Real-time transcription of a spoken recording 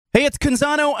Hey, it's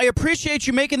Canzano. I appreciate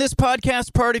you making this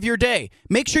podcast part of your day.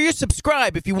 Make sure you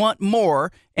subscribe if you want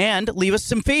more and leave us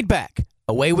some feedback.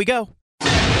 Away we go.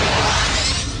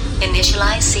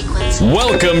 Initialize sequence.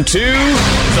 Welcome to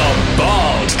The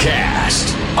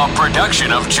Baldcast, a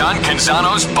production of John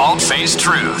Canzano's Bald-Faced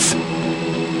Truth.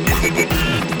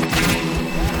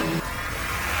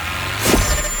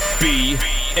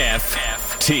 BFFT.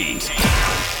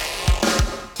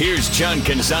 Here's John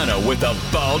Canzano with The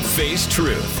Bald-Faced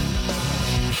Truth.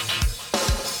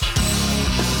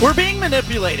 We're being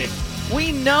manipulated.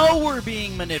 We know we're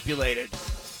being manipulated.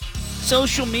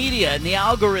 Social media and the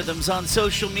algorithms on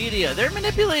social media, they're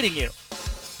manipulating you.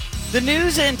 The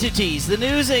news entities, the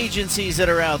news agencies that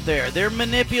are out there, they're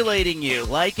manipulating you,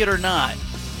 like it or not.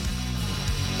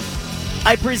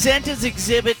 I present as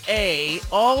Exhibit A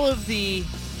all of the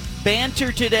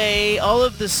banter today, all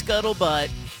of the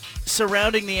scuttlebutt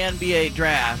surrounding the NBA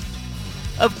draft.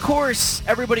 Of course,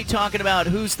 everybody talking about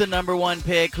who's the number one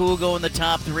pick, who will go in the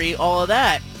top three, all of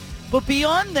that. But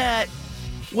beyond that,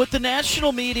 what the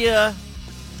national media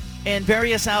and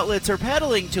various outlets are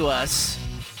peddling to us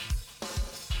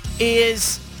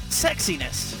is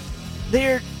sexiness.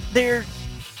 They're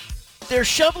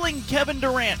shoveling Kevin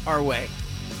Durant our way.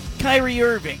 Kyrie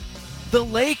Irving, the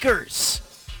Lakers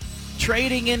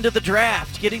trading into the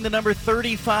draft, getting the number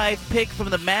 35 pick from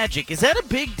the Magic. Is that a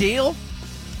big deal?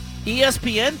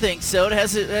 ESPN thinks so. It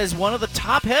has one of the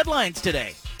top headlines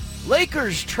today.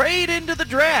 Lakers trade into the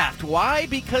draft. Why?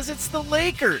 Because it's the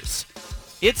Lakers.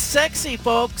 It's sexy,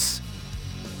 folks.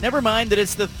 Never mind that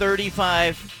it's the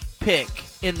 35 pick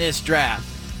in this draft.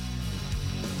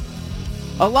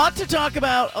 A lot to talk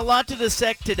about, a lot to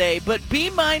dissect today, but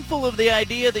be mindful of the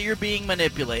idea that you're being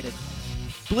manipulated.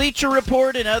 Bleacher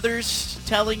Report and others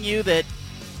telling you that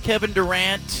Kevin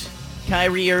Durant,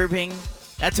 Kyrie Irving,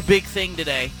 that's a big thing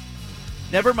today.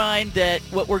 Never mind that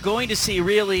what we're going to see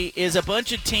really is a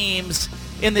bunch of teams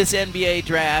in this NBA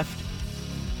draft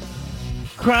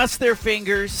cross their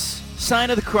fingers, sign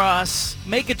of the cross,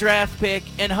 make a draft pick,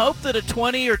 and hope that a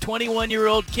 20 or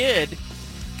 21-year-old kid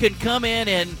can come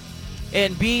in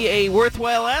and be a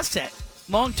worthwhile asset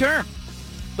long term.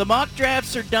 The mock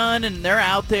drafts are done and they're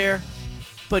out there.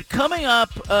 But coming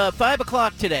up 5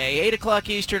 o'clock today, 8 o'clock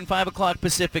Eastern, 5 o'clock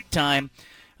Pacific time,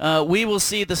 we will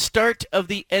see the start of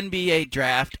the NBA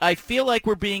draft. I feel like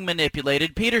we're being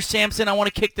manipulated. Peter Sampson, I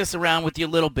want to kick this around with you a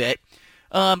little bit.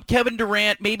 Kevin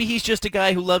Durant, maybe he's just a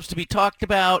guy who loves to be talked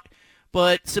about,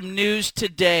 but some news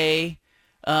today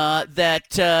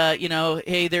that,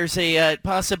 hey, there's a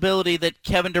possibility that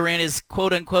Kevin Durant is,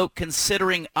 quote-unquote,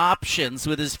 considering options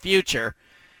with his future,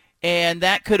 and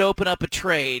that could open up a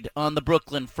trade on the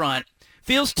Brooklyn front.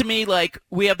 Feels to me like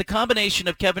we have the combination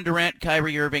of Kevin Durant,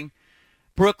 Kyrie Irving,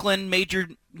 Brooklyn, major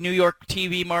New York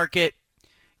TV market,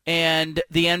 and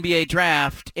the NBA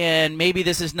draft. And maybe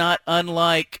this is not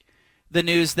unlike the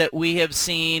news that we have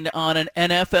seen on an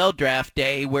NFL draft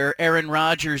day where Aaron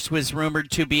Rodgers was rumored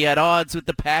to be at odds with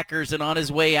the Packers and on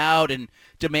his way out and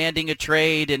demanding a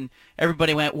trade. And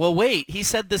everybody went, well, wait, he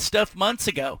said this stuff months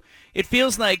ago. It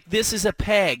feels like this is a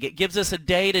peg. It gives us a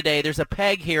day today. There's a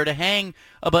peg here to hang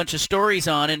a bunch of stories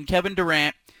on. And Kevin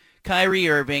Durant, Kyrie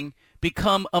Irving,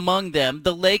 become among them.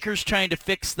 The Lakers trying to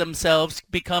fix themselves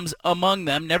becomes among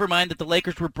them. Never mind that the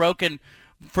Lakers were broken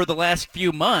for the last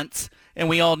few months, and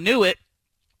we all knew it.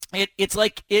 It's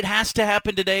like it has to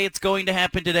happen today. It's going to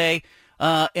happen today.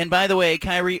 And by the way,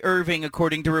 Kyrie Irving,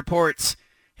 according to reports,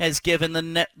 has given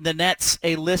the Nets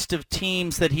a list of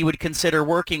teams that he would consider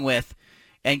working with.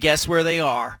 And guess where they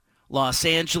are? Los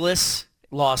Angeles,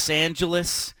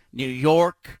 New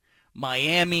York,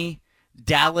 Miami,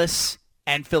 Dallas,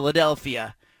 and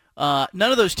Philadelphia.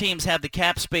 None of those teams have the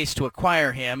cap space to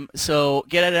acquire him, so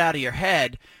get it out of your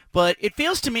head. But it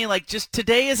feels to me like just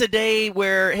today is a day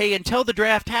where, hey, until the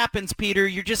draft happens, Peter,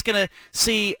 you're just going to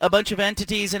see a bunch of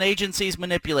entities and agencies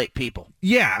manipulate people.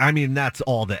 Yeah, I mean, that's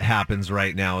all that happens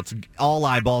right now. It's all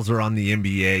eyeballs are on the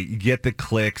NBA. You get the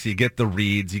clicks, you get the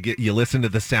reads, you listen to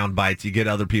the sound bites, you get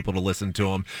other people to listen to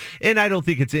them. And I don't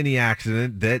think it's any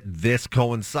accident that this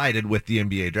coincided with the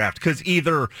NBA draft, because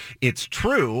either it's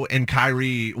true and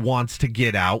Kyrie wants to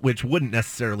get out, which wouldn't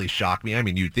necessarily shock me. I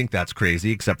mean, you'd think that's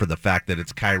crazy, except for the fact that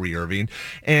it's Kyrie Irving,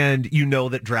 and you know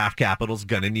that draft capital's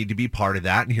going to need to be part of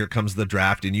that, and here comes the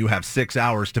draft, and you have 6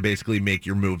 hours to basically make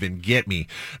your move and get me.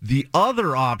 The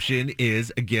other option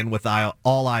is, again, with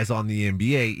all eyes on the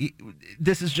NBA,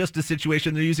 this is just a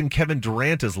situation they're using Kevin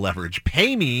Durant as leverage.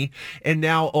 Pay me, and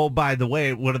now, oh, by the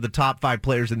way, one of the top 5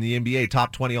 players in the NBA,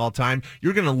 top 20 all time,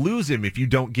 you're going to lose him if you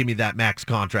don't give me that max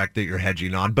contract that you're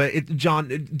hedging on. But,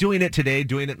 John, doing it today,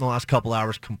 doing it in the last couple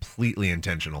hours, completely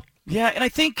intentional. Yeah, and I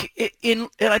think and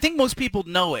I think most people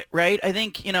know it, right? I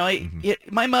think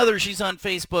my mother, she's on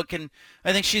Facebook, and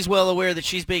I think she's well aware that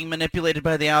she's being manipulated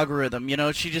by the algorithm.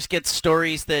 She just gets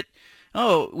stories that,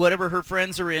 whatever her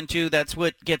friends are into, that's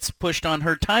what gets pushed on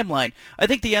her timeline. I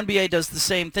think the NBA does the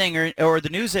same thing, or the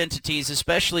news entities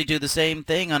especially do the same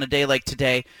thing on a day like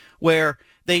today, where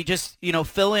they just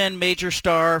fill in major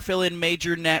star, fill in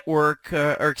major network,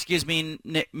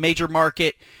 major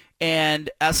market. And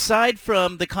aside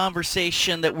from the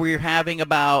conversation that we're having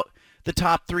about the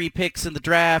top 3 picks in the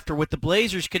draft or what the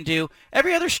Blazers can do,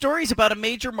 every other story is about a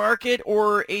major market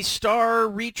or a star,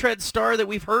 retread star that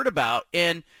we've heard about.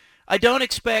 And I don't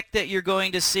expect that you're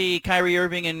going to see Kyrie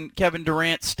Irving and Kevin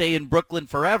Durant stay in Brooklyn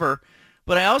forever.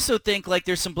 But I also think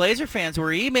there's some Blazer fans who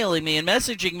are emailing me and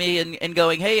messaging me and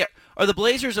going, hey, are the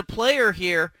Blazers a player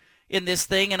here in this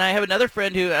thing? And I have another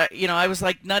friend who, I was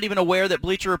not even aware that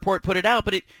Bleacher Report put it out,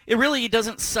 but it really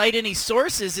doesn't cite any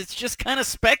sources. It's just kind of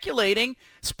speculating,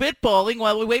 spitballing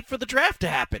while we wait for the draft to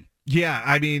happen. Yeah,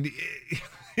 I mean,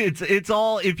 it's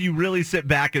all, if you really sit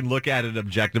back and look at it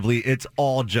objectively, it's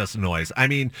all just noise. I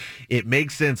mean, it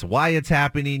makes sense why it's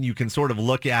happening. You can sort of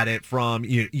look at it from,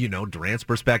 Durant's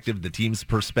perspective, the team's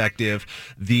perspective,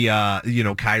 the,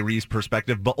 Kyrie's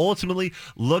perspective, but ultimately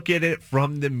look at it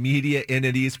from the media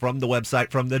entities, from the website,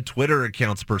 from the Twitter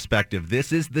account's perspective.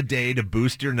 This is the day to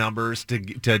boost your numbers,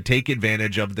 to take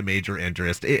advantage of the major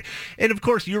interest. And of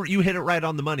course, you hit it right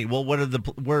on the money. Well,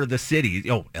 where are the cities?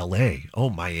 Oh, LA. Oh,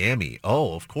 Miami.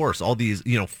 Oh, of course, all these,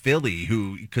 Philly,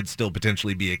 who could still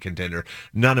potentially be a contender.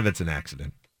 None of it's an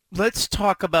accident. Let's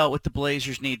talk about what the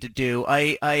Blazers need to do.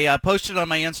 I posted on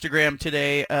my Instagram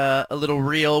today a little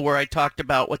reel where I talked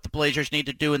about what the Blazers need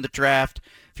to do in the draft.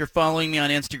 If you're following me on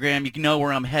Instagram, you know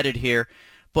where I'm headed here.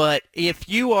 But if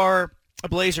you are a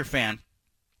Blazer fan,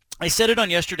 I said it on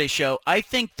yesterday's show, I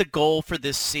think the goal for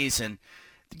this season,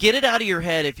 get it out of your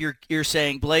head if you're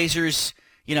saying Blazers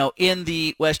in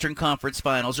the Western Conference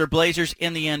Finals or Blazers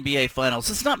in the NBA Finals.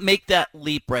 Let's not make that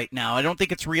leap right now. I don't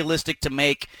think it's realistic to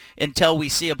make until we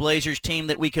see a Blazers team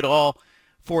that we could all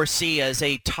foresee as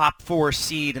a top 4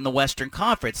 seed in the Western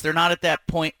Conference. They're not at that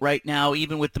point right now,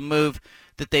 even with the move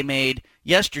that they made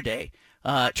yesterday,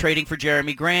 trading for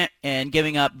Jeremy Grant and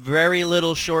giving up very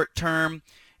little short-term.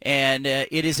 And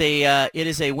it is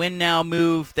a win now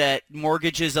move that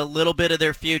mortgages a little bit of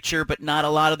their future, but not a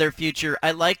lot of their future.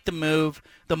 I like the move.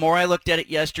 The more I looked at it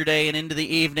yesterday and into the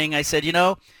evening, I said,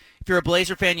 if you're a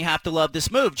Blazer fan, you have to love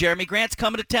this move. Jeremy Grant's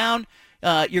coming to town.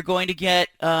 You're going to get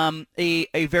a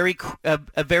very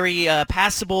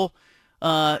passable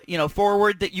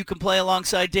forward that you can play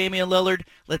alongside Damian Lillard.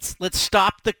 Let's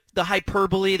stop the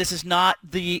hyperbole. This is not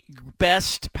the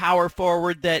best power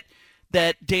forward that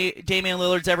Damian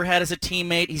Lillard's ever had as a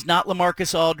teammate. He's not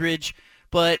LaMarcus Aldridge,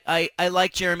 but I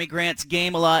like Jeremy Grant's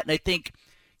game a lot, and I think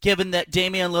given that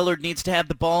Damian Lillard needs to have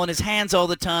the ball in his hands all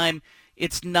the time,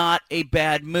 it's not a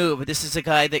bad move. This is a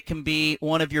guy that can be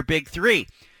one of your big 3.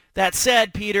 That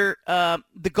said, Peter,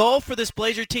 the goal for this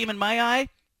Blazer team in my eye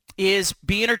is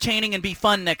be entertaining and be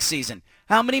fun next season.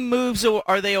 How many moves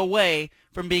are they away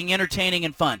from being entertaining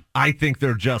and fun? I think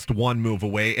they're just one move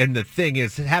away. And the thing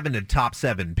is, having a top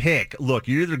 7 pick, look,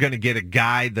 you're either going to get a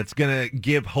guy that's going to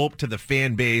give hope to the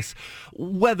fan base,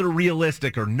 whether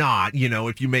realistic or not.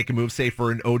 If you make a move, say, for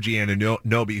an OG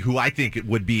Anunoby, who I think it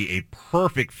would be a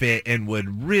perfect fit and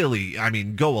would really,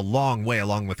 go a long way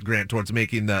along with Grant towards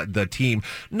making the team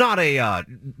not a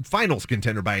finals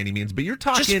contender by any means, but you're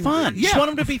talking just fun. Yeah, just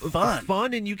want them to be fun.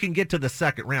 Fun, and you can get to the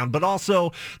second round, but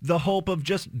also the hope of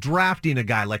just drafting a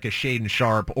guy like a Shaedon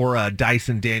Sharpe or a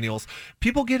Dyson Daniels.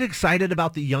 People get excited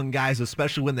about the young guys,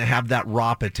 especially when they have that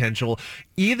raw potential.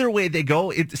 Either way they go,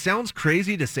 it sounds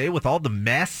crazy to say with all the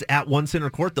mess at one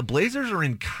center court, the Blazers are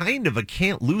in kind of a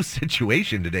can't-lose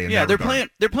situation today. They're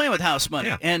playing with house money.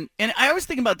 Yeah. And I was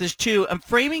thinking about this too. I'm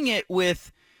framing it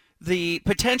with the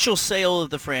potential sale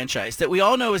of the franchise that we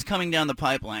all know is coming down the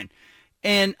pipeline.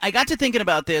 And I got to thinking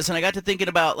about this, and I got to thinking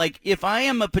about, if I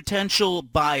am a potential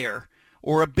buyer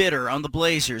or a bidder on the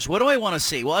Blazers, what do I want to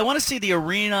see? Well, I want to see the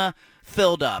arena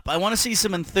filled up. I want to see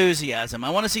some enthusiasm. I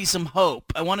want to see some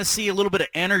hope. I want to see a little bit of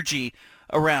energy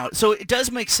around. So it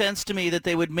does make sense to me that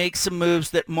they would make some moves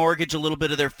that mortgage a little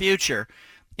bit of their future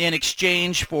in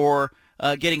exchange for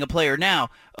getting a player.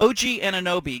 Now, OG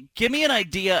Anunoby, give me an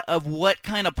idea of what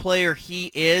kind of player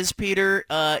he is, Peter.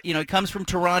 He comes from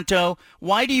Toronto.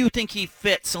 Why do you think he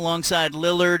fits alongside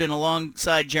Lillard and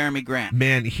alongside Jeremy Grant?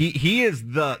 Man, he is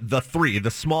the 3, the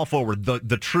small forward,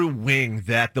 the true wing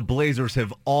that the Blazers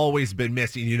have always been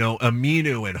missing.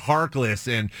 Aminu and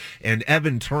Harkless and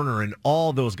Evan Turner and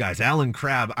all those guys, Alan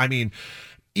Crabb.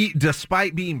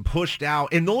 Despite being pushed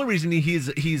out, and the only reason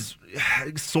he's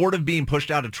sort of being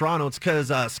pushed out of Toronto, it's because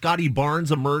Scotty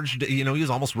Barnes emerged. He was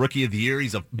almost Rookie of the Year.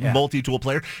 He's a multi-tool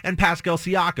player, and Pascal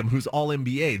Siakam, who's All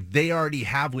NBA. They already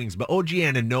have wings, but OG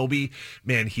Anunoby,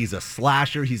 man, he's a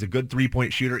slasher. He's a good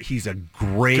 3-point shooter. He's a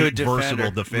great,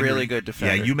 versatile defender. Really good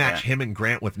defender. Yeah, you match him and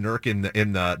Grant with Nurk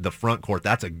in the front court.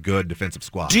 That's a good defensive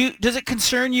squad. Does it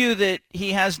concern you that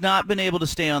he has not been able to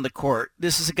stay on the court?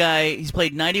 This is a guy. He's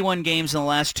played 91 games in the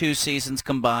last 2 seasons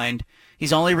combined.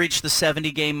 He's only reached the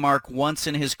 70-game mark once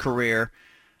in his career.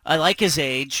 I like his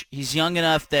age. He's young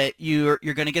enough that you're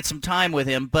going to get some time with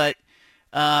him, but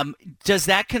does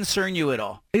that concern you at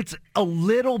all? It's a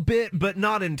little bit, but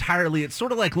not entirely. It's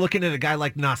sort of like looking at a guy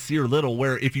like Nasir Little,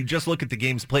 where if you just look at the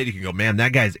games played, you can go, man,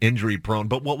 that guy's injury prone.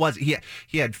 But what was he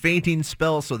had fainting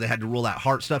spells, so they had to rule out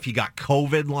heart stuff. He got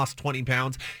COVID, lost 20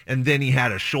 pounds, and then he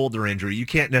had a shoulder injury. You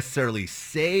can't necessarily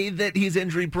say that he's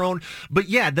injury prone, but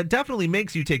yeah, that definitely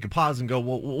makes you take a pause and go,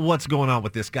 well, what's going on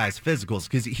with this guy's physicals?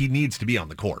 Because he needs to be on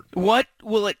the court. What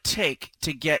will it take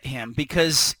to get him?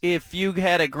 Because if you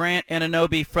had a Grant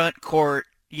Anunoby front court,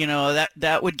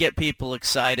 that would get people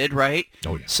excited, right?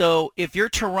 Oh, yeah. So if you're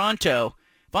Toronto,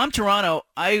 if I'm Toronto,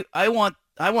 I want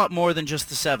more than just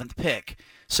the 7th pick.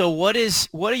 So what are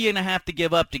you going to have to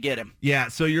give up to get him? Yeah,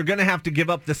 so you're going to have to give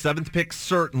up the 7th pick,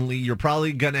 certainly. You're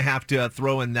probably going to have to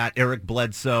throw in that Eric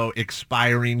Bledsoe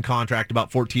expiring contract,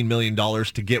 about $14 million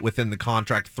to get within the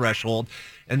contract threshold.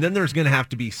 And then there's going to have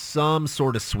to be some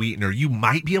sort of sweetener. You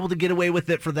might be able to get away with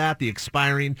it for that, the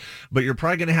expiring, but you're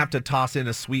probably going to have to toss in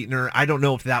a sweetener. I don't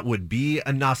know if that would be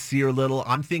a Nasir Little.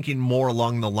 I'm thinking more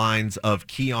along the lines of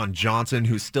Keon Johnson,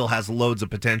 who still has loads of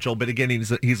potential. But again,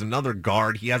 he's another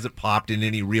guard. He hasn't popped in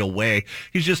any real way.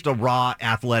 He's just a raw,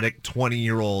 athletic,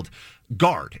 20-year-old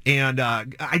guard. And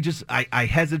I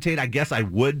hesitate. I guess I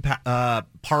would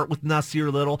part with Nasir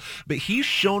Little, but he's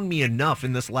shown me enough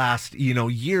in this last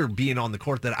year being on the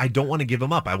court that I don't want to give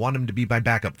him up. I want him to be my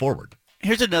backup forward.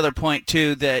 Here's another point,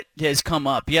 too, that has come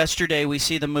up. Yesterday, we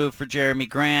see the move for Jeremy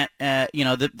Grant.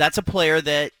 That's a player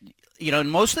that,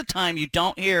 most of the time you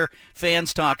don't hear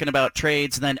fans talking about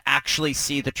trades and then actually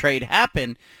see the trade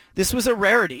happen. This was a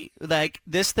rarity. Like,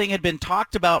 this thing had been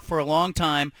talked about for a long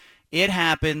time. It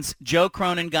happens. Joe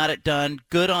Cronin got it done.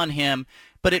 Good on him.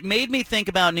 But it made me think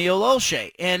about Neil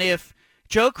Olshey. And if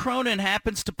Joe Cronin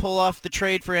happens to pull off the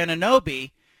trade for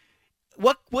Anunoby,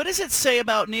 what does it say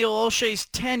about Neil Olshey's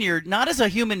tenure, not as a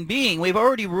human being? We've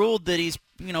already ruled that he's,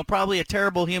 probably a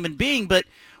terrible human being. But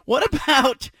what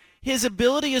about his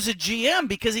ability as a GM?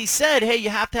 Because he said, hey, you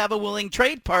have to have a willing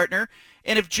trade partner.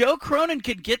 And if Joe Cronin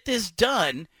could get this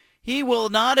done, he will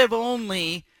not have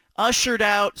only ushered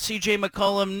out C.J.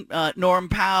 McCollum, Norm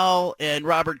Powell, and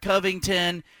Robert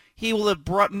Covington. He will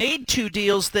have made 2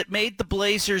 deals that made the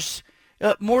Blazers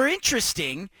more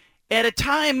interesting at a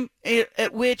time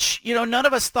at which, none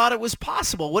of us thought it was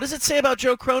possible. What does it say about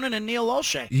Joe Cronin and Neil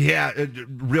Olshey? Yeah,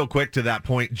 real quick to that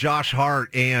point, Josh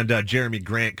Hart and Jeremy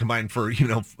Grant combined for,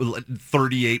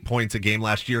 38 points a game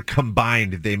last year.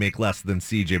 Combined, they make less than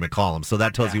C.J. McCollum. So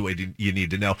that tells you what you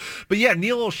need to know. But yeah,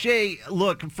 Neil Olshey,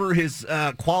 look, for his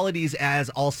qualities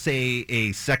as, I'll say,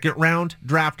 a second-round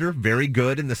drafter, very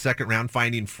good in the second round,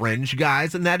 finding fringe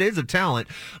guys, and that is a talent.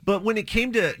 But when it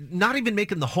came to not even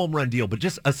making the home run deal, but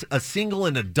just a single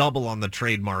and a double on the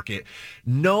trade market,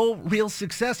 no real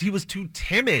success. He was too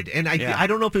timid. And I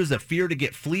don't know if it was a fear to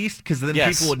get fleeced, because then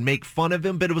people would make fun of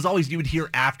him, but it was always, you would hear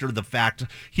after the fact,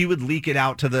 he would leak it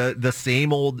out to the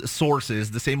same old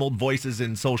sources, the same old voices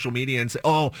in social media and say,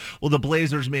 oh, well, the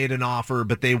Blazers made an offer,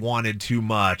 but they wanted too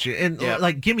much. And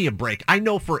give me a break. I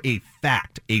know for a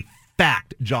fact,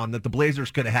 John, that the Blazers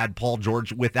could have had Paul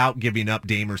George without giving up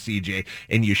Dame or CJ,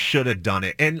 and you should have done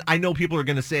it. And I know people are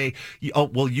going to say, oh,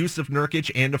 well, Yusuf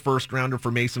Nurkic and a first rounder for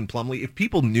Mason Plumlee. If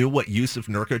people knew what Yusuf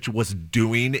Nurkic was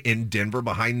doing in Denver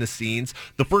behind the scenes,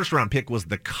 the first round pick was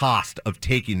the cost of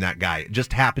taking that guy. It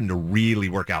just happened to really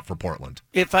work out for Portland.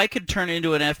 If I could turn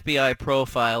into an FBI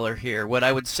profiler here, what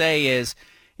I would say is,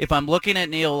 if I'm looking at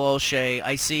Neil Olshey,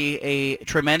 I see a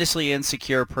tremendously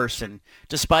insecure person,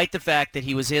 despite the fact that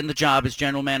he was in the job as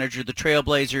general manager of the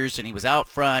Trailblazers and he was out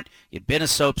front. He'd been a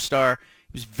soap star.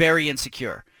 He was very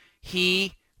insecure.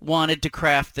 He wanted to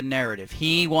craft the narrative.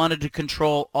 He wanted to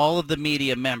control all of the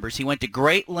media members. He went to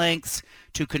great lengths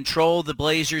to control the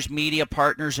Blazers media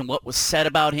partners and what was said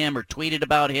about him or tweeted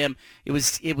about him. It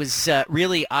was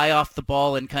really eye off the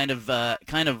ball and kind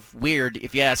of weird,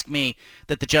 if you ask me,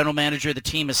 that the general manager of the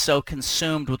team is so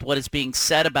consumed with what is being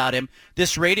said about him,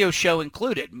 this radio show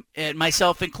included, and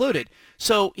myself included.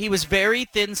 So he was very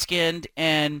thin-skinned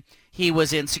and he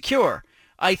was insecure.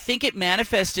 I think it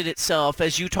manifested itself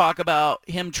as you talk about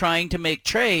him trying to make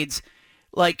trades.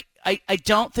 Like, I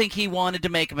don't think he wanted to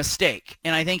make a mistake,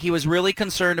 and I think he was really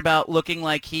concerned about looking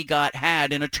like he got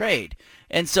had in a trade.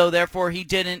 And so, therefore, he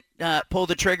didn't pull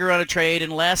the trigger on a trade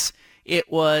unless it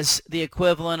was the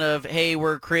equivalent of, hey,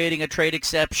 we're creating a trade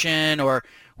exception or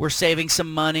we're saving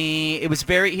some money.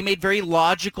 He made very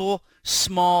logical,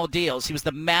 small deals. He was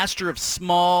the master of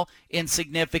small,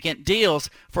 insignificant deals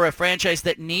for a franchise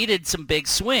that needed some big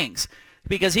swings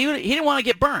because he didn't want to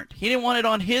get burned. He didn't want it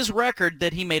on his record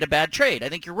that he made a bad trade. I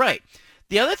think you're right.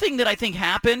 The other thing that I think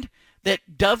happened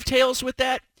that dovetails with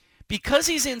that, because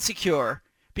he's insecure,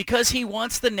 because he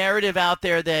wants the narrative out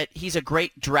there that he's a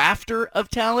great drafter of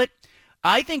talent,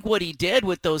 I think what he did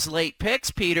with those late picks,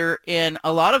 Peter, and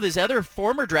a lot of his other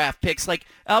former draft picks, like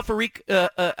Al-Farouq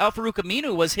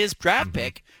Aminu was his draft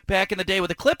pick back in the day with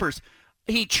the Clippers.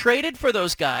 He traded for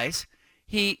those guys.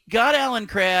 He got Alan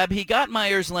Crabb. He got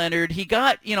Myers Leonard. He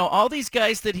got, all these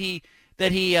guys that he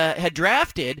had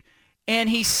drafted, and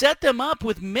he set them up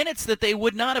with minutes that they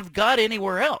would not have got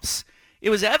anywhere else.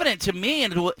 It was evident to me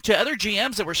and to other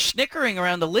GMs that were snickering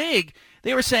around the league.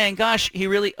 They were saying, gosh, he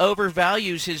really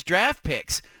overvalues his draft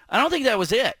picks. I don't think that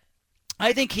was it.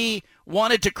 I think he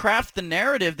wanted to craft the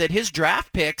narrative that his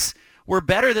draft picks were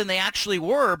better than they actually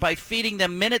were by feeding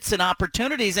them minutes and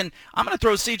opportunities. And I'm going to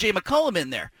throw C.J. McCollum in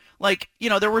there. Like,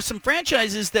 there were some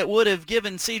franchises that would have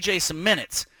given C.J. some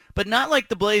minutes, but not like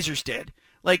the Blazers did.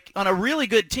 Like, on a really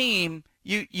good team,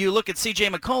 you look at C.J.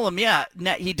 McCollum,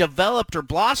 he developed or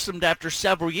blossomed after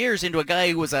several years into a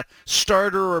guy who was a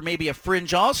starter or maybe a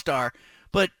fringe all-star.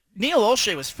 But Neil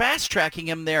Olshey was fast-tracking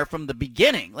him there from the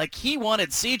beginning. Like, he wanted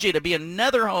CJ to be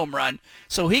another home run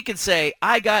so he could say,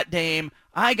 I got Dame,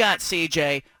 I got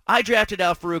CJ, I drafted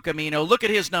Al-Farouq Aminu, look at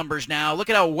his numbers now, look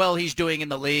at how well he's doing in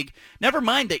the league. Never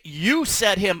mind that you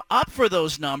set him up for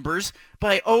those numbers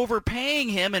by overpaying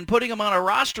him and putting him on a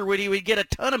roster where he would get a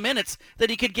ton of minutes that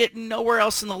he could get nowhere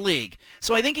else in the league.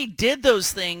 So I think he did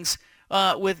those things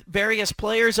with various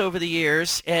players over the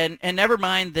years, and never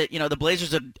mind that, the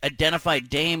Blazers had identified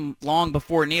Dame long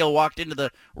before Neil walked into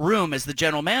the room as the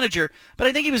general manager, but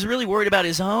I think he was really worried about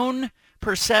his own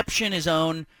perception, his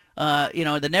own,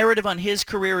 the narrative on his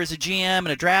career as a GM and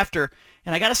a drafter,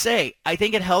 and I got to say, I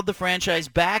think it held the franchise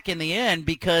back in the end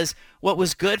because what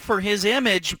was good for his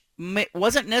image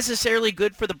wasn't necessarily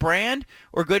good for the brand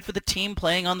or good for the team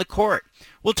playing on the court.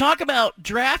 We'll talk about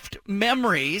draft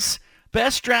memories,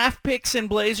 best draft picks in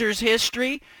Blazers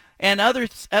history, and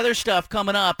other stuff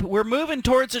coming up. We're moving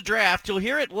towards a draft. You'll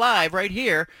hear it live right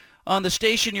here on the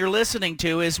station you're listening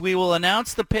to as we will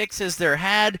announce the picks as they're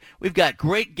had. We've got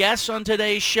great guests on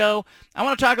today's show. I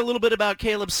want to talk a little bit about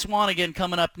Caleb Swanigan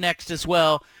coming up next as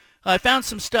well. I found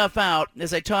some stuff out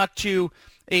as I talked to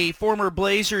a former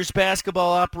Blazers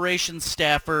basketball operations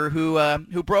staffer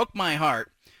who broke my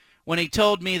heart when he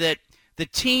told me that the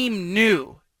team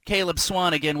knew Caleb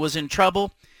Swanigan was in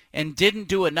trouble and didn't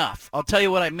do enough. I'll tell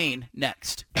you what I mean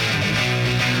next.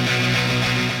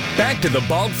 Back to the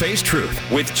Bald-Faced Truth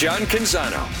with John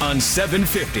Canzano on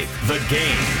 750 The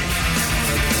Game.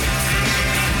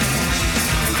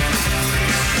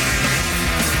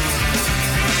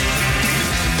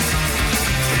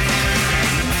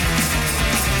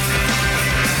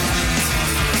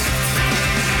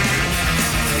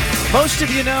 Most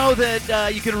of you know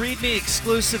that you can read me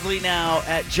exclusively now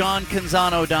at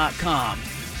johncanzano.com.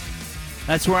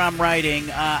 That's where I'm writing.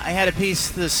 I had a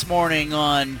piece this morning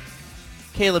on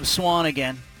Caleb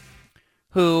Swanigan,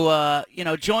 who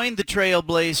joined the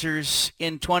Trailblazers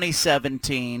in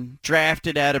 2017,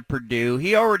 drafted out of Purdue.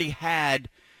 He already had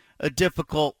a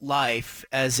difficult life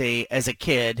as a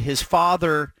kid. His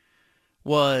father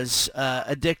was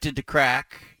addicted to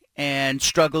crack and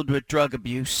struggled with drug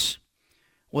abuse.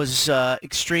 Was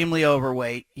extremely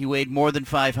overweight. He weighed more than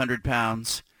 500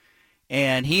 pounds.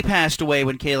 And he passed away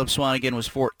when Caleb Swanigan was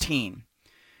 14.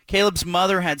 Caleb's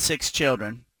mother had 6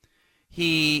 children.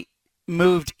 He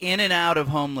moved in and out of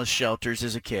homeless shelters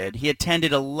as a kid. He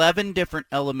attended 11 different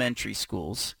elementary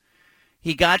schools.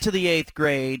 He got to the 8th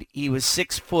grade. He was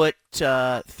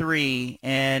 6'3",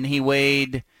 and he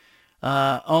weighed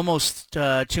almost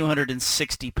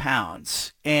 260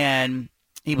 pounds. And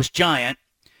he was giant.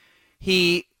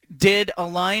 He did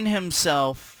align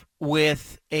himself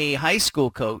with a high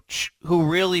school coach who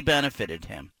really benefited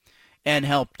him and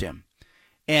helped him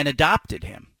and adopted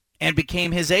him and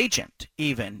became his agent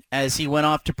even as he went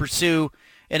off to pursue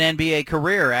an NBA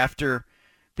career after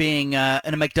being a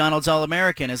McDonald's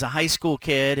All-American as a high school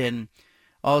kid and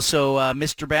also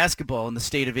Mr. Basketball in the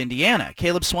state of Indiana.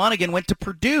 Caleb Swanigan went to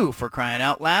Purdue, for crying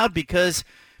out loud, because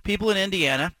people in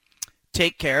Indiana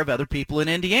take care of other people in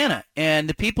Indiana, and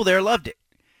the people there loved it.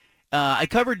 I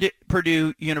covered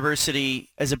Purdue University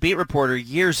as a beat reporter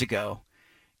years ago,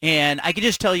 and I can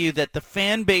just tell you that the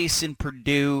fan base in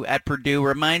Purdue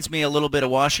reminds me a little bit of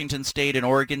Washington State and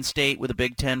Oregon State with a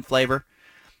Big Ten flavor.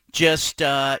 Just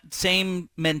same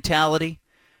mentality.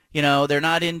 You know, they're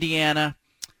not Indiana.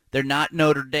 They're not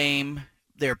Notre Dame.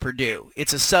 They're Purdue.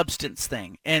 It's a substance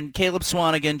thing. And Caleb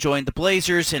Swanigan joined the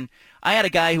Blazers, and I had a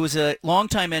guy who was a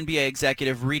longtime NBA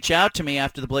executive reach out to me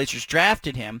after the Blazers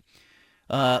drafted him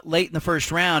late in the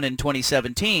first round in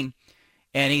 2017,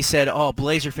 and he said, oh,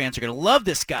 Blazer fans are going to love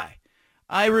this guy.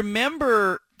 I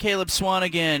remember Caleb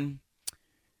Swanigan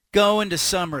going to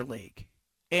Summer League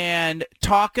and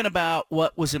talking about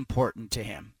what was important to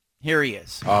him. Here he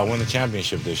is. Win the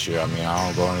championship this year. I mean, I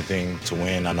don't go anything to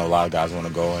win. I know a lot of guys want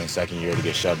to go in second year to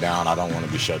get shut down. I don't want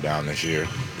to be shut down this year.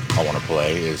 I want to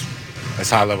play. It's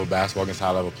high-level basketball against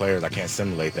high-level players. I can't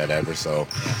simulate that ever. So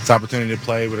it's an opportunity to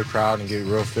play with a crowd and get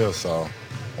real feel. So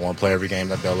I want to play every game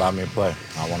that they'll allow me to play.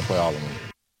 I want to play all of them.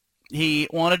 He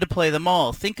wanted to play them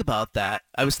all. Think about that.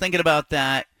 I was thinking about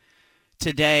that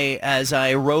today as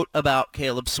I wrote about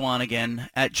Caleb Swanigan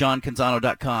at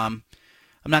johncanzano.com.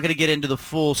 I'm not going to get into the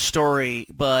full story,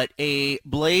 but a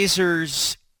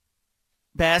Blazers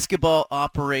basketball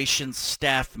operations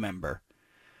staff member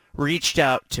reached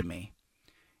out to me.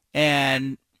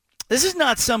 And this is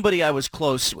not somebody I was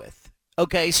close with.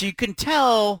 Okay, so you can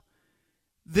tell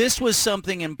this was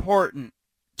something important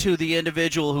to the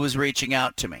individual who was reaching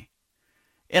out to me.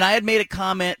 And I had made a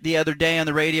comment the other day on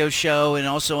the radio show and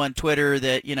also on Twitter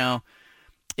that, you know,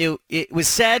 it was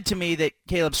sad to me that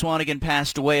Caleb Swanigan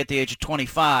passed away at the age of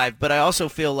 25, but I also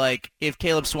feel like if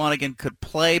Caleb Swanigan could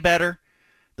play better,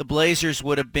 the Blazers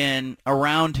would have been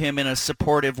around him in a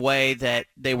supportive way that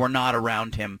they were not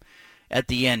around him at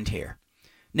the end here.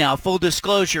 Now, full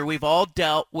disclosure, we've all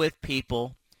dealt with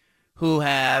people who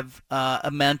have a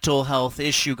mental health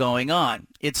issue going on.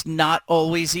 It's not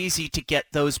always easy to get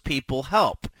those people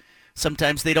help.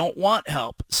 Sometimes they don't want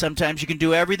help. Sometimes you can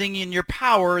do everything in your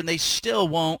power and they still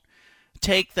won't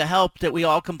take the help that we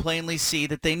all complainly see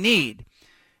that they need.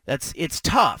 It's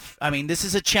tough. I mean, this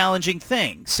is a challenging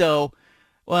thing. So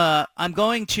I'm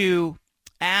going to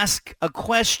ask a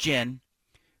question,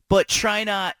 but try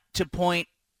not to point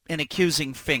an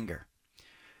accusing finger.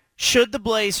 Should the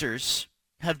Blazers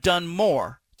have done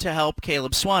more to help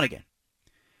Caleb Swanigan?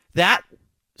 That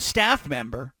staff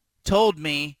member told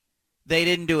me they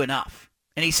didn't do enough.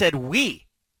 And he said we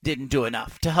didn't do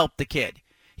enough to help the kid.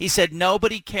 He said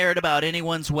nobody cared about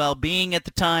anyone's well-being at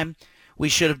the time. We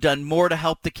should have done more to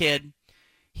help the kid.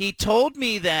 He told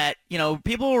me that, you know,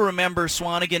 people will remember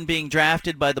Swanigan being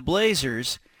drafted by the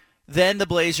Blazers. Then the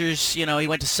Blazers, you know, he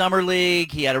went to Summer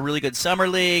League. He had a really good Summer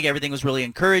League. Everything was really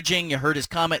encouraging. You heard his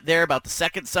comment there about the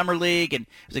second Summer League, and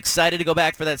he was excited to go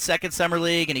back for that second Summer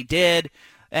League, and he did.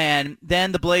 And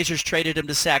then the Blazers traded him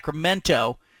to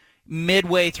Sacramento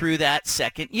midway through that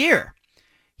second year.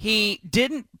 He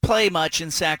didn't play much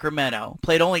in Sacramento,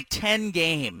 played only 10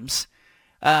 games.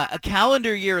 A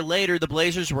calendar year later, the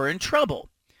Blazers were in trouble.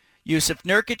 Jusuf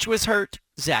Nurkic was hurt.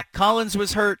 Zach Collins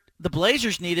was hurt. The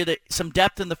Blazers needed some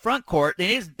depth in the front court.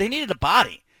 They needed a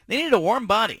body. They needed a warm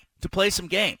body to play some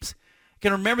games. I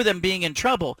can remember them being in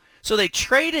trouble. So they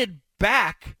traded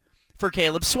back for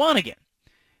Caleb Swanigan.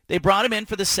 They brought him in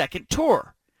for the second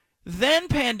tour. Then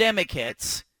pandemic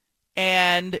hits,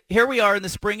 and here we are in the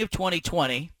spring of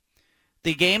 2020.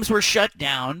 The games were shut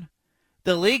down.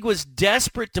 The league was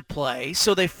desperate to play,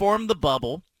 so they formed the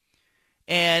bubble.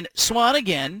 And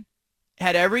Swanigan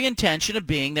had every intention of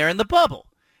being there in the bubble.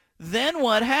 Then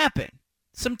what happened?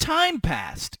 Some time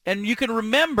passed. And you can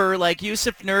remember, like,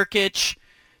 Jusuf Nurkic,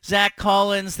 Zach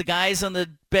Collins, the guys on the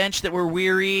bench that were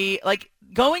weary. Like,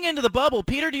 going into the bubble,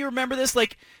 Peter, do you remember this?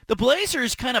 Like, the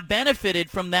Blazers kind of benefited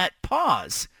from that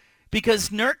pause because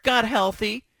Nurk got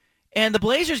healthy and the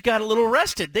Blazers got a little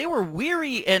rested. They were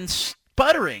weary and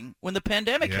sputtering when the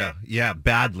pandemic hit. Yeah,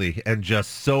 badly, and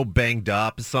just so banged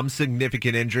up, some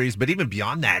significant injuries, but even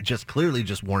beyond that, just clearly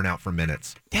just worn out for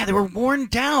minutes. Yeah, they were worn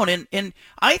down, and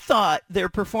I thought their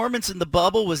performance in the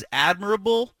bubble was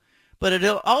admirable, but it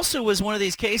also was one of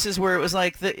these cases where it was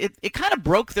like it kind of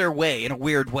broke their way in a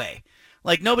weird way.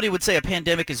 Like, nobody would say a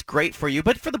pandemic is great for you,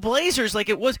 but for the Blazers, like,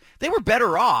 they were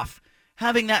better off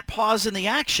having that pause in the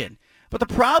action. But the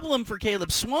problem for Caleb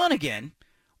Swanigan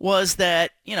was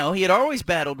that, you know, he had always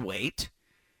battled weight.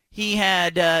 He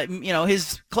had,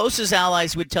 his closest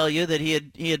allies would tell you that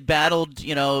he had battled,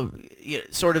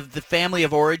 sort of the family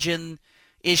of origin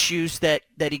issues that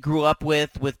he grew up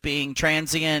with being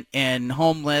transient and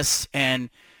homeless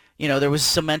and, There was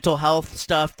some mental health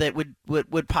stuff that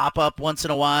would pop up once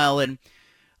in a while. And,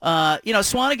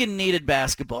 Swanigan needed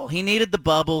basketball. He needed the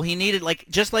bubble. He needed,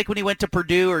 just like when he went to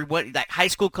Purdue or that high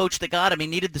school coach that got him, he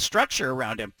needed the structure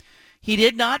around him. He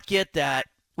did not get that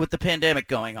with the pandemic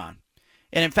going on.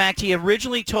 And, in fact, he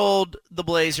originally told the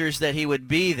Blazers that he would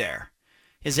be there.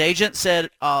 His agent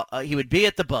said he would be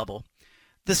at the bubble.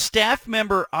 The staff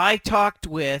member I talked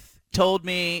with told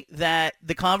me that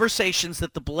the conversations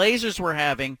that the Blazers were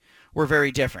having were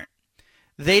very different.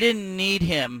 They didn't need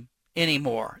him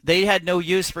anymore. They had no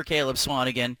use for Caleb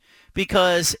Swanigan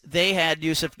because they had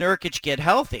Yusuf Nurkic get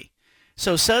healthy.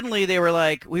 So suddenly they were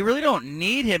like, we really don't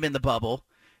need him in the bubble.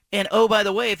 And, oh, by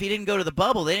the way, if he didn't go to the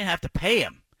bubble, they didn't have to pay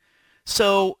him.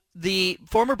 So the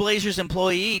former Blazers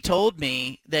employee told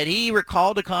me that he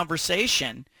recalled a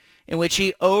conversation in which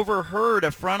he overheard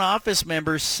a front office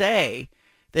member say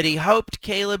that he hoped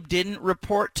Caleb didn't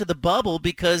report to the bubble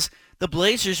because the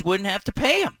Blazers wouldn't have to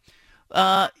pay him.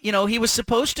 He was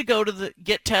supposed to go to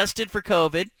get tested for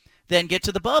COVID, then get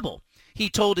to the bubble. He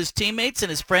told his teammates and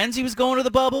his friends he was going to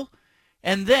the bubble,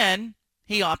 and then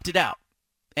he opted out.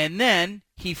 And then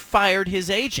he fired his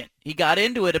agent. He got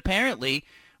into it, apparently,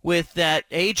 with that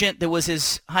agent that was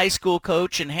his high school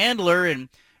coach and handler and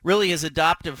really his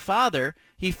adoptive father.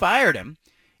 He fired him,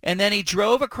 and then he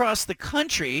drove across the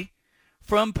country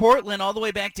from Portland all the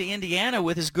way back to Indiana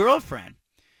with his girlfriend.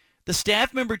 The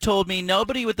staff member told me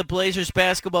nobody with the Blazers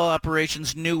basketball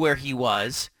operations knew where he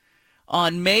was.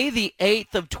 On May the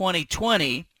 8th of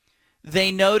 2020,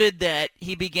 they noted that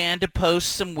he began to post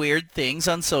some weird things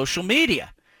on social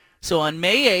media. So on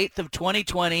May 8th of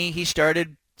 2020, he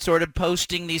started sort of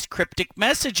posting these cryptic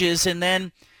messages, and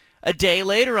then a day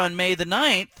later on May the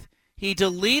 9th, he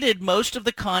deleted most of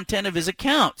the content of his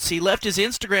accounts. He left his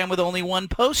Instagram with only one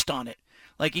post on it,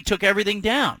 like he took everything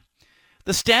down.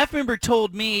 The staff member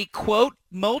told me, quote,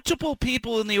 multiple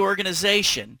people in the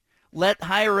organization let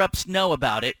higher-ups know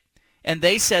about it, and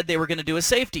they said they were going to do a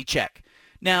safety check.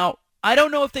 Now, I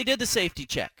don't know if they did the safety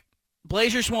check.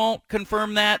 Blazers won't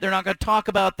confirm that. They're not going to talk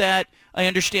about that. I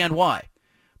understand why.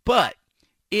 But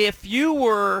if you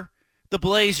were the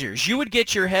Blazers, you would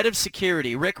get your head of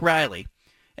security, Rick Riley,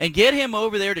 and get him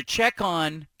over there to check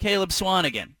on Caleb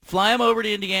Swanigan. Fly him over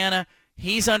to Indiana.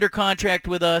 He's under contract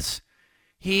with us.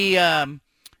 He, get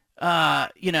that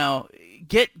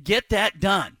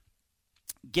done.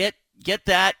 Get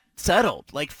that settled.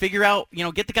 Figure out,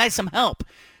 get the guy some help.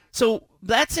 So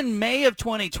that's in May of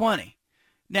 2020.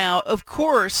 Now, of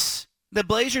course, the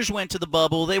Blazers went to the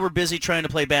bubble. They were busy trying to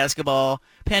play basketball.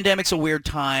 Pandemic's a weird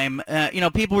time.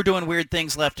 People were doing weird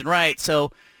things left and right.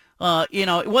 So,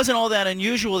 it wasn't all that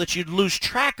unusual that you'd lose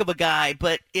track of a guy,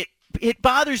 but it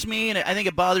bothers me, and I think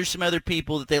it bothers some other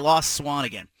people that they lost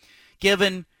Swanigan.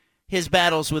 Given his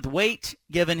battles with weight,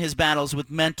 given his battles with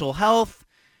mental health,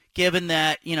 given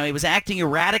that, he was acting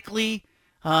erratically,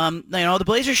 the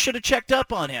Blazers should have checked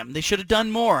up on him. They should have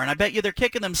done more, and I bet you they're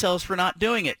kicking themselves for not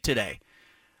doing it today.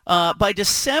 By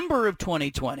December of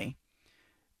 2020,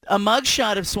 a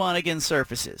mugshot of Swanigan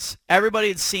surfaces. Everybody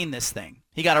had seen this thing.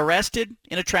 He got arrested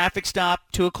in a traffic stop,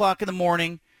 2 o'clock in the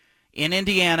morning in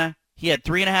Indiana. He had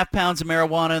 3.5 pounds of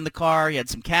marijuana in the car. He had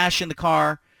some cash in the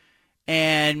car,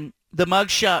 and the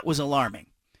mugshot was alarming.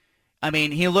 I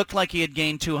mean, he looked like he had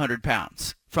gained 200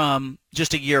 pounds from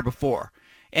just a year before.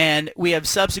 And we have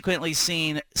subsequently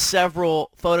seen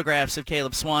several photographs of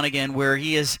Caleb Swanigan where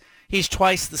he's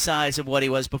twice the size of what he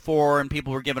was before, and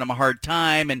people were giving him a hard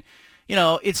time. And,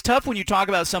 it's tough when you talk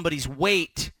about somebody's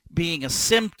weight being a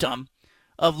symptom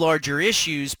of larger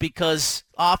issues, because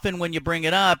often when you bring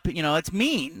it up, it's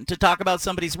mean to talk about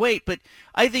somebody's weight. But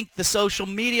I think the social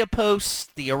media posts,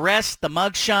 the arrest, the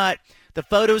mugshot, the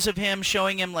photos of him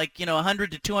showing him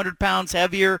 100 to 200 pounds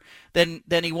heavier than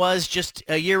he was just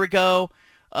a year ago,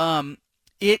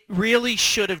 it really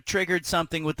should have triggered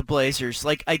something with the Blazers.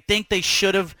 I think they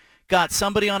should have got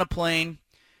somebody on a plane,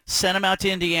 sent him out to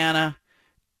Indiana,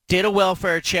 did a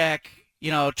welfare check,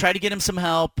 tried to get him some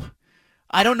help.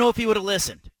 I don't know if he would have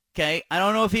listened, okay? I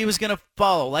don't know if he was going to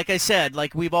follow. Like I said,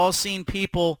 we've all seen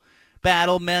people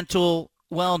battle mental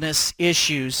wellness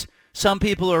issues. Some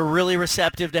people are really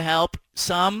receptive to help.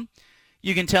 Some,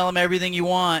 you can tell them everything you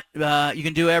want. You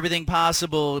can do everything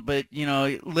possible, but,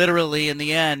 literally in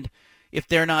the end, if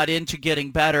they're not into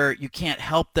getting better, you can't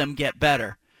help them get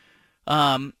better.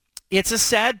 It's a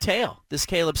sad tale, this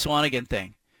Caleb Swanigan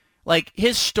thing.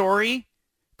 His story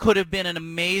could have been an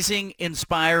amazing,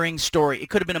 inspiring story.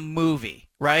 It could have been a movie,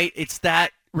 right? It's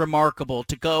that remarkable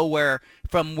to go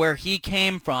from where he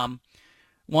came from,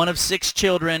 one of 6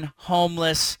 children,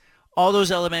 homeless, all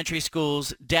those elementary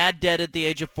schools, dad dead at the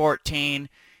age of 14.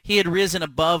 He had risen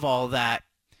above all that.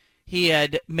 He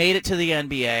had made it to the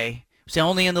NBA. He was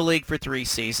only in the league for 3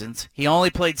 seasons. He only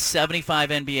played 75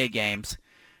 NBA games.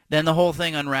 Then the whole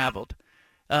thing unraveled.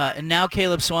 And now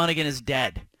Caleb Swanigan is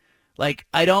dead. Like,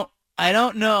 I don't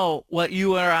know what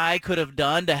you or I could have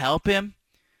done to help him.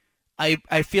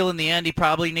 I feel in the end he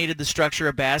probably needed the structure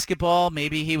of basketball.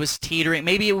 Maybe he was teetering.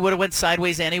 Maybe it would have went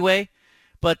sideways anyway.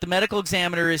 But the medical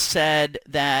examiner has said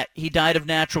that he died of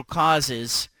natural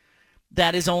causes.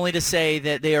 That is only to say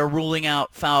that they are ruling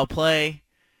out foul play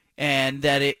and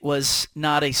that it was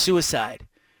not a suicide.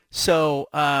 So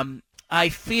I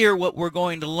fear what we're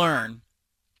going to learn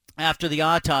after the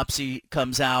autopsy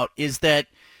comes out is that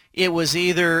it was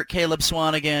either Caleb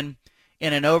Swanigan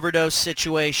in an overdose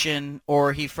situation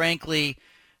or he frankly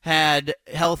had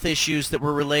health issues that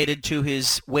were related to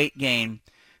his weight gain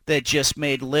that just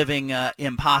made living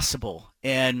impossible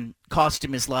and cost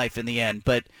him his life in the end.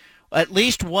 But at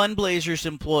least one Blazers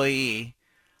employee,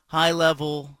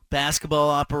 high-level basketball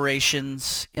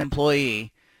operations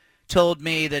employee, told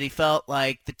me that he felt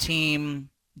like the team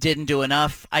didn't do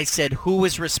enough. I said, who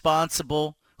was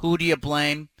responsible? Who do you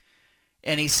blame?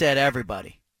 And he said,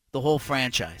 everybody, the whole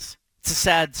franchise. It's a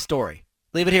sad story.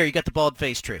 Leave it here. You got the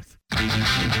bald-faced truth.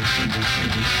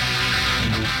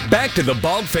 Back to the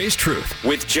Bald-Faced Truth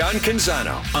with John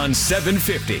Canzano on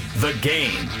 750 The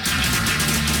Game.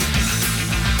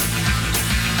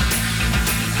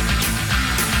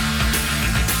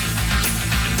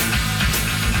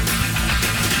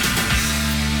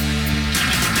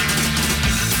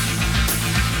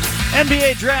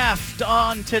 NBA draft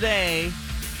on today. I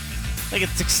think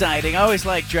it's exciting. I always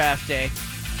like draft day.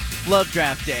 Love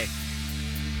draft day.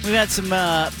 We've had some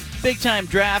big-time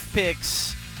draft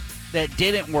picks that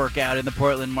didn't work out in the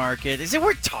Portland market. Is it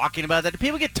worth talking about that? Do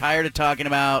people get tired of talking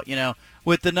about,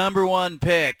 with the number 1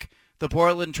 pick, the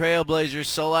Portland Trailblazers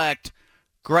select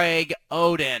Greg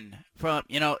Oden from,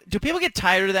 do people get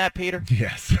tired of that, Peter?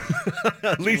 Yes.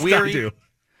 At least Weary?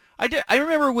 I do. I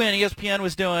remember when ESPN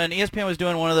was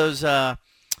doing one of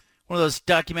those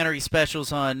documentary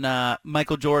specials on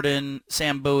Michael Jordan,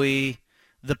 Sam Bowie,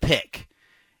 The Pick,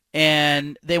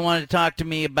 and they wanted to talk to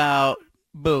me about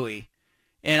Bowie,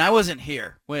 and I wasn't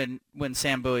here when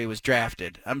Sam Bowie was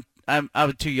drafted. I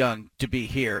was too young to be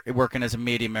here working as a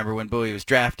media member when Bowie was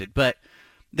drafted, but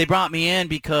they brought me in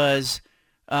because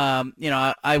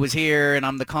I was here and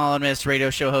I'm the columnist, radio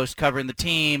show host covering the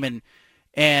team,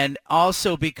 and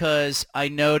also because I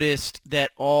noticed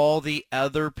that all the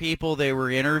other people they were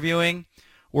interviewing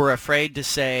were afraid to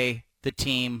say the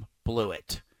team blew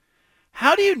it.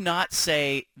 How do you not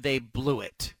say they blew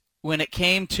it when it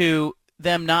came to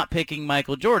them not picking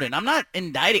Michael Jordan? I'm not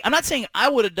indicting. I'm not saying I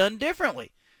would have done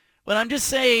differently, but I'm just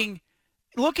saying,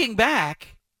 looking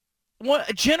back, what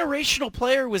a generational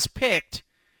player was picked.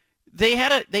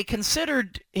 They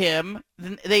considered him.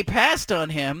 They passed on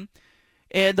him.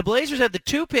 And the Blazers had the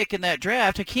 2 pick in that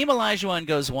draft. Hakeem Olajuwon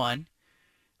goes 1.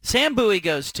 Sam Bowie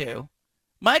goes 2.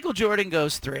 Michael Jordan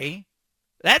goes 3.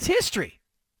 That's history.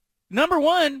 Number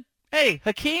 1, hey,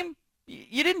 Hakeem,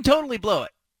 you didn't totally blow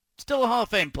it. Still a Hall of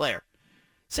Fame player.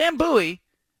 Sam Bowie,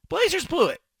 Blazers blew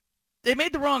it. They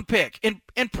made the wrong pick.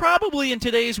 And probably in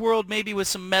today's world, maybe with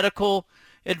some medical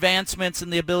advancements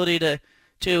and the ability to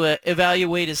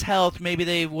evaluate his health, maybe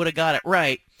they would have got it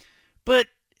right. But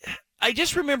I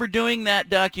just remember doing that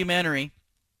documentary,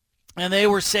 and they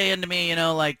were saying to me,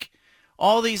 like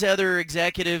all these other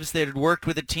executives that had worked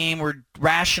with the team were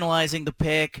rationalizing the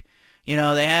pick. They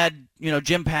had,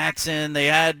 Jim Paxson, they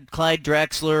had Clyde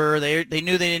Drexler, they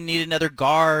knew they didn't need another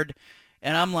guard.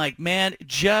 And I'm like, man,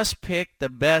 just pick the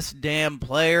best damn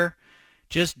player.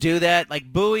 Just do that.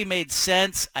 Like, Bowie made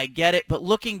sense. I get it. But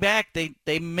looking back,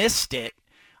 they missed it.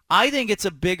 I think it's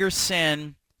a bigger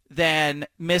sin than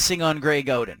missing on Greg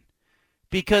Oden.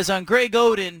 Because on Greg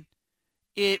Oden,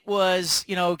 it was,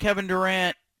 Kevin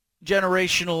Durant,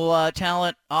 generational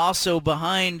talent, also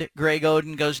behind Greg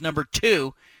Oden, goes number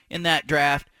 2 in that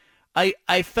draft.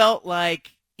 I felt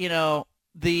like,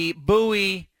 the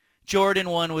Bowie-Jordan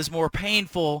one was more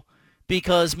painful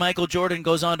because Michael Jordan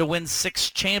goes on to win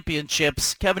 6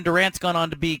 championships. Kevin Durant's gone on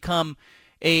to become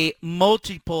a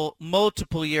multiple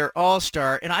year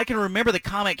All-Star. And I can remember the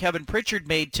comment Kevin Pritchard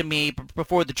made to me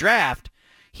before the draft.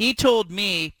 He told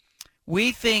me,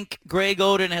 we think Greg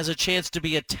Oden has a chance to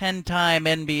be a 10-time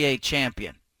NBA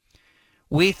champion.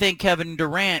 We think Kevin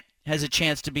Durant has a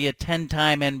chance to be a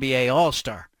 10-time NBA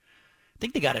All-Star. I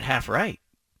think they got it half right.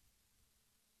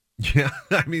 Yeah,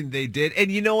 I mean, they did. And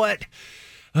you know what?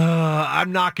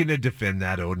 I'm not going to defend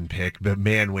that Oden pick, but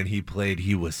man, when he played,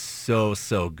 he was so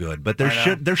good. But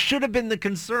there should have been the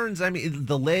concerns. I mean,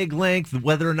 the leg length,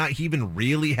 whether or not he even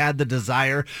really had the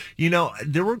desire.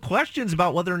 There were questions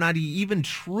about whether or not he even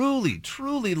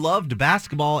truly loved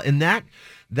basketball, and that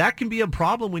can be a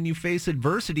problem when you face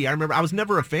adversity. I remember I was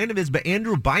never a fan of his, but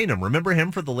Andrew Bynum, remember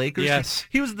him for the Lakers? Yes.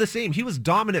 He was the same. He was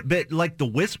dominant, but like the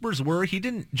whispers were, he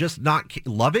didn't just not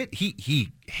love it.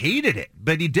 He hated it,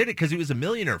 but he did it because he was a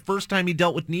millionaire. First time he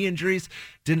dealt with knee injuries,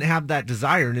 didn't have that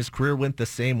desire, and his career went the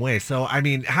same way. So, I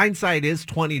mean, hindsight is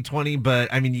 2020,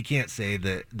 but I mean, you can't say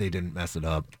that they didn't mess it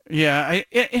up. Yeah,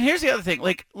 and here's the other thing.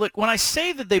 Like, look, when I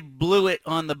say that they blew it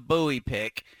on the Bowie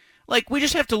pick, like, we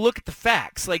just have to look at the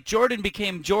facts. Like, Jordan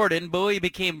became Jordan, Bowie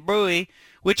became Bowie.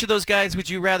 Which of those guys would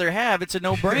you rather have? It's a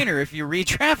no-brainer if you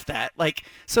redraft that. Like,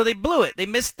 so they blew it. They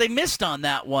missed on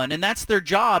that one, and that's their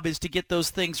job, is to get those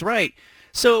things right.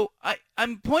 So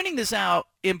I'm pointing this out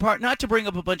in part not to bring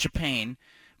up a bunch of pain,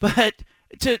 but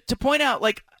to point out,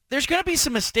 like, there's going to be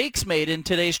some mistakes made in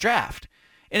today's draft.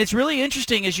 And it's really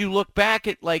interesting as you look back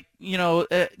at, like, the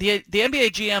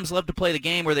NBA GMs love to play the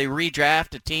game where they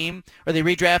redraft a team or they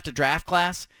redraft a draft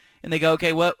class, and they go, okay,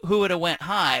 who would have went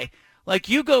high? Like,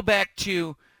 you go back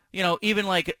to, even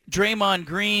like Draymond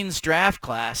Green's draft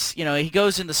class. He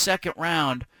goes in the second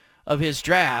round of his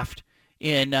draft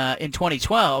in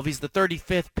 2012. He's the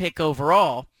 35th pick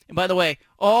overall. And by the way,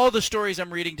 all the stories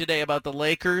I'm reading today about the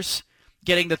Lakers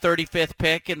getting the 35th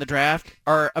pick in the draft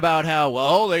are about how,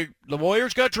 the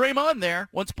Warriors got Draymond there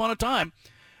once upon a time.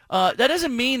 That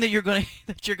doesn't mean that you're going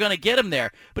to get him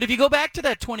there. But if you go back to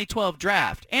that 2012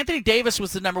 draft, Anthony Davis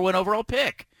was the number 1 overall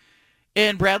pick,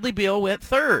 and Bradley Beal went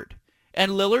 3rd,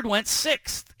 and Lillard went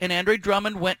 6th, and Andre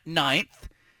Drummond went 9th,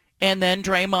 and then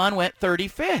Draymond went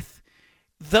 35th.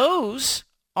 Those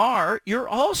are your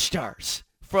all-stars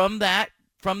from that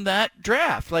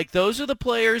draft. Like, those are the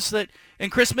players that,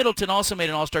 and Chris Middleton also made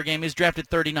an all-star game. He was drafted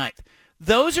 39th.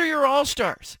 Those are your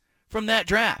all-stars from that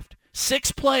draft.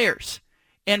 6 players.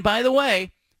 And by the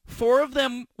way, 4 of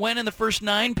them went in the first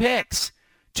 9 picks.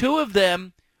 2 of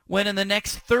them went in the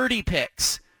next 30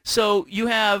 picks. So you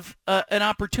have an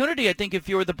opportunity, I think, if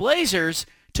you're the Blazers,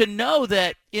 to know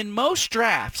that in most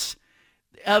drafts,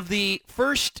 of the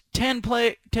first 10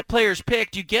 players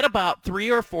picked, you get about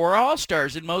 3 or 4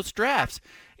 all-stars in most drafts.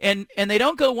 And they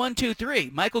don't go 1, 2,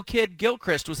 3. Michael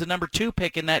Kidd-Gilchrist was the number 2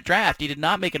 pick in that draft. He did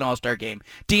not make an all-star game.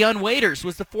 Dion Waiters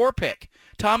was the 4 pick.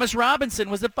 Thomas Robinson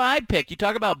was the 5 pick. You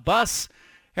talk about busts.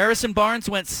 Harrison Barnes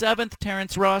went 7th.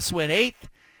 Terrence Ross went 8th.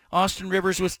 Austin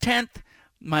Rivers was 10th.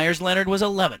 Myers Leonard was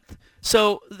 11th.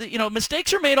 So,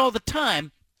 mistakes are made all the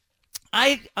time.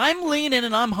 I'm leaning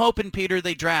and I'm hoping, Peter,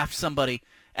 they draft somebody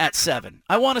at 7.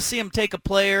 I want to see him take a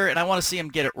player, and I want to see him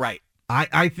get it right.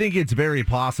 I think it's very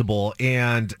possible,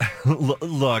 and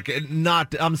look,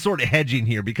 I'm sort of hedging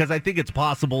here because I think it's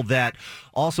possible that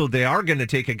also they are going to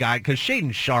take a guy, because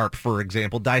Shaedon Sharpe, for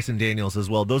example, Dyson Daniels as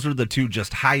well, those are the 2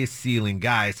 just highest ceiling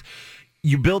guys.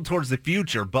 You build towards the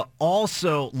future, but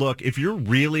also, look, if you're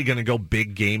really going to go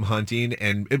big game hunting,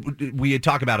 and we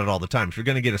talk about it all the time, if you're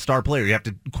going to get a star player, you have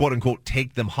to, quote-unquote,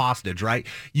 take them hostage, right?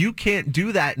 You can't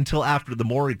do that until after the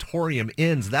moratorium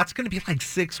ends. That's going to be like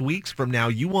 6 weeks from now.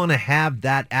 You want to have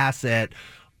that asset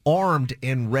armed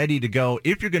and ready to go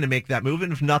if you're going to make that move,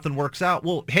 and if nothing works out,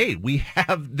 well, hey, we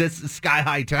have this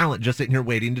sky-high talent just sitting here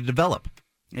waiting to develop.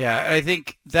 Yeah, I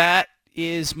think that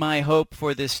is my hope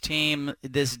for this team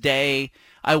this day.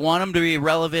 I want them to be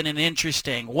relevant and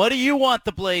interesting. What do you want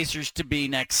the Blazers to be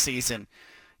next season?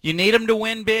 You need them to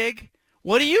win big?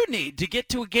 What do you need to get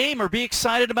to a game or be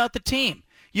excited about the team?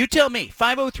 You tell me.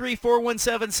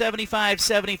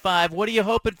 503-417-7575. What are you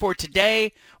hoping for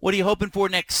today? What are you hoping for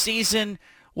next season?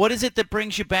 What is it that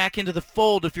brings you back into the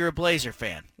fold if you're a Blazer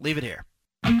fan? Leave it here.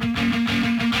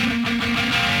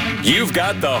 You've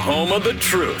got the home of the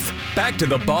truth. Back to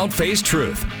the Bald-Faced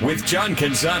Truth with John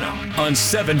Canzano on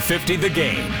 750 The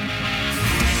Game.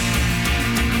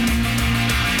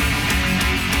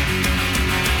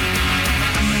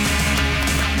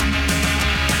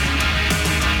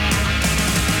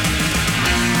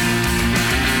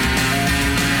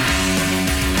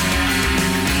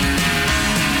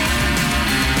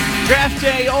 Draft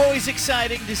day, always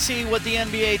exciting to see what the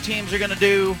NBA teams are going to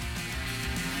do.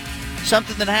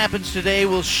 Something that happens today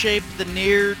will shape the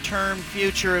near-term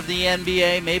future of the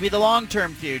NBA, maybe the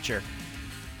long-term future.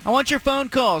 I want your phone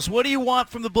calls. What do you want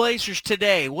from the Blazers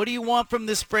today? What do you want from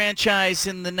this franchise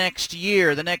in the next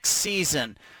year, the next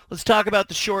season? Let's talk about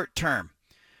the short term.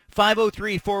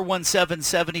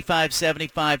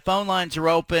 503-417-7575. Phone lines are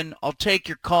open. I'll take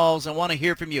your calls. I want to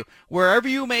hear from you wherever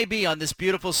you may be on this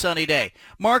beautiful sunny day.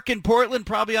 Mark in Portland,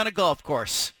 probably on a golf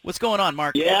course. What's going on,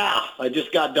 Mark? Yeah, I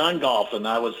just got done golfing.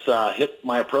 I was hit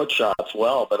my approach shots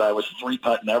well, but I was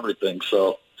three-putting everything,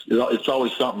 so it's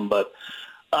always something. But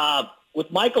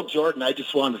with Michael Jordan, I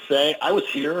just wanted to say I was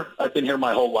here. I've been here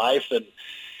my whole life, and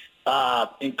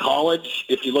in college,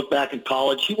 if you look back in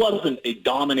college, he wasn't a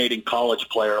dominating college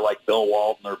player like Bill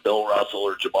Walton or Bill Russell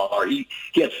or Jabbar. He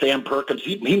had Sam Perkins.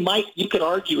 You could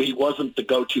argue he wasn't the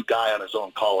go-to guy on his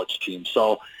own college team.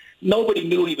 So nobody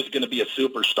knew he was going to be a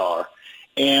superstar.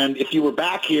 And if you were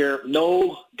back here,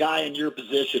 no guy in your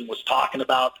position was talking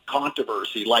about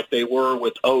controversy like they were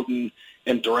with Oden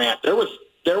and Durant. There was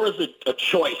a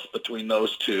choice between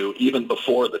those two even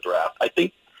before the draft. I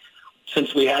think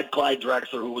since we had Clyde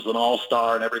Drexler, who was an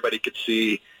all-star and everybody could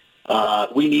see,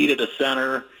 we needed a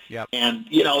center. Yep. And,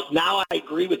 now I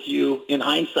agree with you. In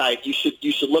hindsight, you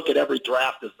should look at every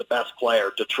draft as the best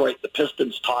player. Detroit, the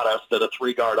Pistons taught us that a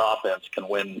three-guard offense can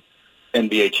win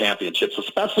NBA championships,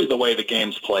 especially the way the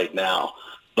game's played now.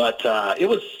 But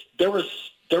there was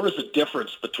a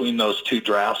difference between those two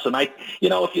drafts. And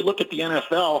if you look at the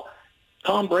NFL,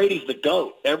 Tom Brady's the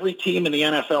GOAT. Every team in the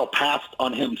NFL passed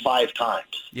on him 5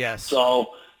 times. Yes.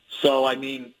 So I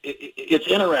mean, it's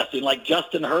interesting. Like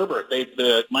Justin Herbert,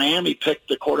 the Miami picked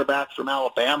the quarterback from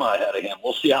Alabama ahead of him.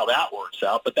 We'll see how that works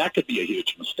out, but that could be a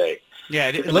huge mistake. Yeah,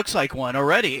 it looks like one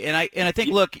already. And I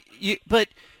think, look, you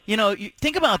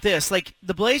think about this. Like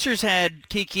the Blazers had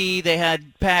Kiki, they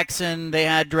had Paxson, they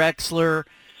had Drexler.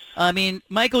 I mean,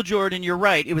 Michael Jordan, you're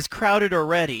right. It was crowded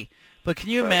already. But can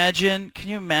you imagine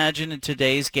in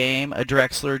today's game a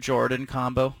Drexler-Jordan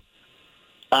combo?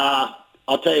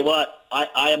 I'll tell you what,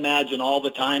 I imagine all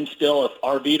the time still if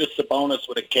Arvydas Sabonis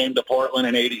would have came to Portland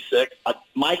in '86,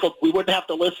 Michael, we wouldn't have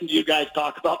to listen to you guys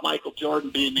talk about Michael Jordan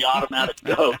being the automatic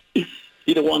GOAT.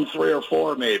 He'd have won 3 or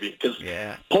 4 maybe because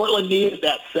Portland needed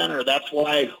that center. That's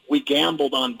why we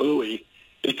gambled on Bowie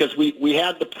because we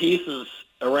had the pieces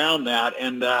around that.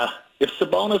 And if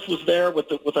Sabonis was there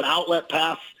with an outlet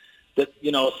pass, that,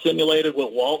 simulated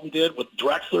what Walton did with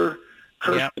Drexler,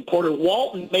 Kirk, and Porter.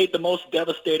 Walton made the most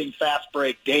devastating fast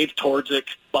break. Dave Torzik,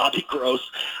 Bobby Gross.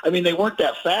 I mean, they weren't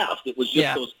that fast. It was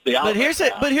just the outlet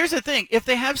But here's the thing. If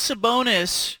they have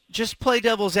Sabonis, just play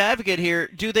devil's advocate here,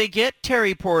 do they get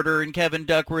Terry Porter and Kevin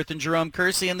Duckworth and Jerome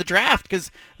Kersey in the draft? Because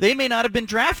they may not have been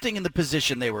drafting in the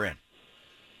position they were in.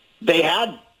 They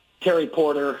had Terry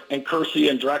Porter and Kersey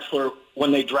and Drexler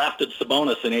when they drafted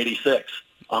Sabonis in '86.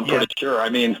 I'm pretty sure. I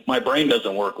mean, my brain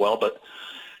doesn't work well, but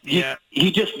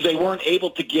they weren't able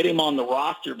to get him on the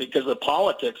roster because of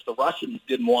politics. The Russians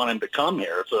didn't want him to come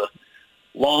here. It's a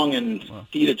long and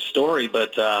heated story,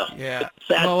 but it's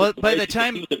sad. Well, by the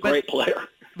time he was a great player.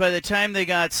 By the time they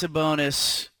got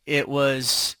Sabonis, it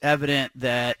was evident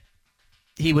that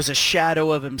he was a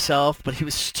shadow of himself, but he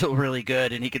was still really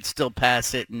good and he could still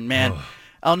pass it. And man,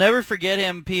 I'll never forget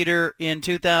him, Peter, in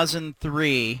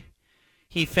 2003.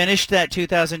 He finished that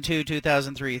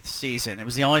 2002-2003 season. It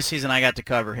was the only season I got to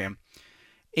cover him.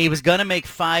 He was going to make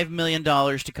 $5 million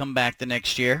to come back the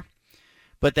next year,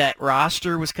 but that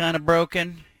roster was kind of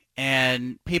broken,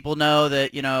 and people know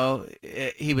that,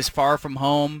 he was far from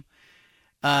home.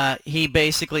 He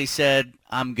basically said,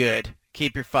 I'm good.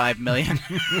 Keep your $5 million.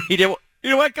 He did. You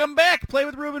know what? Come back. Play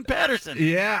with Ruben Patterson.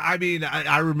 Yeah, I mean,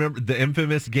 I remember the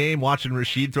infamous game watching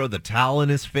Rasheed throw the towel in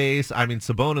his face. I mean,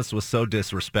 Sabonis was so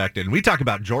disrespected. And we talk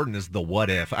about Jordan as the what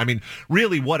if. I mean,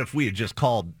 really, what if we had just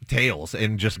called tails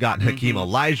and just gotten Hakeem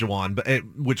Olajuwon,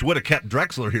 which would have kept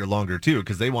Drexler here longer, too,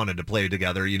 because they wanted to play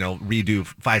together, redo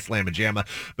Phi Slamma Jamma.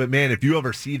 But, man, if you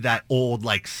ever see that old,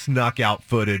 snuck-out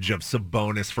footage of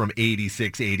Sabonis from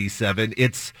 86, 87,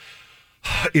 it's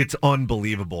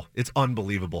unbelievable. It's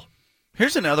unbelievable.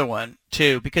 Here's another one,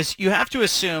 too, because you have to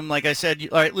assume, like I said,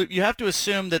 all right, Luke, you have to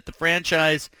assume that the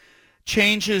franchise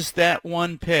changes that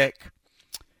one pick.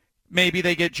 Maybe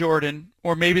they get Jordan,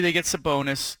 or maybe they get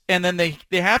Sabonis, and then they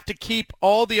have to keep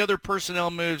all the other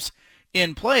personnel moves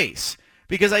in place.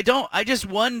 Because I just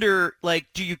wonder,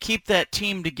 do you keep that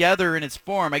team together in its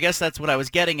form? I guess that's what I was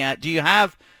getting at. Do you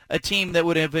have a team that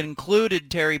would have included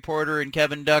Terry Porter and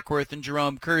Kevin Duckworth and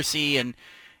Jerome Kersey and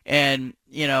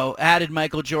added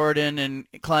Michael Jordan and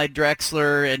Clyde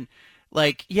Drexler and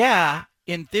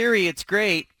in theory it's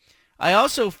great. I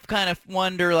also kind of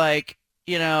wonder,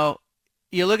 you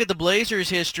look at the Blazers'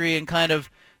 history and kind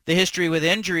of the history with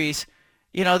injuries,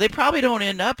 they probably don't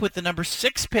end up with the number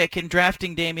 6 pick in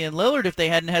drafting Damian Lillard if they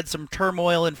hadn't had some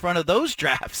turmoil in front of those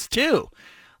drafts too.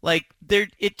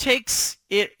 It's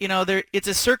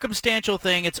a circumstantial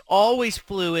thing. It's always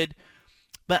fluid.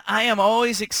 but I am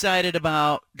always excited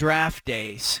about draft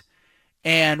days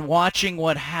and watching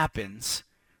what happens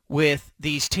with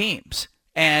these teams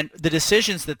and the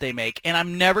decisions that they make. And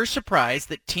I'm never surprised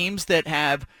that teams that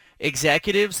have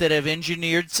executives that have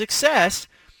engineered success,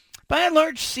 by and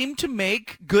large, seem to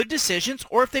make good decisions,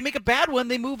 or if they make a bad one,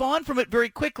 they move on from it very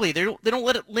quickly. They don't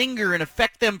let it linger and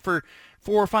affect them for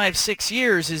 4, 5, 6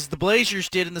 years, as the Blazers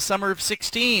did in the summer of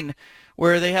 16,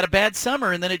 where they had a bad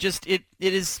summer, and then it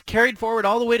is carried forward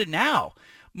all the way to now.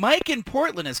 Mike in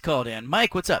Portland has called in.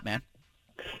 Mike, what's up, man?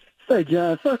 Hey,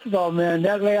 John. First of all, man,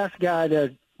 that last guy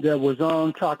that was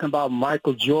on talking about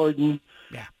Michael Jordan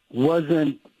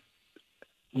wasn't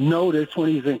noticed when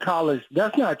he's in college.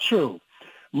 That's not true.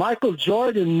 Michael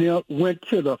Jordan went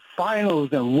to the finals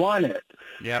and won it.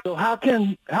 Yep. So how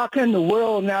can the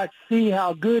world not see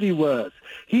how good he was?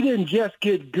 He didn't just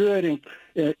get good in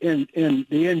the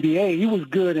NBA. He was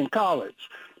good in college.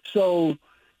 So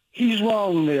he's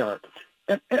wrong there.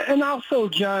 And also,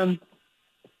 John,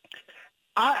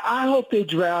 I hope they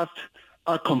draft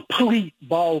a complete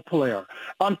ball player.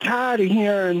 I'm tired of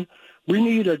hearing we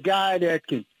need a guy that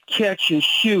can catch and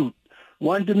shoot,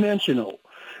 one-dimensional.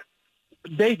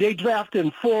 They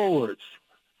drafting forwards.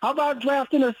 How about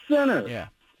drafting a center?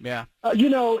 Yeah. I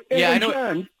know.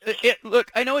 John,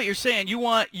 look, I know what you're saying. You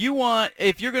want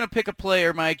if you're going to pick a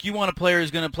player, Mike, you want a player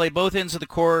who's going to play both ends of the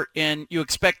court, and you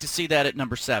expect to see that at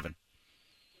number 7.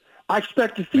 I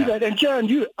expect to see that. And John,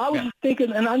 I was just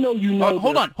thinking, and I know you know.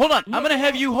 Hold on. I'm going to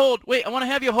have you hold. Wait, I want to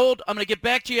have you hold. I'm going to get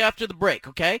back to you after the break.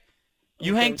 Okay?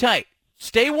 You hang tight.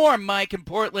 Stay warm, Mike in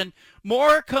Portland.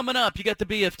 More coming up. You got the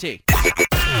BFT.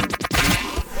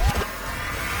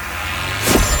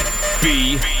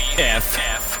 BFT.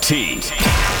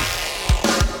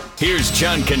 Here's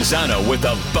John Canzano with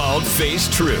the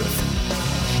bald-faced truth.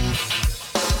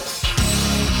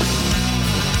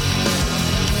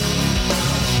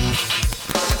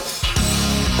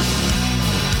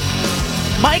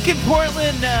 Mike in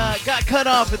Portland got cut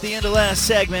off at the end of last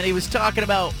segment. He was talking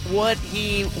about what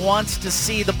he wants to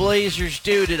see the Blazers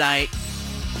do tonight.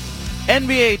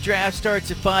 NBA draft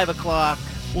starts at 5 o'clock.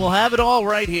 We'll have it all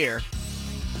right here.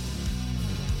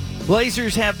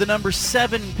 Blazers have the number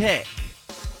 7 pick.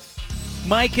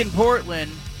 Mike in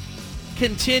Portland,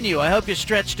 continue. I hope you're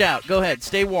stretched out. Go ahead.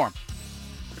 Stay warm.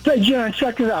 Hey, John,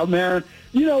 check it out, man.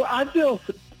 I feel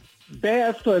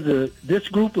bad for this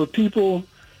group of people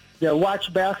that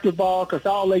watch basketball because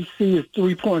all they see is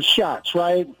three-point shots,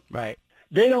 right? Right.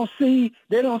 They don't see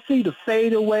the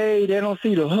fadeaway. They don't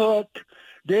see the hook.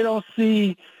 They don't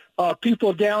see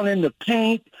people down in the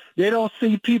paint. They don't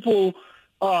see people,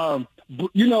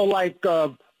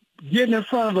 getting in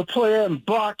front of a player and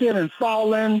blocking and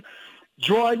fouling,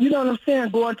 drawing. You know what I'm saying?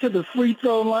 Going to the free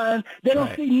throw line. They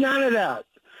don't see none of that.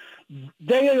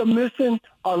 They are missing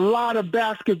a lot of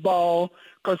basketball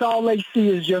because all they see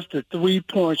is just a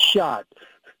three-point shot.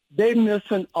 They're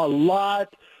missing a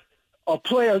lot of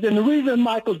players. And the reason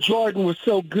Michael Jordan was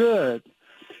so good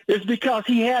is because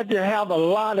he had to have a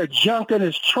lot of junk in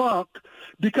his trunk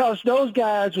because those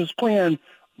guys was playing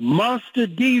monster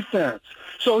defense.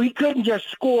 So he couldn't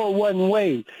just score one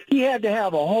way. He had to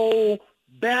have a whole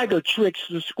bag of tricks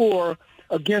to score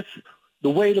against the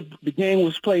way the game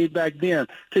was played back then.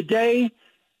 Today,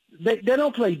 they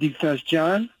don't play defense,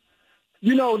 John.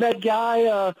 You know that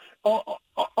guy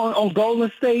on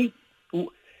Golden State?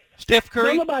 Steph Curry?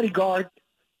 Don't nobody guard.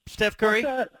 Steph Curry?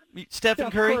 Stephen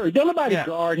Curry? Don't nobody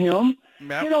guard him.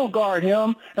 Yep. They don't guard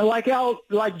him. And like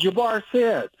Jabbar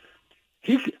said,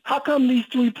 how come these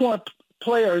three-point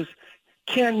players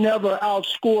can't never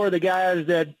outscore the guys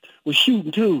that were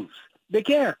shooting twos? They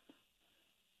can't.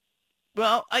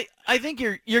 Well, I think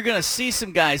you're going to see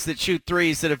some guys that shoot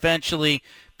threes that eventually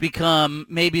become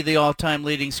maybe the all-time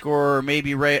leading scorer or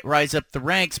maybe rise up the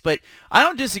ranks. But I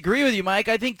don't disagree with you, Mike.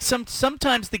 I think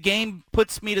sometimes the game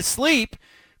puts me to sleep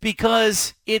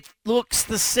because it looks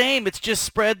the same. It's just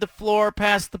spread the floor,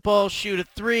 pass the ball, shoot a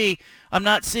three. I'm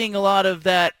not seeing a lot of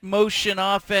that motion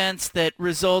offense that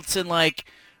results in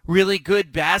really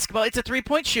good basketball. It's a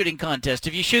three-point shooting contest.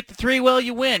 If you shoot the three well,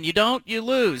 you win. You don't, you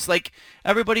lose.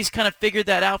 Everybody's kind of figured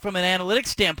that out from an analytics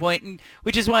standpoint, and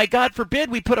which is why, God forbid,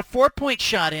 we put a 4-point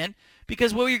shot in,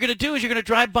 because what you're going to do is you're going to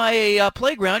drive by a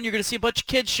playground, you're going to see a bunch of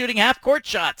kids shooting half-court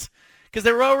shots because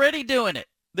they're already doing it.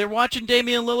 They're watching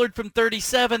Damian Lillard from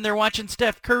 37. They're watching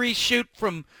Steph Curry shoot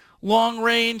from long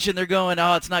range, and they're going,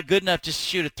 oh, it's not good enough just to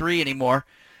shoot a three anymore.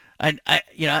 I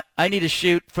need to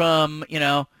shoot from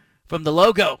the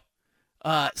logo,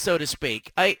 so to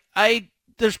speak.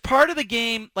 There's part of the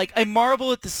game, I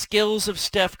marvel at the skills of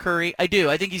Steph Curry. I do.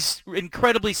 I think he's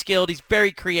incredibly skilled. He's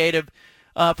very creative.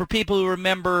 For people who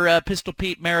remember Pistol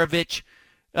Pete Maravich,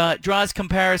 draws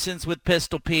comparisons with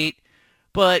Pistol Pete.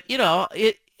 But,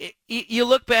 you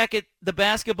look back at the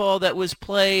basketball that was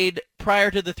played prior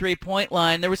to the three-point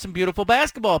line, there was some beautiful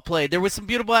basketball played. There was some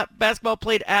beautiful basketball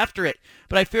played after it.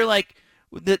 But I feel like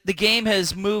the game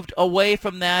has moved away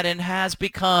from that and has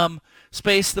become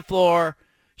space the floor,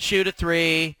 shoot a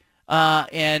three,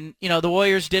 and, the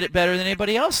Warriors did it better than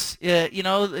anybody else.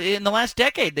 In the last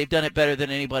decade, they've done it better than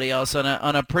anybody else on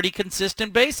a pretty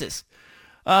consistent basis.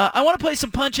 I want to play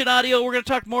some Punch-It audio. We're going to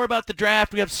talk more about the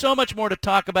draft. We have so much more to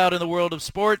talk about in the world of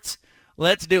sports.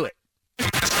 Let's do it.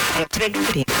 We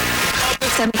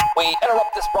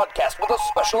interrupt this broadcast with a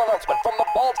special announcement from the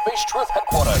Bald-Faced Truth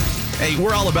headquarters. Hey,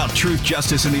 we're all about truth,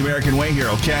 justice, and the American way here,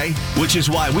 okay? Which is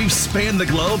why we've spanned the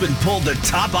globe and pulled the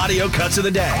top audio cuts of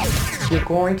the day. You're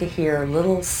going to hear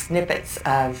little snippets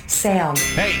of sound.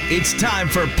 Hey, it's time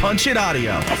for Punch It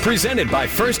Audio. Presented by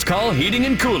First Call Heating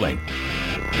and Cooling.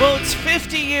 Well, it's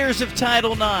 50 years of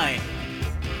Title IX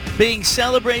being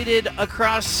celebrated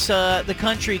across the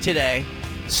country today.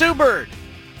 Sue Bird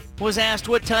was asked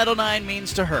what Title IX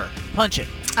means to her. Punch it.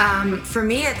 For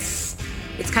me, it's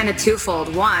kind of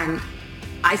twofold. One,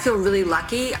 I feel really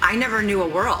lucky. I never knew a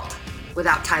world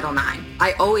without Title IX.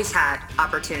 I always had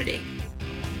opportunity.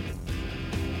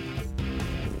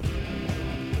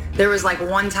 There was like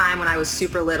one time when I was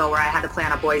super little where I had to play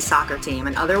on a boys soccer team,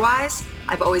 and otherwise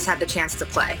I've always had the chance to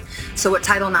play. So what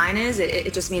Title IX is,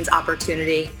 it just means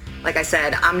opportunity. Like I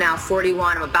said, I'm now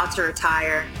 41, I'm about to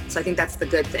retire, so I think that's the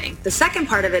good thing. The second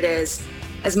part of it is,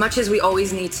 as much as we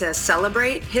always need to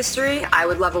celebrate history, I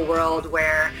would love a world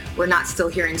where we're not still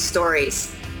hearing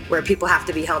stories where people have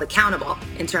to be held accountable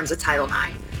in terms of Title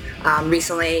IX.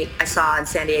 Recently, I saw in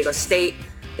San Diego State,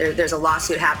 there's a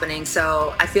lawsuit happening,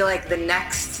 so I feel like the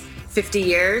next 50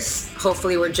 years,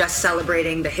 hopefully we're just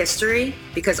celebrating the history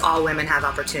because all women have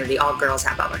opportunity, all girls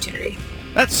have opportunity.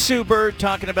 That's Sue Bird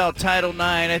talking about Title IX.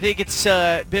 I think it's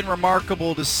been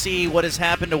remarkable to see what has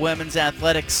happened to women's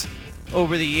athletics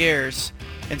over the years,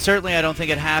 and certainly I don't think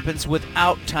it happens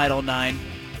without Title IX.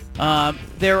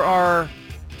 There are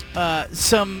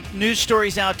some news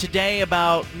stories out today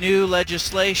about new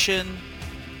legislation,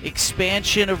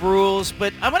 expansion of rules,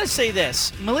 but I want to say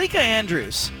this. Malika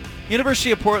Andrews,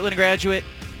 University of Portland graduate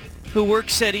who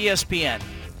works at ESPN,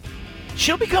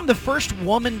 she'll become the first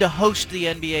woman to host the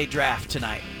NBA draft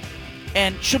tonight.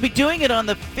 And she'll be doing it on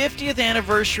the 50th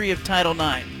anniversary of Title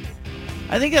IX.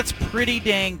 I think that's pretty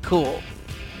dang cool.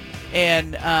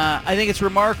 And I think it's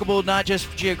remarkable not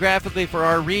just geographically for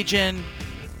our region,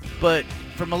 but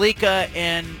for Malika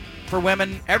and for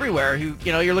women everywhere who,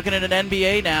 you're looking at an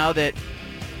NBA now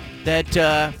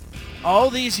that all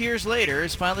these years later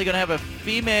is finally going to have a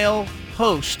female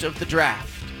host of the draft.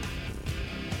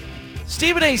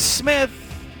 Stephen A. Smith,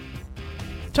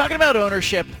 talking about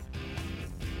ownership.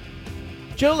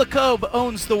 Joe Lacob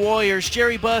owns the Warriors.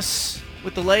 Jerry Buss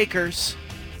with the Lakers.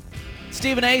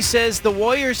 Stephen A. says the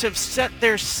Warriors have set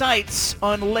their sights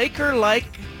on Laker-like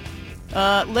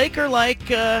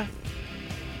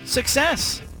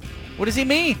success. What does he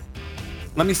mean?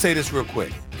 Let me say this real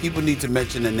quick. People need to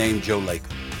mention the name Joe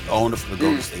Lacob, the owner for the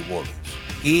Golden State Warriors.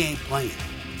 He ain't playing.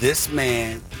 This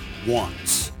man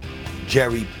wants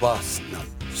Jerry Buss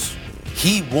numbers.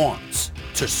 He wants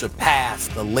to surpass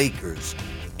the Lakers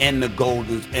and the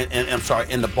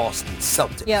and the Boston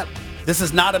Celtics. Yep. This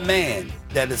is not a man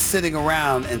that is sitting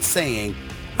around and saying,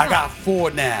 I got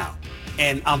 4 now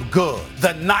and I'm good.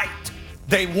 The night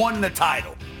they won the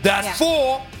title. That's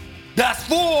 4. That's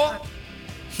 4.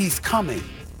 He's coming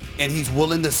and he's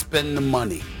willing to spend the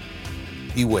money.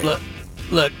 Beware.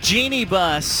 Look, Jeannie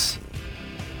Buss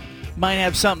might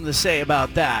have something to say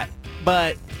about that,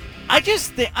 but I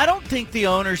don't think the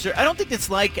owners are, I don't think it's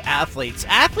like athletes.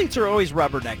 Athletes are always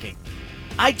rubbernecking.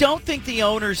 I don't think the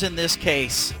owners in this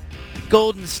case,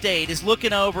 Golden State, is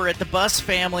looking over at the Buss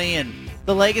family and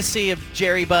the legacy of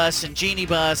Jerry Buss and Jeannie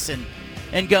Buss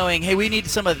and going, hey, we need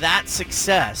some of that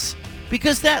success.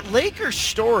 Because that Lakers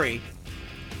story,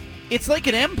 it's like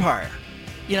an empire.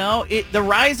 The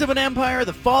rise of an empire,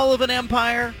 the fall of an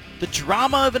empire, the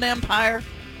drama of an empire.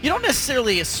 You don't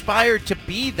necessarily aspire to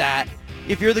be that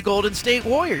if you're the Golden State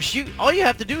Warriors. All you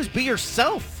have to do is be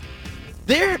yourself.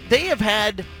 They have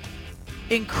had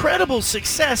incredible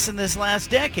success in this last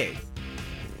decade.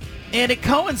 And it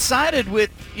coincided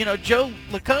with, Joe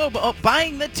Lacob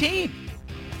buying the team,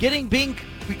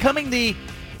 becoming the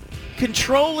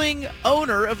controlling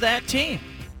owner of that team.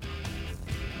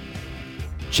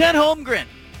 Chet Holmgren,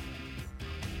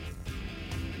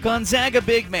 Gonzaga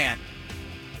big man.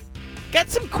 Got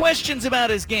some questions about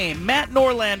his game. Matt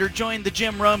Norlander joined the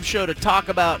Jim Rome Show to talk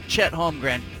about Chet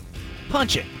Holmgren.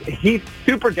 Punch it. He's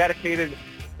super dedicated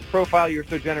profile you're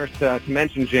so generous to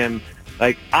mention, Jim,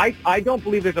 like I don't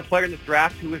believe there's a player in this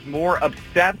draft who is more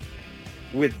obsessed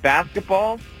with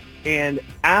basketball and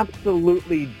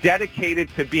absolutely dedicated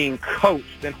to being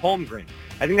coached than Holmgren.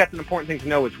 I think that's an important thing to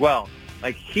know as well.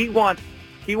 Like he wants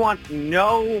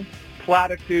no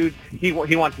platitudes. He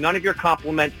wants none of your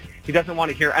compliments. He doesn't want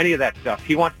to hear any of that stuff.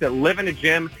 He wants to live in a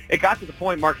gym. It got to the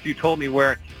point, Mark, you told me,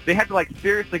 where they had to like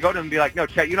seriously go to him and be like, no,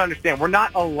 Chet, you don't understand. We're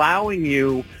not allowing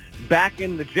you back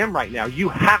in the gym right now. You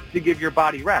have to give your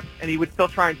body rest. And he would still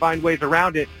try and find ways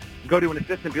around it, go to an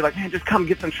assistant and be like, man, just come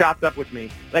get some shots up with me.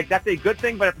 Like, that's a good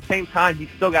thing, but at the same time, he's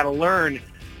still got to learn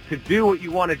to do what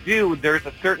you want to do. There's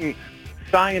a certain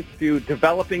science to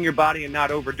developing your body and not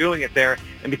overdoing it there.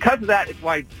 And because of that, it's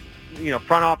why,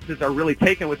 front offices are really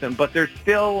taken with him. But there's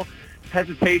still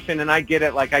hesitation, and I get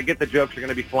it. Like, I get the jokes are going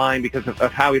to be flying because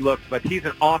of how he looks, but he's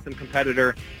an awesome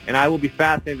competitor, and I will be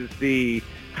fascinated to see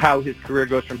how his career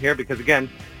goes from here because, again,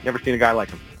 never seen a guy like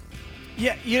him.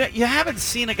 Yeah, you haven't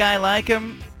seen a guy like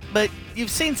him, but you've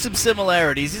seen some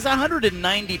similarities. He's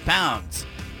 190 pounds,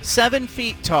 7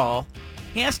 feet tall.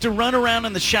 He has to run around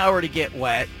in the shower to get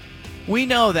wet. We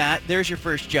know that. There's your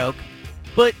first joke.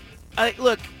 But,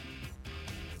 look,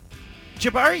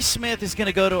 Jabari Smith is going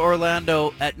to go to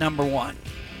Orlando at number 1.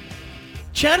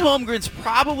 Chet Holmgren's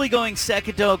probably going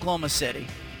second to Oklahoma City.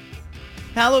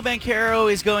 Paolo Banchero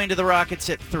is going to the Rockets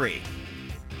at 3.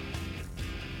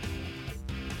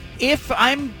 If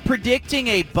I'm predicting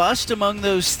a bust among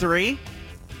those 3,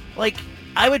 like,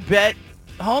 I would bet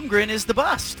Holmgren is the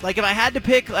bust. Like, if I had to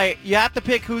pick, you have to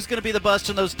pick who's going to be the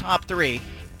bust in those top 3.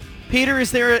 Peter,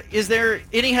 is there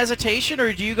any hesitation,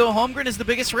 or do you go Holmgren as the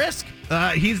biggest risk?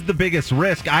 He's the biggest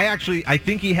risk. I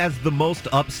think he has the most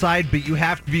upside, but you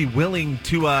have to be willing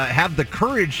to have the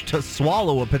courage to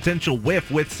swallow a potential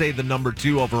whiff with, say, the number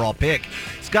 2 overall pick.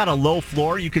 He's got a low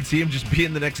floor. You could see him just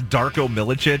being the next Darko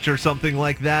Milicic or something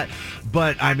like that.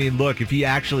 But, I mean, look, if he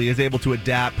actually is able to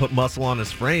adapt, put muscle on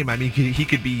his frame, I mean, he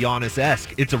could be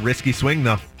Giannis-esque. It's a risky swing,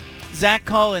 though. Zach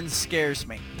Collins scares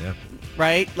me. Yeah.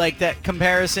 Right? Like that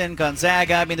comparison,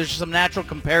 Gonzaga. I mean, there's some natural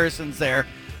comparisons there.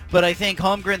 But I think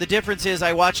Holmgren, the difference is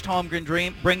I watched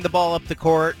Holmgren bring the ball up the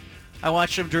court. I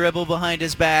watched him dribble behind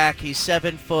his back. He's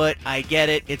 7 foot. I get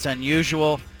it. It's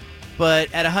unusual.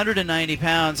 But at 190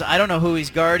 pounds, I don't know who he's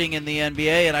guarding in the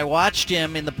NBA. And I watched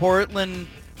him in the Portland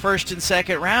first and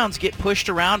second rounds get pushed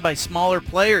around by smaller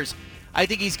players. I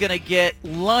think he's going to get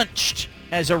lunched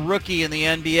as a rookie in the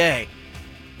NBA.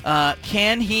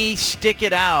 Can he stick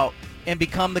it out and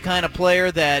become the kind of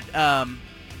player that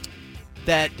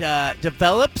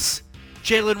develops?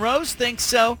 Jalen Rose thinks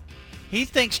so. He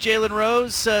thinks Jalen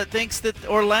Rose thinks that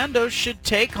Orlando should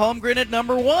take Holmgren at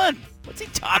number 1. What's he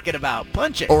talking about?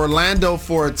 Punch it. Orlando,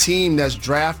 for a team that's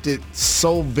drafted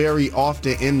so very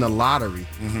often in the lottery.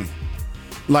 Mm-hmm.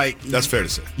 Like, that's fair to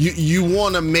say. You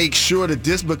want to make sure that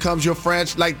this becomes your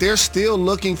franchise. Like, they're still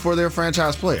looking for their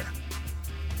franchise player.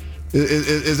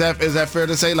 Is that fair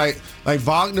to say? Like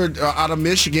Wagner out of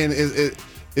Michigan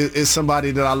is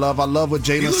somebody that I love. I love what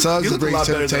Jalen Suggs brings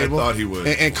to the table. I thought he would.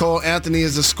 And Cole Anthony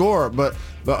is a scorer, but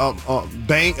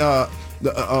Bank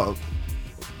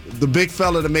the big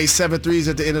fella that made 7 threes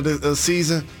at the end of the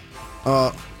season,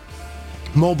 Mo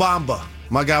Bamba,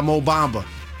 my guy Mo Bamba.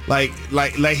 Like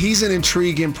he's an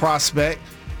intriguing prospect,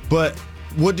 but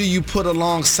what do you put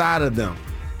alongside of them?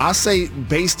 I say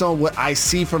based on what I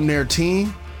see from their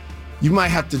team, you might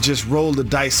have to just roll the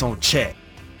dice on Chet.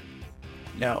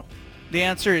 No. The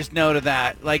answer is no to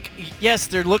that. Like, yes,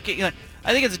 they're looking. I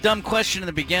think it's a dumb question in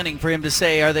the beginning for him to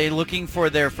say, are they looking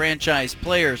for their franchise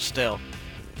players still?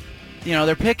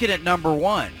 They're picking at number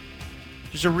 1.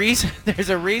 There's a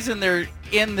reason they're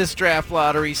in this draft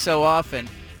lottery so often.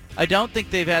 I don't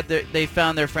think they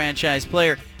found their franchise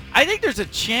player. I think there's a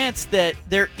chance that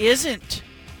there isn't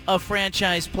a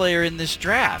franchise player in this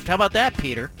draft. How about that,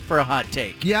 Peter, for a hot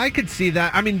take? Yeah, I could see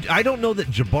that. I mean, I don't know that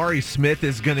Jabari Smith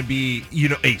is going to be,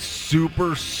 a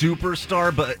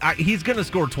superstar, but he's going to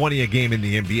score 20 a game in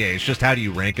the NBA. It's just how do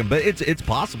you rank him? But it's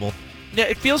possible. Yeah,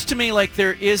 it feels to me like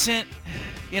there isn't,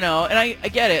 and I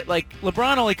get it. Like,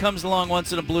 LeBron only comes along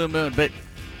once in a blue moon, but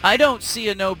I don't see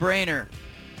a no-brainer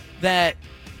that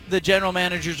the general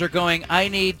managers are going, I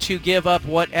need to give up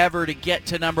whatever to get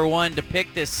to number 1 to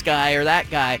pick this guy or that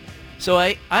guy. So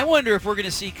I wonder if we're going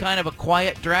to see kind of a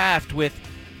quiet draft with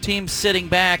teams sitting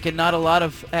back and not a lot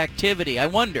of activity. I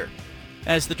wonder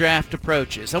as the draft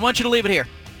approaches. I want you to leave it here.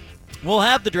 We'll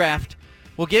have the draft.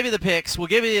 We'll give you the picks. We'll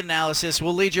give you the analysis.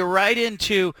 We'll lead you right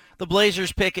into the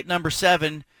Blazers pick at number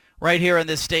 7 right here on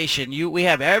this station. We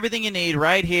have everything you need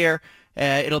right here.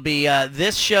 It'll be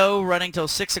this show running till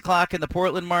 6 o'clock in the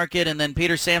Portland market, and then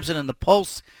Peter Sampson and the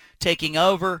Pulse taking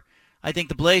over. I think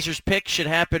the Blazers pick should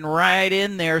happen right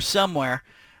in there somewhere.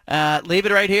 Leave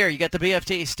it right here. You got the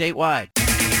BFT statewide.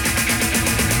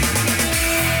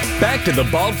 Back to the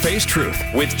Bald-Faced Truth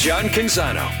with John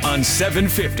Canzano on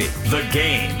 750 The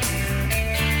Game.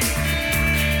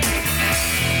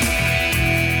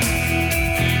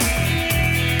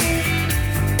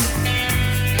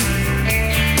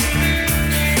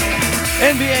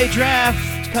 NBA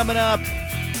draft coming up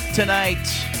tonight,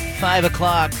 5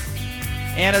 o'clock.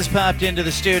 Anna's popped into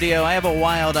the studio. I have a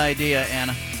wild idea,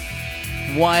 Anna.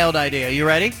 Wild idea. You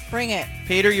ready? Bring it.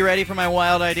 Peter, you ready for my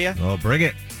wild idea? Oh, bring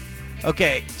it.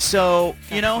 Okay, so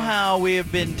you know how we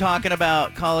have been talking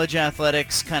about college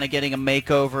athletics kind of getting a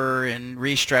makeover and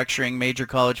restructuring major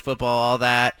college football, all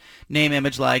that, name,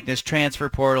 image, likeness, transfer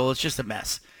portal, it's just a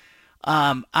mess.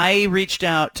 I reached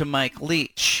out to Mike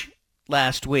Leach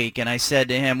last week, and I said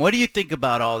to him, what do you think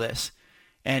about all this?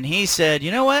 And he said, you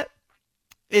know what?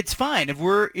 It's fine. If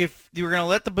you're going to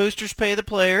let the boosters pay the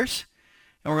players,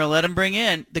 and we're going to let them bring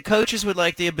in, the coaches would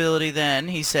like the ability then,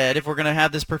 he said, if we're going to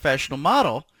have this professional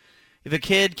model, if a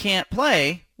kid can't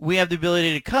play, we have the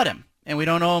ability to cut him, and we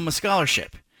don't owe him a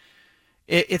scholarship.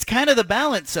 It's kind of the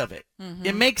balance of it. Mm-hmm.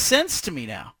 It makes sense to me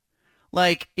now.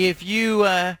 Like, if you,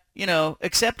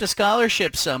 accept a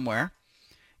scholarship somewhere,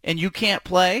 and you can't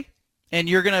play, and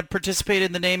you're going to participate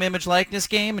in the name, image, likeness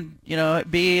game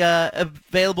and, be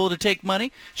available to take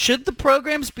money, should the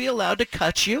programs be allowed to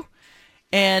cut you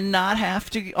and not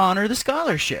have to honor the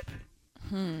scholarship?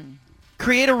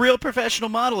 Create a real professional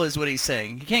model is what he's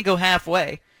saying. You can't go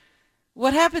halfway.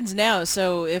 What happens now?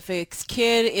 So if a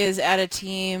kid is on a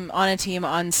team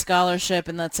on scholarship,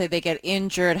 and let's say they get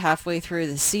injured halfway through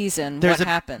the season, what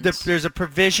happens? There's a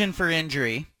provision for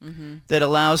injury that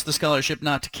allows the scholarship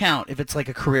not to count if it's like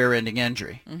a career-ending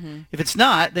injury. If it's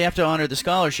not, they have to honor the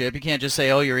scholarship. You can't just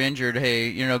say, "Oh, you're injured. Hey,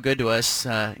 you're no good to us.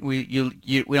 We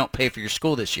don't pay for your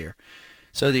school this year."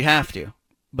 So you have to.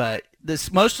 But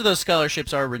most of those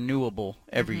scholarships are renewable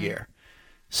every year.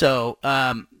 So.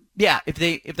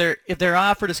 If they're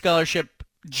offered a scholarship,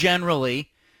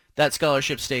 generally that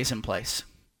scholarship stays in place.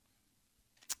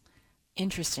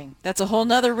 Interesting. That's a whole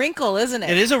nother wrinkle, isn't it?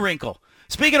 It is a wrinkle.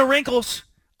 Speaking of wrinkles,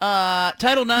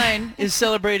 Title IX is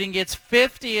celebrating its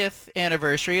 50th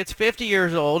anniversary. It's 50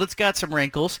 years old. It's got some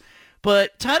wrinkles.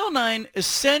 But Title IX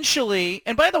essentially,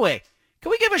 and by the way,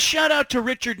 can we give a shout out to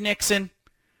Richard Nixon?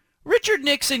 Richard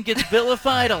Nixon gets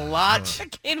vilified a lot.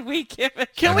 Can we give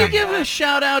a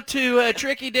shout out to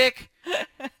Tricky Dick?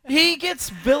 He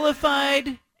gets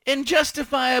vilified, and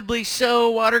justifiably so,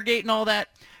 Watergate and all that.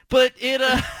 But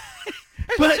that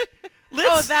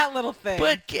little thing.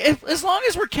 But as long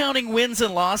as we're counting wins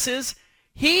and losses,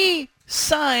 he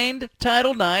signed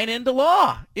Title IX into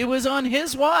law. It was on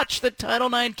his watch that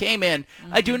Title IX came in.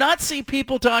 I do not see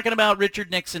people talking about Richard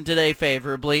Nixon today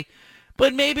favorably.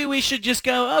 But maybe we should just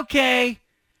go, okay.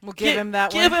 We'll give him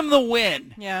that one. Give him the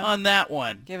win on that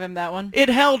one. Give him that one. It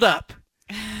held up.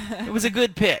 It was a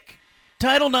good pick.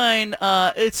 Title IX,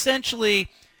 essentially,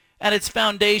 at its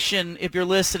foundation, if you're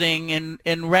listening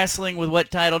and wrestling with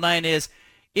what Title IX is,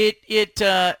 it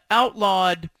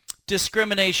outlawed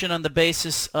discrimination on the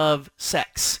basis of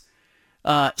sex.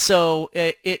 So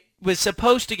it was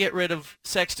supposed to get rid of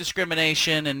sex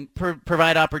discrimination and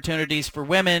provide opportunities for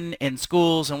women in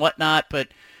schools and whatnot, but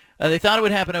they thought it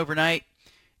would happen overnight.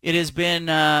 It has been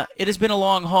a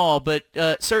long haul, but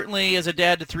certainly as a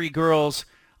dad to 3 girls,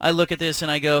 I look at this and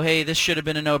I go, hey, this should have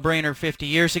been a no-brainer 50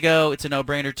 years ago. It's a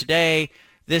no-brainer today.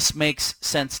 This makes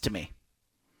sense to me.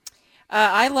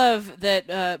 I love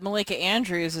that Malika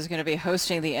Andrews is going to be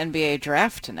hosting the NBA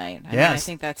draft tonight. I mean, I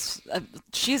think that's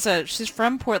she's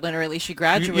from Portland, or at least she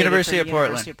graduated University from of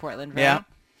University of Portland. Right? Yeah.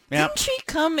 Didn't she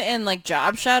come and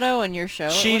job shadow on your show?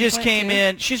 She just came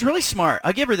in. She's really smart.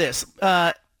 I'll give her this.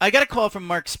 I got a call from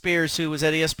Mark Spears, who was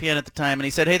at ESPN at the time, and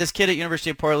he said, hey, this kid at University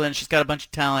of Portland, she's got a bunch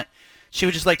of talent. She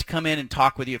would just like to come in and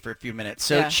talk with you for a few minutes.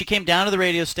 So she came down to the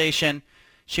radio station.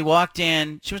 She walked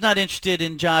in. She was not interested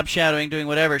in job shadowing, doing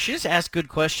whatever. She just asked good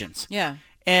questions. Yeah.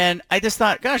 And I just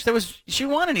thought, gosh, she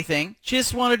didn't want anything. She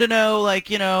just wanted to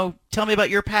know, tell me about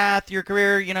your path, your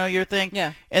career, your thing.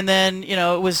 Yeah. And then,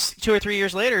 it was 2 or 3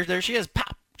 years later, there she is.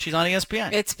 Pop. She's on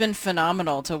ESPN. It's been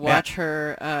phenomenal to watch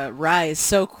her rise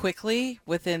so quickly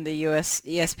within the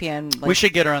ESPN we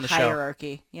should get her on the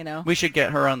hierarchy, show. We should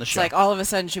get her on the show. It's like all of a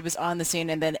sudden she was on the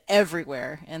scene and then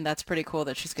everywhere, and that's pretty cool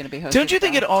that she's going to be hosting. Don't you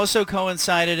think it also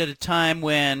coincided at a time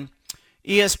when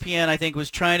ESPN, I think, was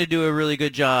trying to do a really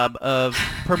good job of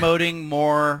promoting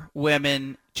more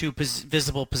women to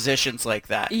visible positions like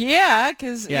that? Yeah,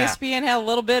 because ESPN had a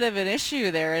little bit of an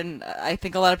issue there, and I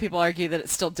think a lot of people argue that it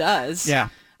still does. Yeah.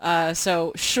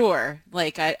 So sure,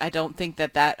 like I don't think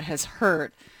that has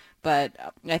hurt, but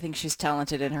I think she's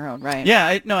talented in her own right.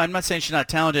 Yeah, no, I'm not saying she's not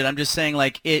talented. I'm just saying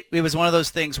like it was one of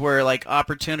those things where like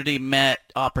opportunity met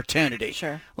opportunity.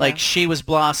 Sure. Like she was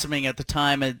blossoming at the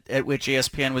time at which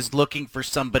ESPN was looking for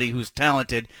somebody who's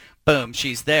talented. Boom,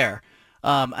 she's there.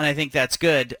 And I think that's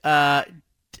good.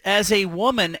 As a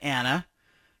woman, Anna,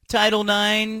 Title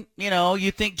IX, do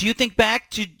you think back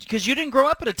to, because you didn't grow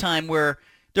up at a time where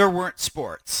there weren't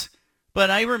sports. But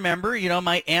I remember,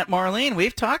 my Aunt Marlene,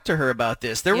 we've talked to her about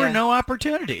this. There were no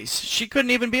opportunities. She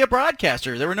couldn't even be a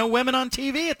broadcaster. There were no women on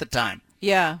TV at the time.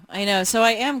 Yeah, I know. So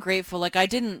I am grateful. Like, I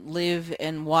didn't live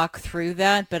and walk through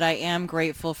that, but I am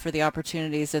grateful for the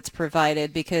opportunities it's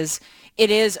provided, because it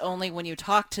is only when you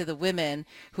talk to the women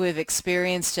who have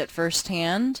experienced it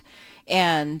firsthand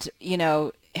and,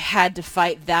 had to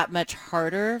fight that much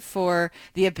harder for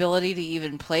the ability to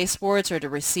even play sports or to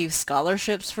receive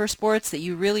scholarships for sports that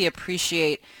you really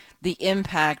appreciate the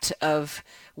impact of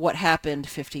what happened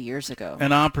 50 years ago.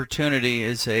 An opportunity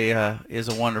is a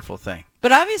wonderful thing.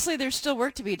 But obviously there's still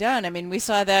work to be done. I mean, we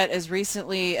saw that as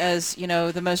recently as,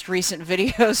 the most recent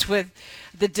videos with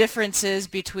the differences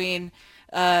between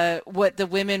what the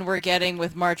women were getting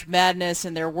with March Madness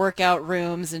and their workout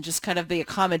rooms and just kind of the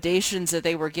accommodations that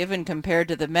they were given compared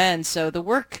to the men. So the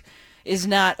work is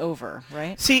not over,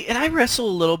 right? See, and I wrestle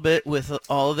a little bit with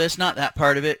all of this, not that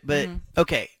part of it, but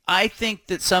okay, I think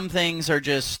that some things are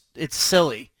just, it's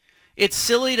silly. It's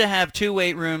silly to have 2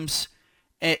 weight rooms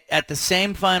at the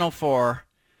same Final Four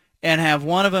and have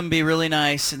one of them be really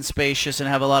nice and spacious and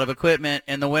have a lot of equipment,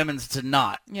 and the women's to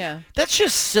not. Yeah. That's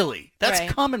just silly. That's right.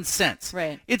 Common sense.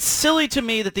 Right. It's silly to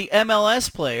me that the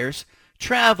MLS players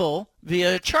travel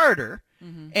via charter,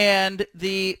 and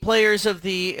the players of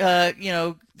the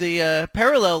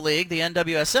parallel league, the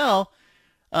NWSL,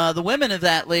 the women of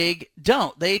that league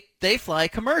don't. They fly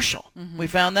commercial. We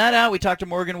found that out. We talked to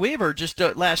Morgan Weaver just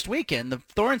last weekend, the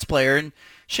Thorns player, and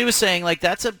she was saying like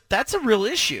that's a real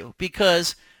issue,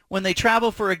 because when they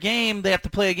travel for a game, they have to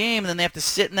play a game, and then they have to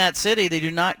sit in that city. They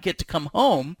do not get to come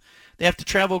home. They have to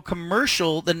travel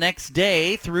commercial the next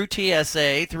day through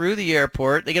TSA, through the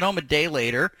airport. They get home a day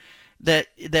later. That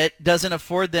doesn't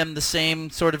afford them the same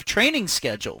sort of training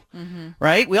schedule,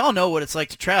 right? We all know what it's like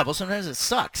to travel. Sometimes it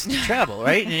sucks to travel,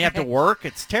 right? And you have to work.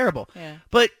 It's terrible. Yeah.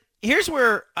 But here's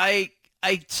where I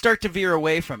start to veer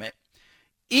away from it.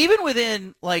 Even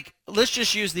within, like, let's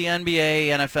just use the NBA,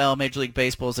 NFL, Major League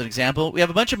Baseball as an example. We have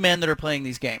a bunch of men that are playing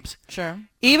these games. Sure.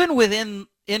 Even within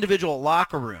individual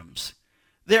locker rooms,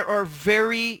 there are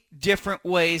very different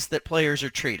ways that players are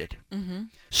treated.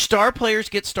 Star players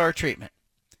get star treatment.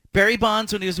 Barry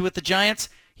Bonds, when he was with the Giants,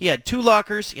 he had 2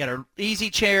 lockers. He had an easy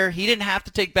chair. He didn't have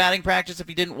to take batting practice if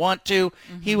he didn't want to.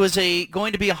 He was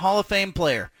going to be a Hall of Fame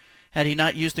player had he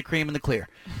not used the cream and the clear.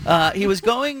 He was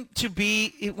going to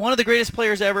be one of the greatest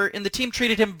players ever, and the team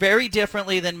treated him very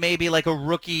differently than maybe like a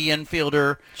rookie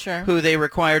infielder who they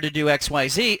required to do X, Y,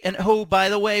 Z, and who, by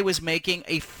the way, was making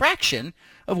a fraction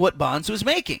of what Bonds was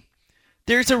making.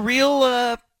 There's a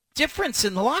real difference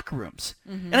in the locker rooms.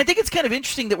 And I think it's kind of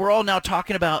interesting that we're all now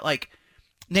talking about like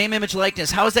name, image,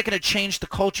 likeness. How is that going to change the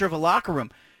culture of a locker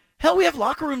room? Hell, we have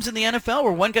locker rooms in the NFL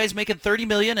where one guy's making $30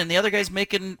 million and the other guy's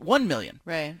making $1 million.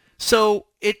 Right. So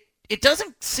it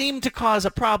doesn't seem to cause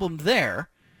a problem there,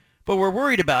 but we're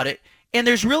worried about it. And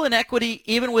there's real inequity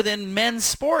even within men's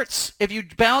sports. If you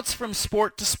bounce from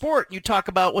sport to sport, you talk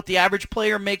about what the average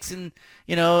player makes in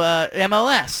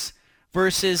MLS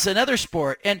versus another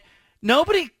sport, and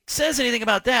nobody says anything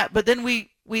about that. But then we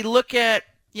look at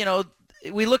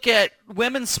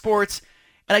women's sports,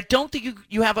 and I don't think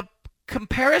you have a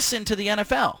comparison to the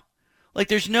NFL. Like,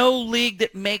 there's no league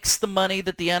that makes the money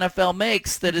that the NFL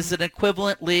makes that is an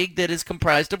equivalent league that is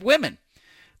comprised of women.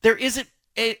 There isn't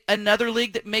another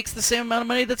league that makes the same amount of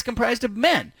money that's comprised of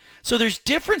men. So there's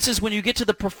differences when you get to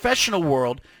the professional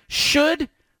world. Should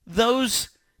those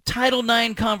Title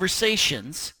IX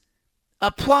conversations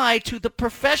apply to the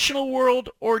professional world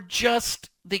or just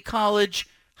the college,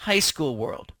 high school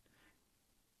world?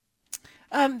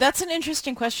 That's an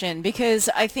interesting question, because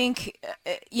I think,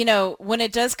 when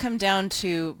it does come down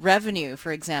to revenue,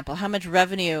 for example, how much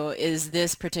revenue is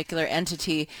this particular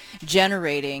entity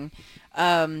generating?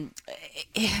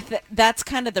 That's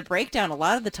kind of the breakdown a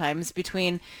lot of the times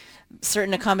between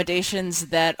certain accommodations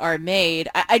that are made.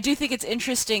 I do think it's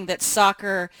interesting that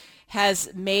soccer has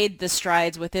made the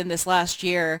strides within this last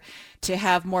year to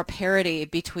have more parity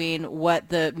between what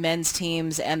the men's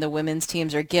teams and the women's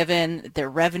teams are given, their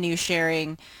revenue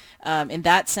sharing. In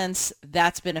that sense,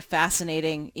 that's been a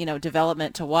fascinating,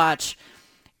 development to watch.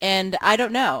 And I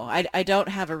don't know. I don't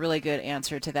have a really good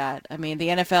answer to that. I mean, the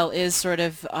NFL is sort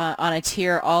of on a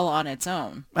tier all on its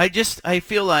own. I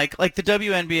feel like the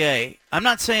WNBA, I'm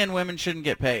not saying women shouldn't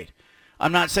get paid.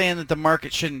 I'm not saying that the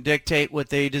market shouldn't dictate what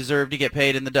they deserve to get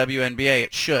paid in the WNBA.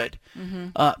 It should. Mm-hmm.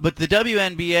 But the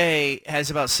WNBA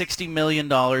has about $60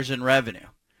 million in revenue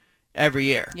every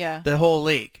year. Yeah. The whole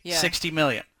league, Yeah. $60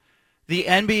 million. The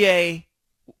NBA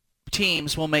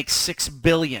teams will make $6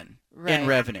 billion in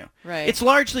revenue. Right. It's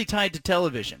largely tied to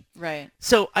television. Right.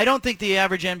 So I don't think the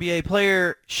average NBA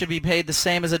player should be paid the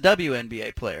same as a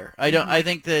WNBA player. I don't. Mm-hmm. I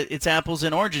think that it's apples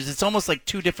and oranges. It's almost like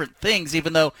two different things,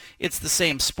 even though it's the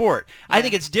same sport. I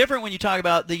think it's different when you talk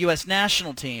about the U.S.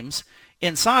 national teams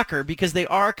in soccer because they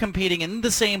are competing in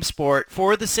the same sport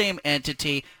for the same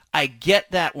entity. I get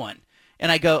that one.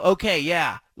 And I go, okay,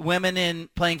 yeah, women in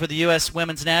playing for the U.S.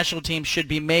 women's national team should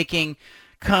be making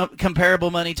comparable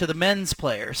money to the men's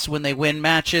players when they win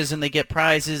matches and they get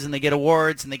prizes and they get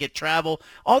awards and they get travel.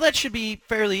 All that should be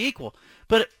fairly equal.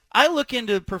 But I look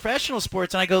into professional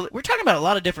sports and I go, we're talking about a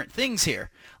lot of different things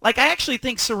here. Like I actually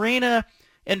think Serena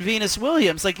and Venus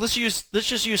Williams, like let's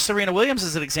just use Serena Williams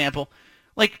as an example.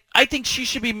 Like I think she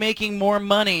should be making more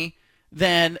money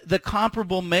than the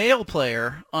comparable male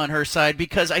player on her side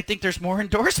because I think there's more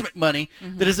endorsement money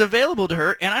that is available to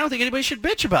her, and I don't think anybody should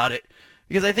bitch about it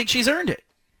because I think she's earned it.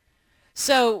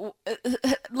 So,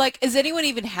 like, is anyone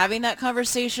even having that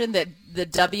conversation that the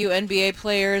WNBA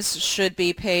players should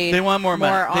be paid They want more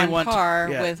money. They on want par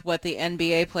yeah. with what the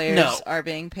NBA players are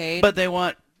being paid? But they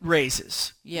want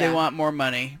raises. Yeah. They want more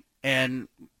money, and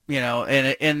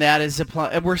and that is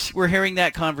we're hearing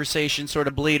that conversation sort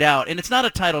of bleed out, and it's not a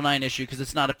Title IX issue because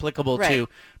it's not applicable to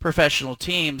professional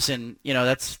teams, and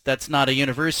that's not a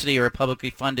university or a publicly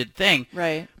funded thing.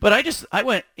 Right. But I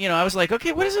went, I was like,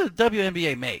 okay, what does a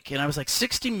WNBA make? And I was like,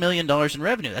 $60 million in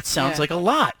revenue. That sounds like a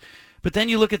lot. But then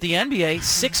you look at the NBA,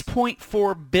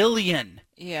 $6.4 billion.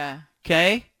 Yeah.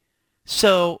 Okay?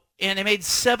 So, and they made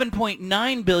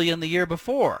 $7.9 billion the year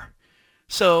before.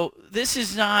 So this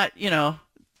is not,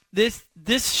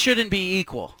 this shouldn't be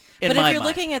equal in But my if you're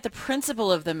mind. looking at the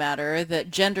principle of the matter, that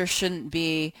gender shouldn't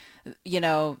be,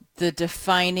 the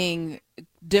defining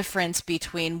difference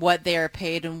between what they are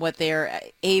paid and what they are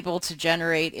able to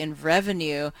generate in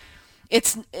revenue,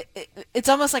 it's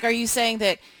almost like, are you saying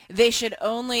that they should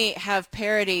only have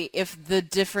parity if the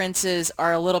differences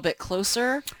are a little bit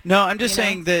closer? No, I'm just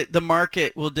saying that the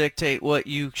market will dictate what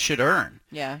you should earn.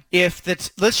 Yeah.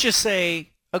 Let's just say,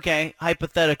 okay,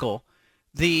 hypothetical,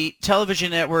 the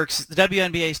television networks, the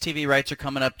WNBA's TV rights are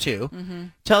coming up too. Mm-hmm.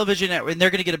 Television network, and they're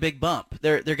going to get a big bump.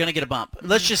 They're going to get a bump. Mm-hmm.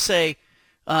 Let's just say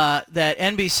that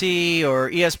NBC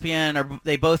or ESPN,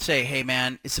 they both say, hey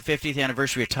man, it's the 50th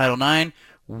anniversary of Title IX.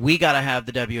 We got to have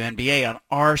the WNBA on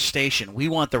our station. We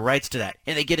want the rights to that.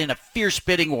 And they get in a fierce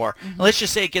bidding war. Mm-hmm. Let's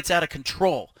just say it gets out of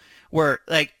control where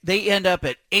like they end up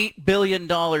at $8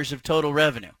 billion of total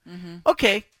revenue. Mm-hmm.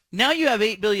 Okay, now you have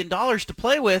 $8 billion to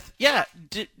play with. Yeah,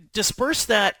 disperse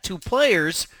that to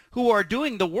players who are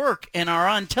doing the work and are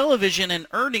on television and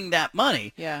earning that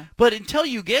money. Yeah. But until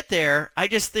you get there, I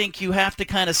just think you have to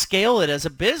kind of scale it as a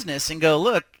business and go,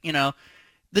 look,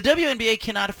 the WNBA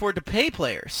cannot afford to pay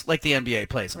players like the NBA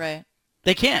plays them. Right.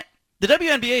 They can't. The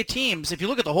WNBA teams, if you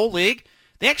look at the whole league,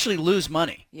 they actually lose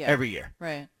money every year.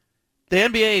 Right. The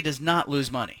NBA does not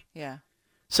lose money. Yeah.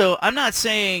 So I'm not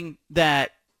saying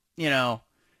that,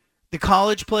 the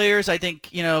college players, I think,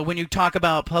 when you talk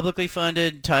about publicly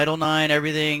funded, Title IX,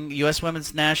 everything, U.S.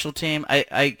 women's national team,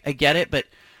 I get it. But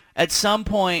at some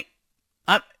point,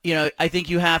 I think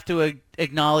you have to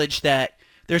acknowledge that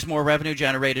there's more revenue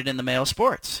generated in the male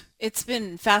sports. It's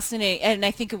been fascinating, and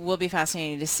I think it will be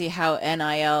fascinating to see how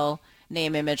NIL,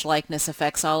 name, image, likeness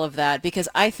affects all of that, because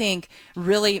I think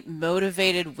really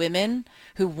motivated women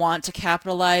who want to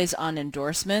capitalize on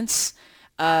endorsements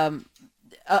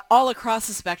all across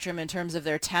the spectrum in terms of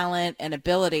their talent and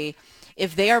ability,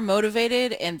 if they are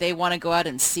motivated and they want to go out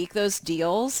and seek those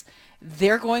deals,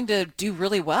 they're going to do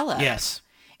really well at it. Yes.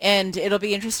 And it'll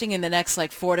be interesting in the next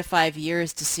 4 to 5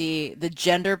 years to see the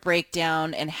gender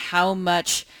breakdown and how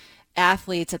much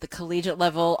athletes at the collegiate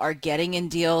level are getting in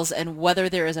deals and whether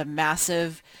there is a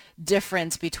massive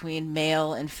difference between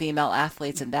male and female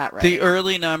athletes in that right. The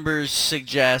early numbers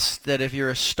suggest that if you're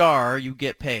a star, you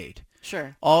get paid.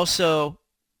 Sure. Also,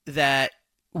 that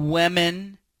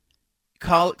women,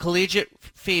 collegiate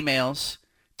females,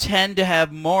 tend to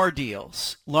have more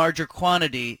deals, larger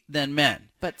quantity than men.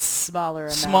 But smaller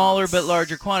amounts. Smaller but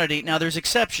larger quantity. Now, there's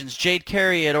exceptions. Jade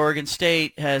Carey at Oregon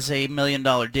State has a $1 million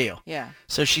deal. Yeah.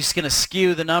 So she's going to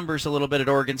skew the numbers a little bit at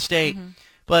Oregon State. Mm-hmm.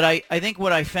 But I think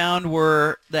what I found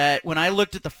were that when I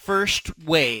looked at the first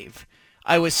wave,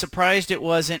 I was surprised it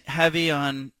wasn't heavy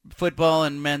on football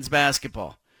and men's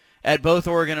basketball at both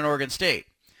Oregon and Oregon State.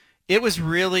 It was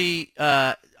really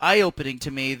eye-opening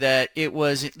to me that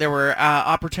there were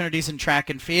opportunities in track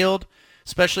and field,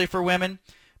 especially for women,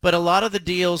 but a lot of the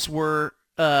deals were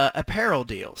apparel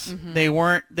deals.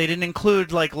 Mm-hmm. They didn't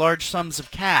include like large sums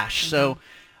of cash. So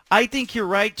I think you're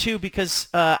right too, because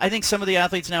I think some of the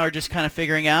athletes now are just kind of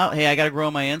figuring out, hey, I got to grow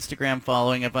my Instagram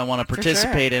following if I want to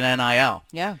participate in NIL.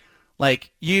 Yeah.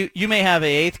 Like you may have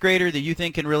a 8th grader that you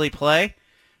think can really play,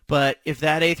 but if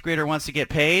that 8th grader wants to get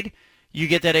paid, you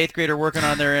get that 8th grader working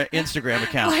on their Instagram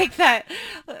account.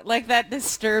 like that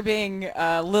disturbing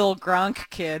little Gronk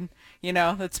kid,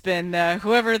 that's been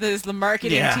whoever is the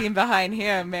marketing team behind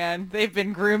him, man. They've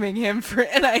been grooming him for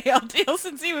NIL deals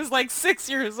since he was like 6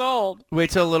 years old. Wait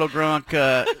till little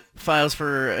Gronk files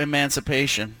for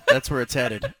emancipation. That's where it's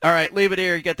headed. All right, leave it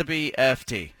here. You got the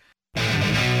BFT.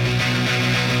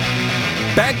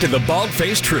 Back to the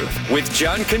Bald-Faced Truth with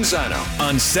John Canzano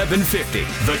on 750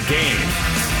 The Game.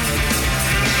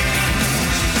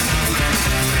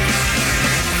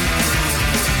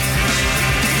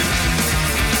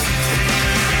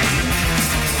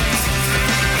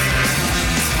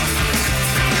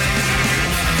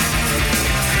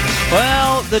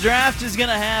 Well, the draft is going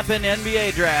to happen,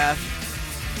 NBA draft.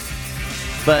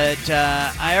 But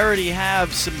I already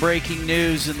have some breaking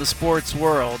news in the sports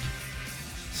world.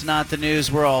 It's not the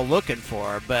news we're all looking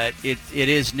for, but it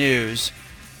is news.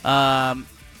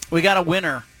 We got a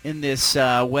winner in this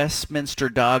Westminster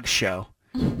Dog Show.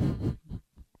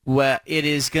 Well, it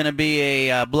is going to be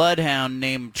a bloodhound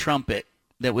named Trumpet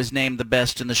that was named the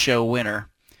Best in the Show winner.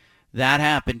 That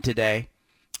happened today.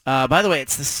 By the way,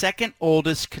 it's the second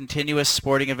oldest continuous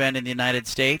sporting event in the United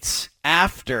States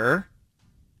after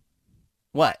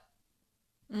what?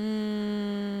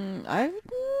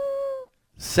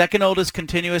 Second oldest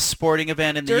continuous sporting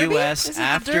event in the U.S.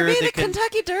 after the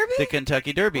Kentucky Derby? The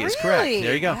Kentucky Derby is correct.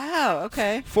 There you go. Wow,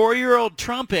 okay. 4-year-old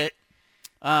Trumpet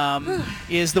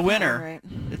is the winner. Right.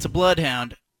 It's a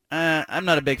bloodhound. I'm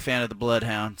not a big fan of the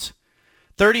bloodhounds.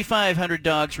 3,500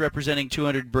 dogs representing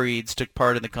 200 breeds took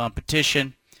part in the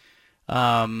competition.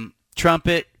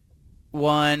 Trumpet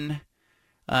won.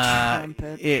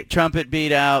 Trumpet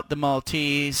beat out the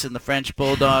Maltese and the French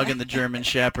Bulldog and the German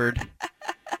Shepherd.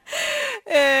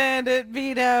 And it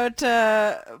beat out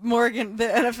the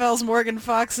NFL's Morgan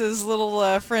Fox's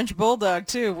little French Bulldog,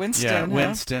 too, Winston. Yeah, huh?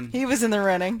 Winston. He was in the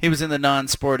running. He was in the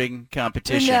non-sporting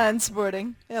competition.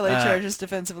 Non-sporting. LA Chargers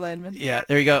defensive lineman. Yeah,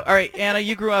 there you go. All right, Anna,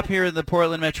 you grew up here in the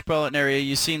Portland metropolitan area.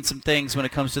 You've seen some things when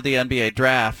it comes to the NBA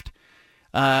draft.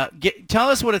 Tell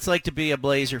us what it's like to be a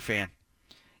Blazer fan.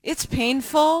 It's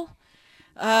painful.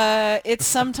 It's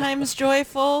sometimes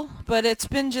joyful, but it's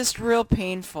been just real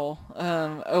painful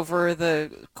over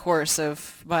the course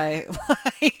of my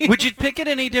life. Would you pick it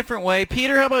any different way?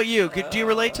 Peter, how about you? Do you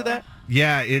relate to that?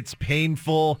 Yeah, it's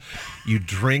painful. You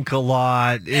drink a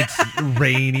lot. It's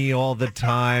rainy all the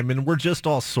time, and we're just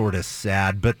all sort of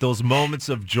sad. But those moments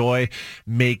of joy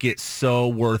make it so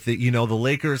worth it. The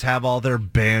Lakers have all their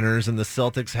banners, and the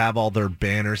Celtics have all their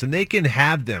banners, and they can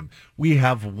have them. We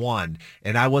have one,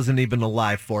 and I wasn't even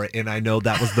alive for it, and I know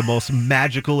that was the most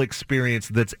magical experience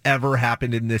that's ever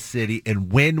happened in this city.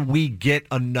 And when we get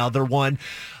another one,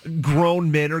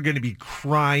 grown men are going to be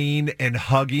crying and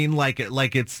hugging like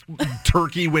it's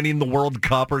Turkey winning the World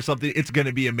Cup or something. It's going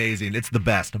to be amazing. It's the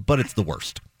best, but it's the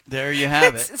worst. There you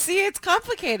have it. See, it's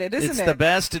complicated, isn't it? It's the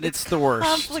best and it's the worst.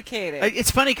 Complicated. It's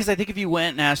funny because I think if you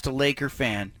went and asked a Laker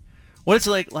fan, what it's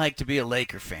like to be a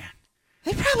Laker fan,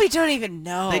 they probably don't even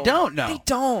know. They don't know. They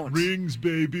don't. Rings,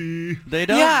 baby. They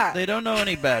don't. Yeah. They don't know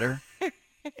any better.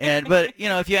 But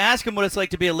if you ask them what it's like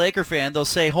to be a Laker fan, they'll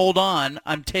say, "Hold on,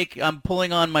 I'm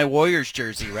pulling on my Warriors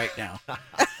jersey right now."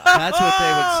 That's what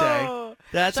they would say.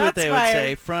 That's what they would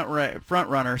say. Front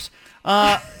runners.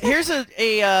 Here's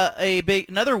a big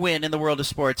another win in the world of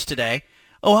sports today.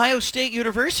 Ohio State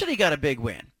University got a big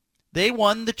win. They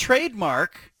won the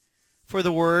trademark for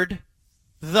the word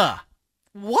 "the."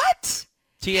 What?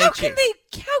 THE. How can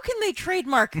they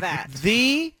trademark that?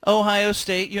 The Ohio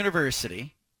State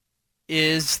University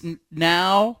is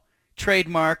now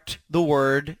trademarked the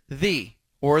word "the"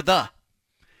 or "the,"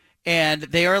 and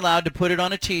they are allowed to put it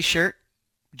on a T-shirt.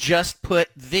 Just put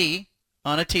 "the"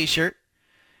 on a T-shirt,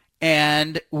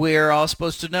 and we're all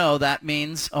supposed to know that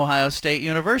means Ohio State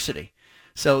University.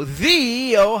 So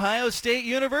the Ohio State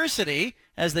University,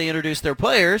 as they introduce their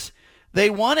players, they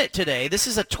won it today. This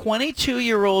is a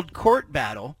 22-year-old court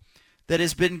battle that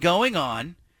has been going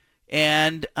on,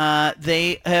 and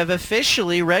they have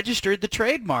officially registered the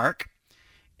trademark.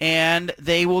 and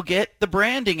they will get the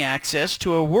branding access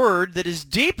to a word that is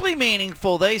deeply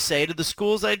meaningful, they say, to the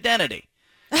school's identity.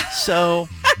 So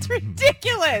That's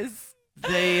ridiculous.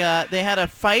 they had a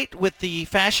fight with the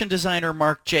fashion designer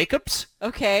Marc Jacobs,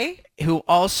 Okay. who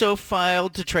also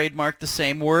filed to trademark the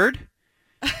same word,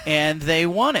 and they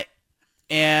won it.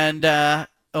 And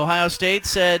Ohio State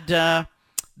said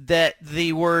that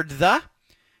the word "the"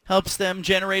 helps them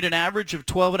generate an average of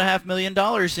 $12.5 million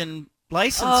in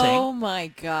licensing Oh my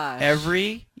gosh.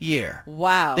 every year.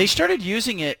 Wow. They started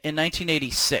using it in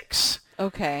 1986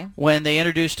 Okay. when they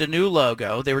introduced a new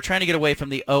logo. They were trying to get away from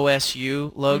the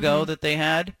OSU logo that they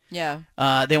had. Yeah.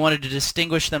 They wanted to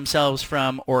distinguish themselves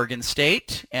from Oregon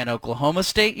State and Oklahoma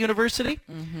State University.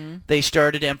 They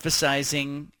started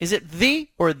emphasizing, is it the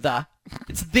or the?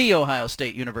 It's the Ohio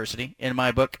State University in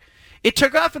my book. It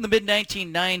took off in the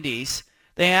mid-1990s.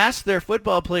 They asked their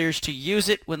football players to use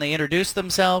it when they introduced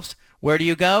themselves. Where do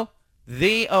you go?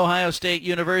 The Ohio State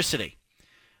University.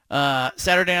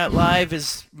 Saturday Night Live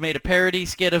has made a parody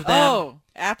skit of them. Oh,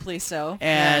 aptly so.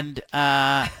 And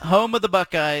home of the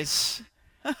Buckeyes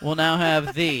will now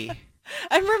have the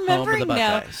I'm remembering home of the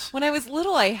now, Buckeyes. when I was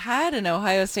little, I had an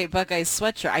Ohio State Buckeyes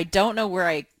sweatshirt. I don't know where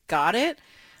I got it.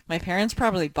 My parents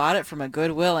probably bought it from a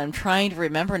Goodwill. I'm trying to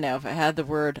remember now if it had the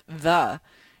word "the"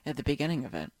 at the beginning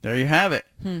of it. There you have it.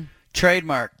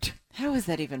 Trademarked. How is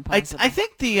that even I possible?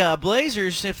 think the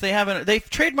Blazers, if they haven't, they've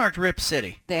trademarked Rip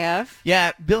City. They have?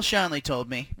 Yeah, Bill Shanley told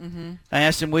me. I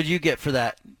asked him, what'd you get for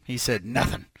that? He said,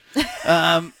 nothing.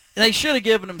 They should have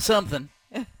given him something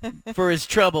for his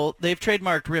trouble. They've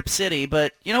trademarked Rip City,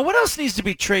 but, you know, what else needs to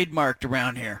be trademarked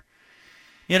around here?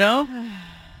 You know?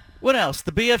 What else?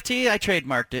 The BFT, I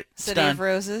trademarked it. It's City done. of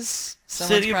Roses.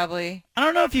 Someone's City of- probably I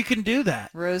don't know if you can do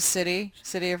that. Rose City.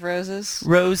 City of Roses.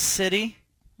 Rose City,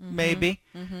 maybe.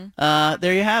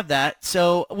 There you have that.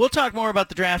 So we'll talk more about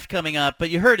the draft coming up,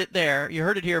 but you heard it there. You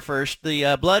heard it here first.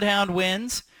 The Bloodhound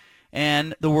wins,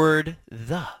 and the word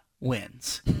 "the"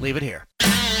 wins. Leave it here.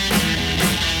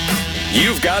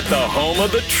 You've got the home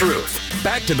of the truth.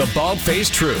 Back to the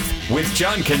Bald-Faced Truth with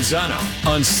John Canzano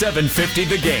on 750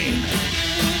 The Game.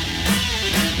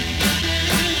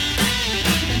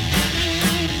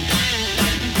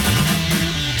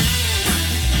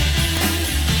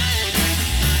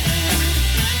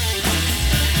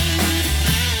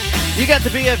 You got the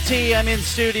BFT. I'm in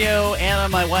studio. Anna,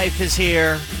 my wife, is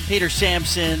here. Peter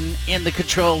Sampson in the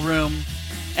control room.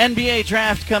 NBA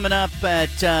draft coming up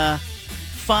at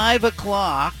 5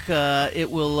 o'clock. It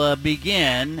will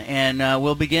begin, and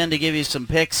we'll begin to give you some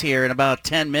picks here in about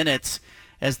 10 minutes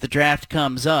as the draft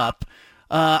comes up.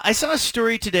 I saw a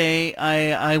story today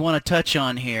I want to touch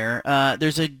on here.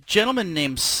 There's a gentleman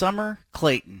named Summer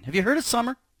Clayton. Have you heard of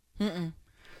Summer? Mm-mm.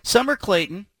 Summer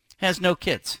Clayton has no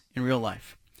kids in real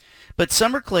life. But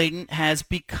Summer Clayton has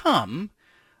become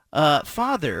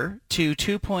father to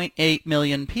 2.8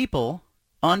 million people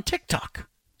on TikTok.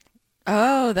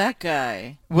 Oh, that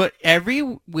guy.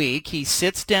 Every week he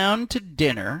sits down to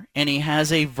dinner and he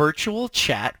has a virtual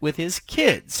chat with his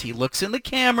kids. He looks in the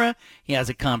camera, he has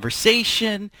a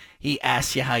conversation, he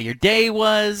asks you how your day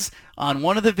was. On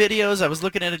one of the videos, I was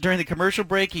looking at it during the commercial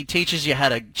break, he teaches you how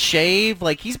to shave.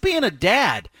 Like, he's being a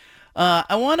dad.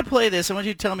 I want to play this. I want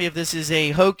you to tell me if this is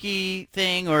a hokey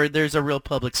thing or there's a real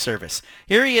public service.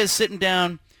 Here he is sitting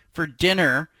down for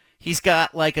dinner. He's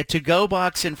got like a to-go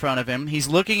box in front of him. He's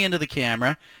looking into the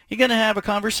camera. He's going to have a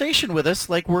conversation with us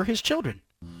like we're his children.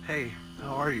 Hey,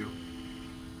 how are you?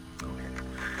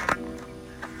 Okay.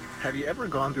 Have you ever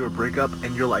gone through a breakup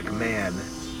and you're like, man,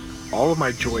 all of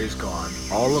my joy is gone.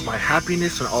 All of my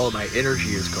happiness and all of my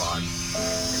energy is gone.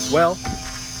 Well,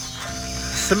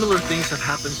 similar things have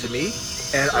happened to me,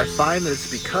 and I find that it's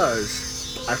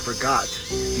because I forgot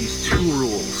these two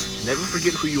rules. Never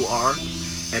forget who you are,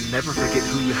 and never forget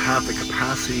who you have the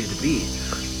capacity to be.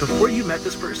 Before you met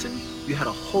this person, you had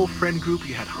a whole friend group,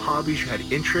 you had hobbies, you had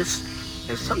interests,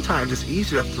 and sometimes it's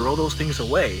easier to throw those things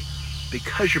away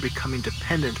because you're becoming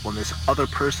dependent on this other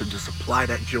person to supply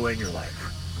that joy in your life.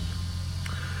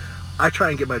 I try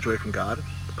and get my joy from God,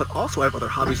 but also I have other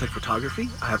hobbies like photography.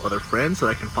 I have other friends that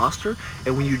I can foster,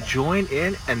 and when you join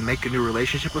in and make a new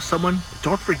relationship with someone,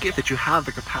 don't forget that you have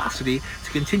the capacity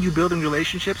to continue building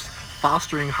relationships,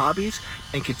 fostering hobbies,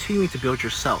 and continuing to build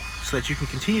yourself so that you can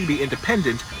continue to be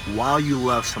independent while you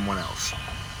love someone else.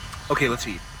 Okay, let's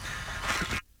eat.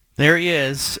 There he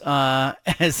is.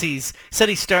 As he's said,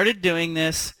 he started doing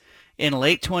this in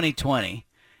late 2020,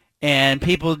 and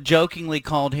people jokingly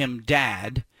called him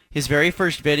Dad. His very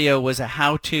first video was a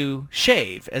how-to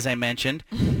shave, as I mentioned,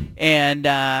 and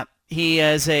He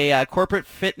is a corporate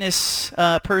fitness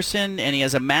person, and he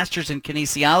has a master's in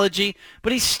kinesiology,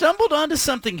 but he stumbled onto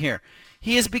something here.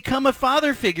 He has become a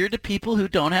father figure to people who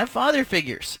don't have father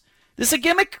figures. This a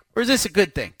gimmick, or is this a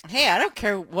good thing? Hey, I don't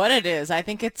care what it is. I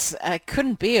think it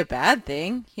couldn't be a bad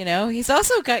thing. You know, he's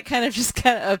also got kind of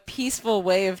a peaceful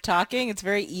way of talking. It's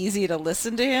very easy to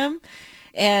listen to him.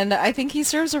 And I think he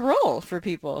serves a role for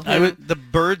people. The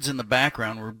birds in the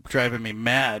background were driving me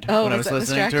mad when I was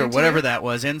listening to it. Whatever that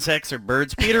was, insects or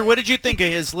birds. Peter, what did you think of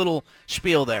his little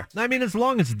spiel there? I mean, as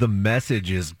long as the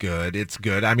message is good, it's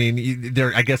good. I mean,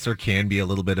 I guess there can be a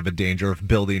little bit of a danger of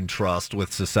building trust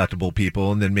with susceptible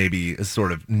people and then maybe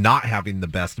sort of not having the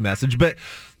best message. But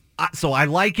so I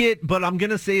like it, but I'm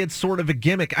going to say it's sort of a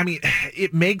gimmick. I mean,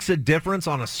 it makes a difference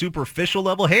on a superficial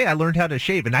level. Hey, I learned how to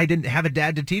shave, and I didn't have a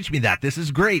dad to teach me that. This is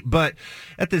great. But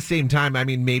at the same time, I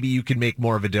mean, maybe you can make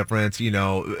more of a difference,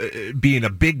 being a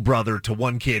big brother to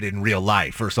one kid in real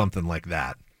life or something like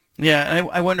that. Yeah,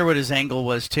 I wonder what his angle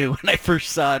was, too, when I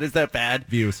first saw it. Is that bad?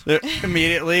 Views.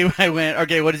 Immediately, I went,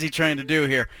 okay, what is he trying to do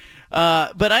here?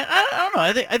 But I don't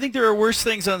know. I think there are worse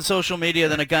things on social media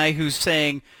than a guy who's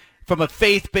saying, from a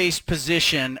faith-based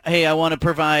position, hey, I want to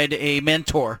provide a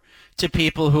mentor to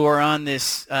people who are on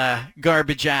this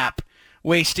garbage app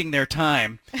wasting their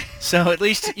time. So at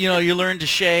least, you learn to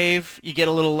shave. You get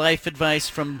a little life advice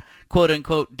from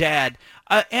quote-unquote dad.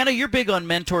 Anna, you're big on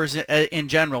mentors in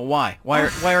general. Why? Why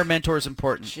are mentors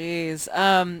important? Jeez.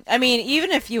 I mean,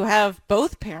 even if you have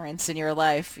both parents in your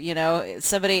life,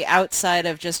 somebody outside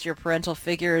of just your parental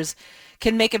figures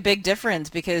can make a big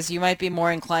difference because you might be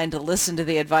more inclined to listen to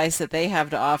the advice that they have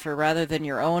to offer rather than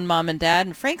your own mom and dad.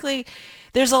 And frankly,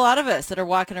 there's a lot of us that are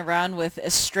walking around with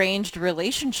estranged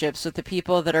relationships with the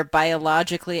people that are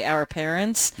biologically our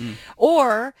parents.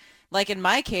 Or, like in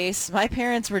my case, my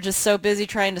parents were just so busy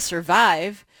trying to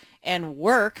survive and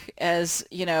work as,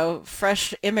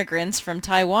 fresh immigrants from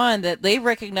Taiwan that they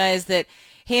recognize that,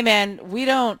 hey man,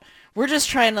 we're just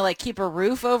trying to keep a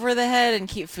roof over the head and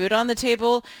keep food on the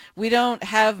table. We don't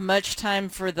have much time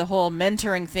for the whole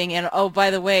mentoring thing. And oh, by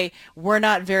the way, we're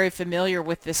not very familiar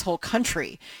with this whole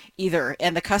country either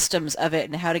and the customs of it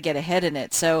and how to get ahead in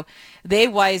it. So they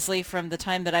wisely, from the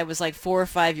time that I was 4 or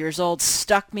 5 years old,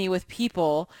 stuck me with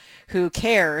people who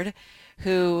cared,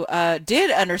 who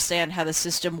did understand how the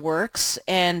system works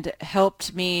and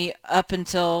helped me up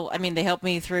until, they helped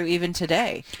me through even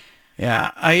today.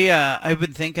 Yeah, I've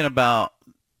been thinking about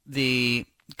the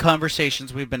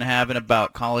conversations we've been having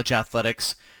about college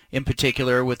athletics, in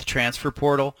particular with the transfer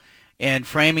portal, and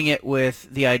framing it with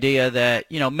the idea that,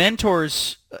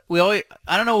 mentors, I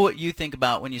don't know what you think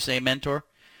about when you say mentor,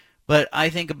 but I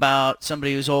think about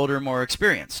somebody who's older, more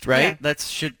experienced, right?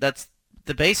 Yeah. That's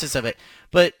the basis of it.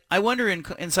 But I wonder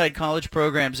inside college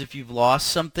programs if you've lost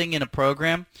something in a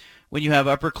program when you have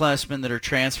upperclassmen that are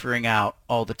transferring out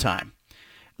all the time.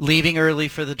 Leaving early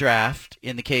for the draft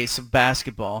in the case of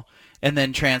basketball, and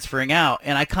then transferring out.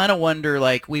 And I kind of wonder,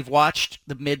 we've watched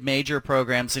the mid-major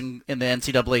programs in the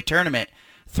NCAA tournament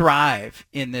thrive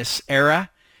in this era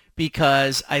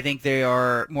because I think they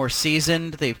are more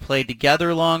seasoned. They've played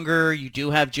together longer. You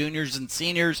do have juniors and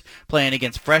seniors playing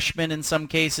against freshmen in some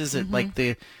cases at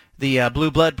the blue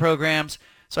blood programs.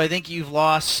 So I think you've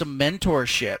lost some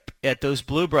mentorship at those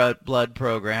blue blood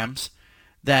programs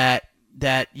that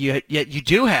you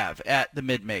do have at the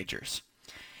mid-majors.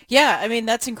 Yeah,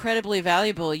 that's incredibly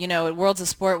valuable. At Worlds of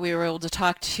Sport, we were able to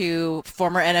talk to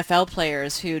former NFL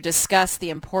players who discussed the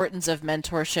importance of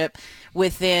mentorship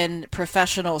within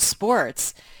professional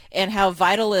sports and how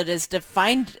vital it is to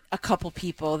find a couple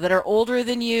people that are older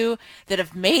than you, that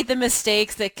have made the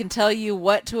mistakes, that can tell you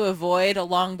what to avoid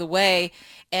along the way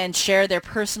and share their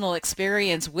personal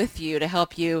experience with you to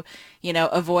help you,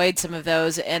 avoid some of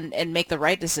those and make the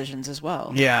right decisions as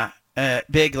well. Yeah.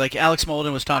 Big, like Alex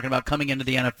Molden was talking about coming into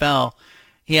the NFL.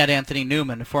 He had Anthony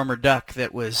Newman, a former Duck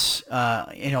that was,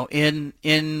 in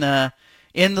the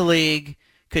league,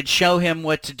 could show him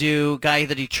what to do, guy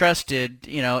that he trusted,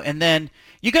 and then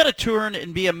you got to turn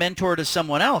and be a mentor to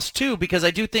someone else too, because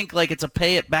I do think it's a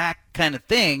pay it back kind of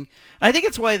thing. I think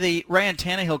it's why the Ryan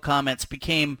Tannehill comments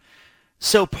became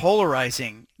so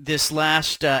polarizing this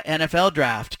last NFL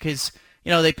draft, because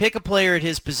they pick a player at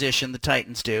his position, the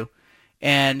Titans do.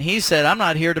 And he said, I'm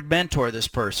not here to mentor this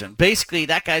person. Basically,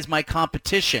 that guy's my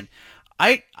competition.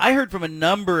 I heard from a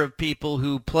number of people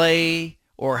who play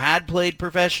or had played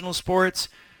professional sports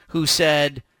who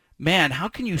said, man, how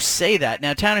can you say that?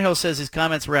 Now, Tannehill says his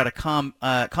comments were out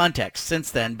of context since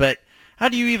then, but how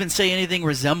do you even say anything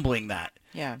resembling that?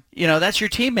 Yeah. That's your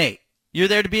teammate. You're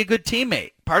there to be a good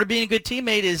teammate. Part of being a good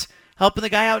teammate is helping the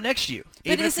guy out next to you.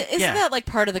 But isn't that like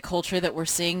part of the culture that we're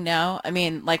seeing now? I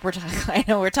mean, like I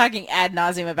know we're talking ad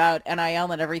nauseum about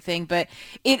NIL and everything, but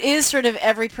it is sort of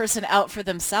every person out for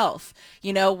themselves.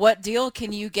 You know, what deal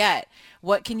can you get?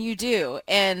 What can you do?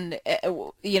 And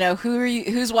you know,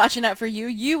 who's watching out for you?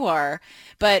 You are.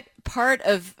 But part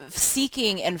of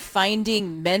seeking and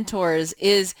finding mentors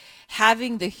is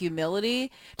having the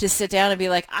humility to sit down and be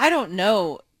like, I don't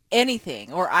know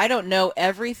anything, or I don't know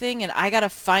everything, and I got to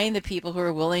find the people who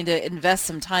are willing to invest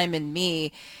some time in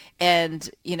me and,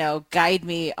 you know, guide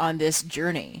me on this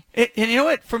journey. And you know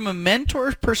what? From a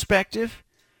mentor perspective,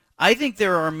 I think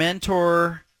there are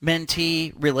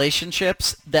mentor-mentee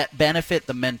relationships that benefit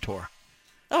the mentor.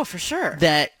 Oh, for sure.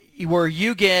 That where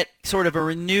you get sort of a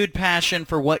renewed passion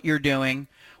for what you're doing,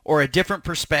 or a different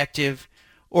perspective,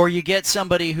 or you get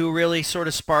somebody who really sort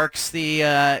of sparks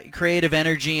the creative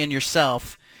energy in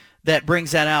yourself that brings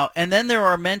that out. And then there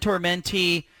are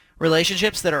mentor-mentee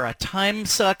relationships that are a time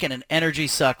suck and an energy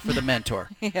suck for the mentor.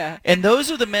 Yeah. And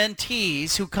those are the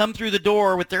mentees who come through the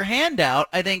door with their hand out,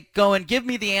 I think, going, give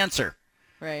me the answer.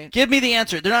 Right. Give me the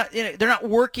answer. They're not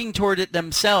working toward it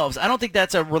themselves. I don't think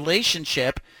that's a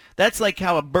relationship. That's like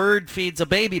how a bird feeds a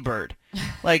baby bird.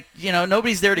 Like, you know,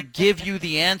 nobody's there to give you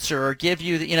the answer or give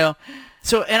you the, you know.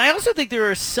 So, and I also think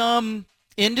there are some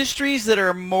industries that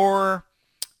are more,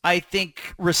 I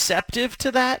think, receptive to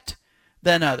that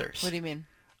than others. What do you mean?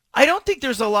 I don't think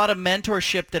there's a lot of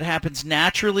mentorship that happens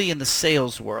naturally in the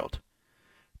sales world,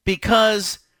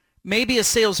 because maybe a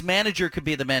sales manager could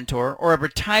be the mentor or a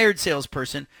retired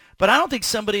salesperson, but I don't think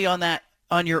somebody on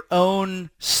your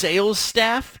own sales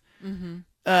staff, you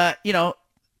know,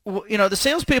 the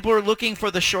salespeople are looking for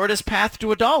the shortest path to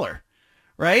 $1,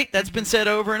 right? That's been said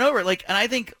over and over. Like, and I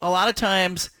think a lot of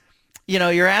times, you know,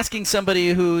 you're asking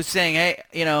somebody who's saying, hey,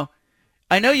 you know,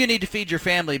 I know you need to feed your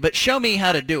family, but show me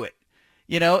how to do it.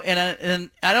 You know, and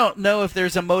I don't know if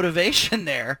there's a motivation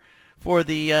there for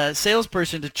the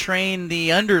salesperson to train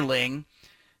the underling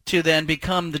to then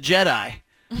become the Jedi.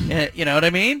 You know what I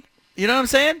mean? You know what I'm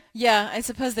saying? Yeah, I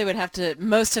suppose they would have to,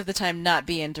 most of the time, not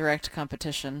be in direct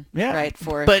competition. Yeah. Right.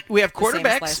 But we have the same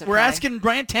quarterbacks. slice of We're pie. asking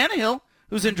Brian Tannehill,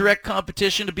 who's in direct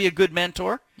competition, to be a good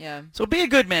mentor. Yeah. So be a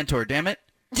good mentor, damn it.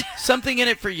 Something in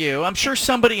it for you. I'm sure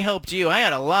somebody helped you. I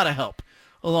had a lot of help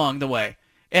along the way.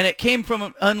 And it came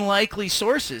from unlikely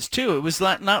sources, too. It was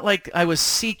not like I was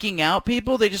seeking out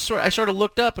people. I sort of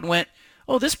looked up and went,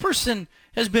 oh, this person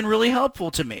has been really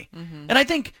helpful to me. Mm-hmm. And I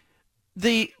think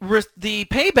the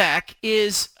payback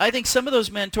is, I think some of those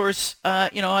mentors,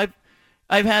 you know,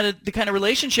 I've had the kind of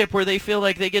relationship where they feel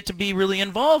like they get to be really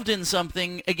involved in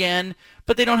something again,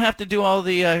 but they don't have to do all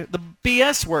the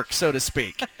BS work, so to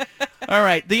speak. All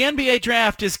right, the NBA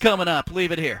draft is coming up.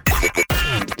 Leave it here.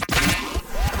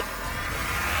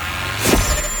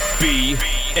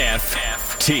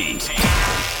 BFT.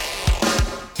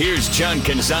 Here's John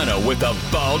Canzano with a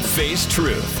bald-faced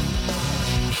truth.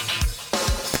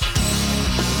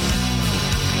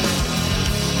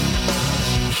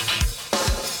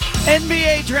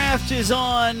 NBA draft is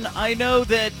on. I know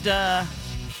that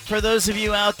for those of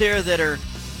you out there that are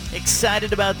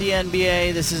excited about the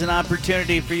NBA, this is an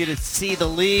opportunity for you to see the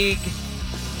league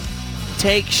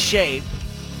take shape.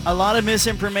 A lot of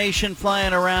misinformation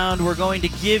flying around. We're going to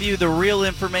give you the real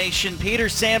information. Peter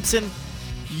Sampson,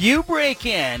 you break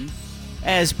in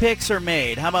as picks are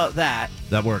made. How about that?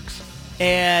 That works.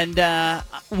 And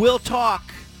we'll talk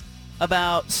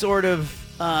about sort of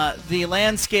the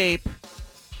landscape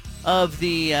of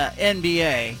the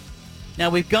NBA. Now,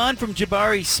 we've gone from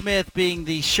Jabari Smith being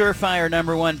the surefire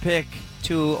number one pick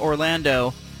to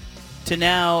Orlando to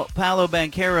now Paolo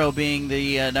Banchero being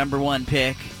the number one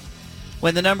pick.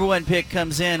 When the number one pick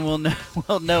comes in, we'll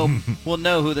know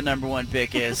who the number one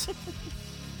pick is.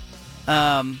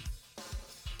 Every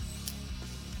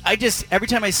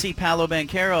time I see Paolo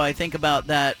Banchero, I think about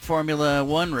that Formula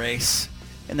One race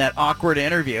and that awkward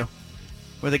interview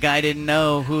where the guy didn't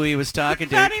know who he was talking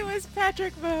to. Thought he was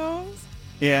Patrick Mahomes.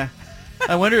 Yeah.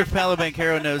 I wonder if Paolo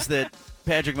Banchero knows that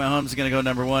Patrick Mahomes is going to go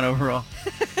number one overall.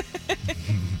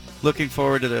 Looking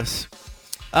forward to this.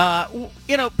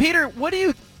 You know, Peter, what do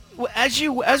you...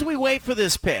 As we wait for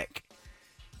this pick,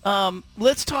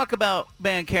 let's talk about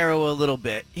Banchero a little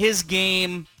bit. His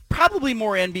game, probably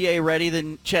more NBA ready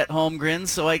than Chet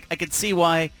Holmgren's, so I could see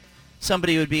why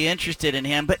somebody would be interested in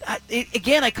him. But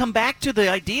again, I come back to the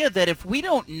idea that if we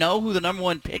don't know who the number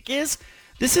one pick is,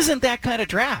 this isn't that kind of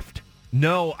draft.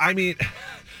 No, I mean,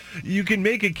 you can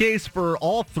make a case for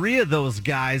all three of those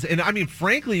guys. And, I mean,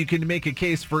 frankly, you can make a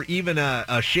case for even a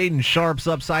Shaden Sharp's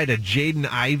upside, a Jaden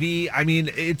Ivey. I mean,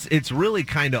 it's really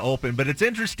kind of open. But it's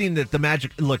interesting that the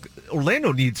Magic, look,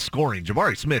 Orlando needs scoring.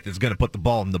 Jabari Smith is going to put the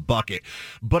ball in the bucket.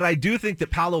 But I do think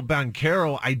that Paolo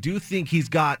Banchero, I do think he's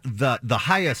got the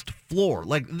highest floor.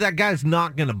 Like, that guy's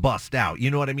not going to bust out.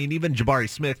 You know what I mean? Even Jabari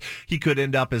Smith, he could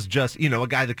end up as just, a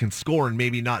guy that can score and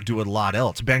maybe not do a lot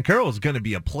else. Banchero is going to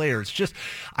be a player. It's just,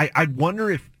 I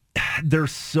wonder if they're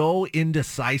so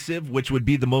indecisive, which would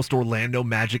be the most Orlando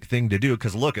Magic thing to do.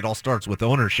 Because, look, it all starts with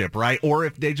ownership, right? Or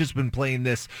if they've just been playing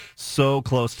this so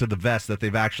close to the vest that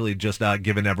they've actually just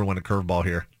given everyone a curveball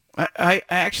here. I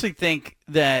actually think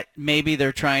that maybe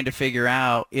they're trying to figure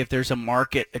out if there's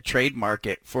a trade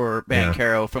market for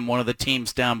Banchero from one of the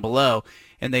teams down below,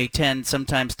 and they tend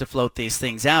sometimes to float these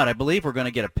things out. I believe we're going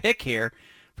to get a pick here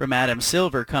from Adam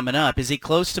Silver coming up. Is he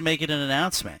close to making an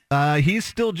announcement? He's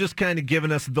still just kind of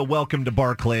giving us the welcome to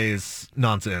Barclays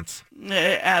nonsense.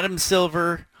 Adam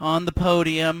Silver on the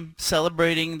podium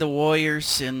celebrating the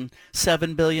Warriors and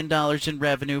 $7 billion in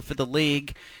revenue for the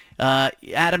league.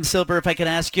 Adam Silver, if I can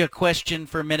ask you a question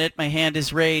for a minute, my hand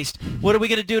is raised. What are we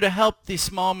going to do to help these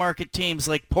small market teams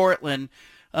like Portland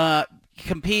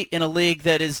compete in a league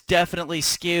that is definitely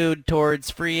skewed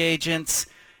towards free agents,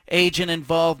 agent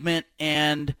involvement,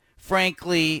 and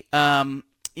frankly,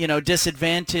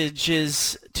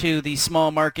 disadvantages to the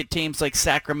small market teams like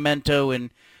Sacramento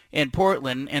and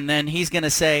Portland? And then he's going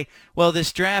to say, well,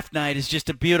 this draft night is just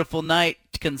a beautiful night,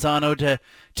 Canzano,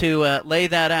 to lay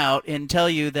that out and tell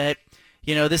you that,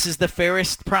 this is the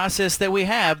fairest process that we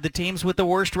have. The teams with the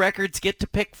worst records get to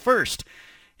pick first.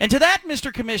 And to that,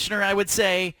 Mr. Commissioner, I would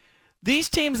say these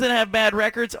teams that have bad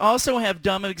records also have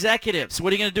dumb executives.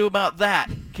 What are you going to do about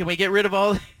that? Can we get rid of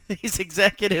all these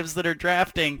executives that are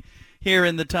drafting here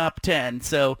in the top 10?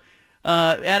 So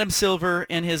Adam Silver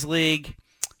and his league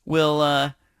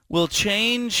will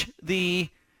change the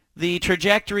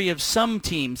trajectory of some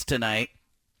teams tonight.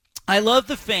 I love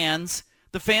the fans.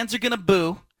 The fans are going to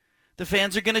boo. The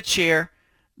fans are going to cheer.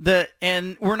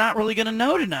 And we're not really going to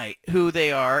know tonight who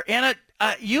they are. And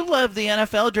you love the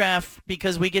NFL draft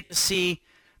because we get to see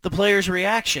the players'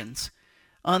 reactions.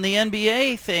 On the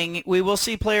NBA thing, we will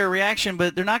see player reaction,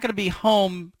 but they're not going to be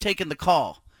home taking the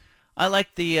call. I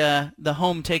like the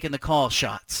home taking the call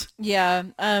shots. Yeah,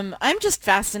 I'm just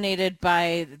fascinated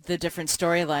by the different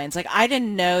storylines. Like, I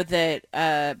didn't know that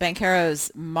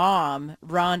Banchero's mom,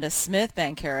 Rhonda Smith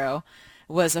Banchero,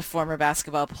 was a former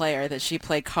basketball player, that she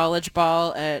played college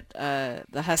ball at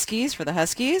the Huskies,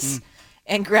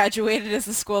 and graduated as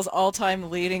the school's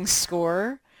all-time leading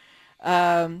scorer.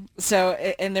 And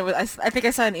there was, I think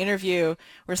I saw an interview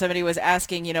where somebody was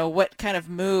asking, what kind of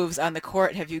moves on the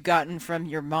court have you gotten from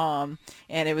your mom?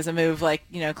 And it was a move like,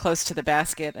 close to the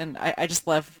basket. And I just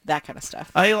love that kind of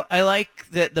stuff. I like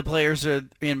that the players are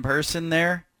in person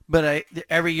there, but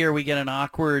every year we get an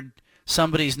awkward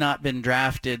somebody's not been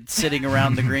drafted sitting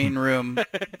around the green room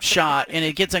shot, and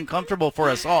it gets uncomfortable for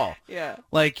us all. Yeah.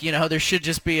 Like, there should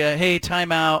just be a, hey,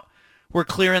 timeout. We're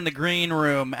clearing the green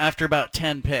room after about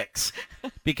 10 picks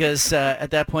because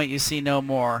at that point you see no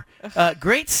more.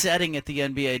 Great setting at the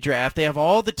NBA draft. They have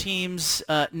all the teams'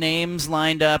 names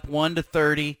lined up, 1 to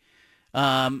 30.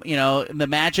 The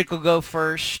Magic will go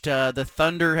first. The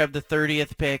Thunder have the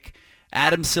 30th pick.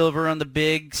 Adam Silver on the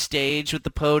big stage with the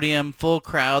podium, full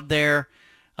crowd there,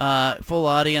 full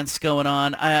audience going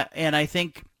on. And I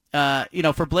think,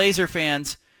 for Blazer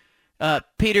fans,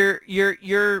 Peter,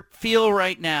 your feel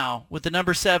right now with the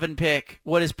number 7 pick,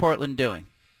 what is Portland doing?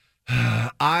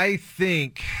 I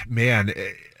think, man,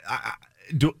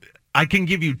 I can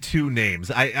give you 2 names.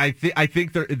 I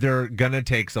think they're gonna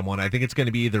take someone. I think it's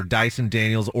gonna be either Dyson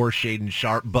Daniels or Shaden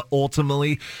Sharp. But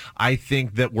ultimately, I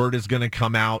think that word is gonna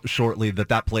come out shortly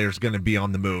that player's gonna be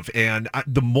on the move. And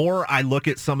the more I look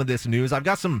at some of this news, I've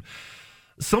got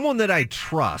someone that I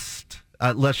trust.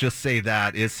 Let's just say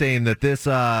that is saying that this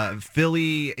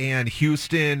Philly and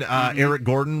Houston Eric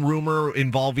Gordon rumor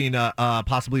involving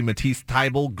possibly Matisse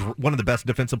Thybulle, one of the best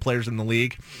defensive players in the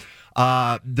league.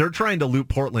 They're trying to loop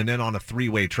Portland in on a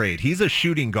 3-way trade. He's a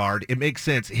shooting guard. It makes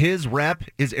sense. His rep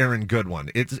is Aaron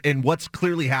Goodwin. And what's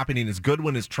clearly happening is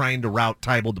Goodwin is trying to route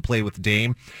Thybulle to play with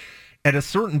Dame. At a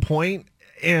certain point,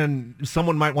 and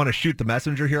someone might want to shoot the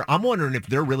messenger here, I'm wondering if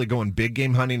they're really going big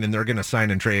game hunting and they're going to sign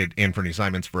and trade Anthony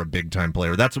Simons for a big-time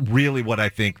player. That's really what I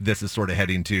think this is sort of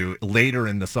heading to later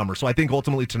in the summer. So I think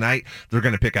ultimately tonight they're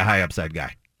going to pick a high-upside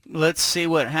guy. Let's see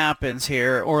what happens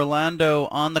here. Orlando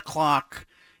on the clock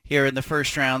here in the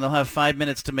first round. They'll have 5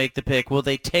 minutes to make the pick. Will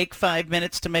they take 5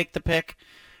 minutes to make the pick,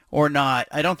 or not.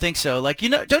 I don't think so. Like,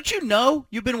 don't you know?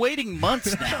 You've been waiting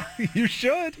months now. You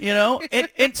should.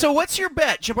 And so what's your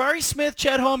bet? Jabari Smith,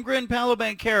 Chet Holmgren, Paolo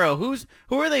Banchero.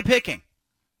 Who are they picking?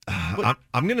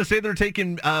 I'm going to say they're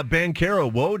taking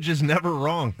Banchero. Woj is never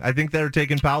wrong. I think they're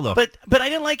taking Paolo. But I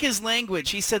didn't like his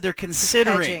language. He said they're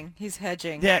considering. He's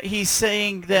hedging. Yeah, he's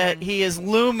saying that he is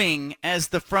looming as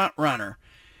the front runner,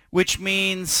 which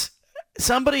means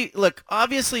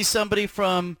obviously somebody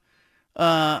from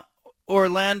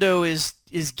Orlando is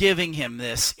giving him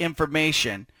this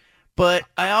information. But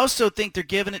I also think they're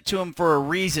giving it to him for a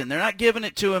reason. They're not giving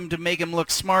it to him to make him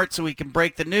look smart so he can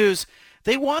break the news.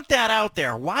 They want that out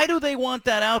there. Why do they want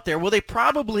that out there? Well, they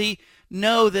probably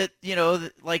know that,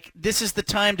 this is the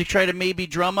time to try to maybe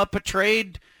drum up a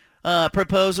trade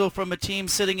proposal from a team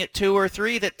sitting at 2 or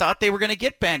 3 that thought they were going to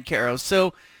get Banchero.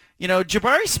 So,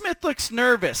 Jabari Smith looks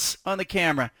nervous on the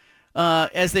camera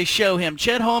as they show him.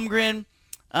 Chet Holmgren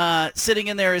sitting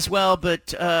in there as well.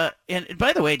 But and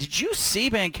by the way, did you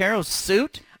see Banchero's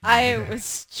suit? I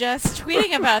was just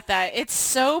tweeting about that. It's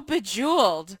so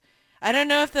bejeweled. I don't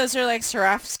know if those are like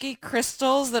Swarovski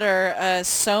crystals that are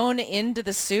sewn into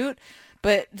the suit,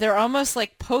 but they're almost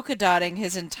like polka dotting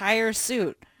his entire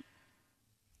suit.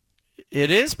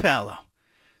 It is Paolo.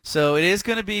 So it is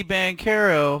going to be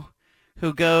Banchero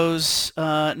who goes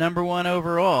number 1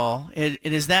 overall.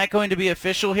 Is that going to be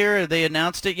official here? Have they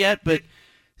announced it yet? But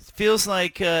it feels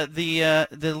like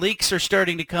the leaks are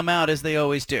starting to come out as they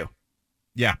always do.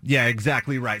 Yeah,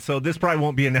 exactly right. So this probably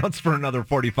won't be announced for another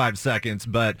 45 seconds,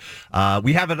 but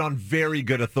we have it on very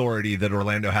good authority that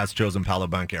Orlando has chosen Paolo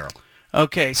Banchero.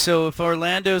 Okay, so if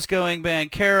Orlando's going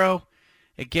Banchero,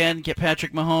 again, get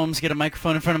Patrick Mahomes, get a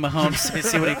microphone in front of Mahomes,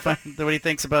 see what he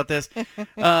thinks about this.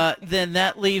 Then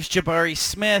that leaves Jabari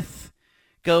Smith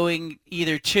going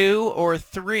either 2 or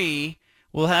 3.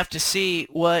 We'll have to see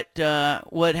what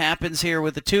happens here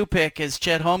with the 2 pick, as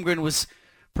Chet Holmgren was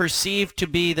perceived to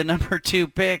be the number 2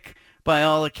 pick by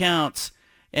all accounts.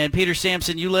 And Peter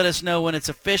Sampson, you let us know when it's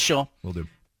official. Will do.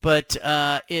 But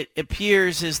it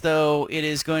appears as though it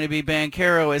is going to be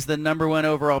Banchero as the number 1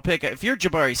 overall pick. If you're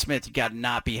Jabari Smith, you got to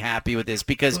not be happy with this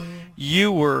because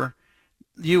you were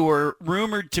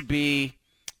rumored to be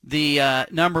the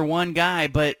number 1 guy,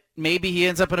 but maybe he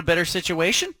ends up in a better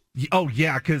situation? Oh,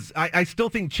 yeah, because I still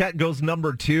think Chet goes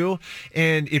number 2.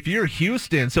 And if you're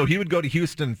Houston, so he would go to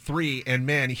Houston 3. And,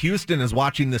 man, Houston is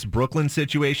watching this Brooklyn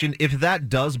situation. If that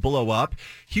does blow up,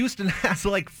 Houston has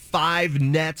like 5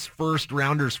 Nets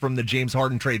first-rounders from the James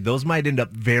Harden trade. Those might end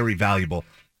up very valuable.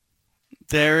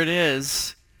 There it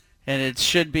is. And it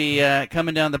should be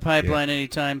coming down the pipeline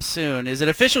anytime soon. Is it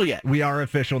official yet? We are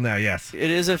official now, yes.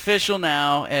 It is official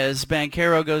now as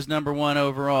Banchero goes number 1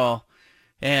 overall.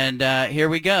 And here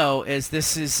we go, as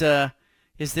this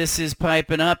is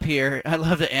piping up here. I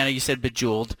love that, Anna, you said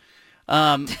bejeweled.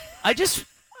 I'm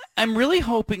really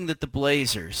hoping that the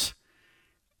Blazers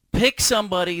pick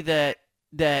somebody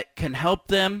that can help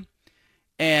them,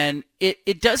 and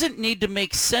it doesn't need to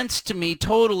make sense to me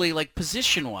totally, like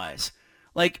position-wise.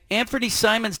 Like, Anthony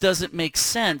Simons doesn't make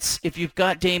sense if you've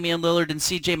got Damian Lillard and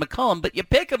C.J. McCollum, but you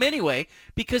pick him anyway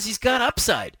because he's got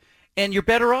upside. And you're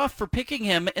better off for picking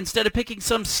him instead of picking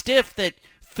some stiff that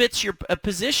fits your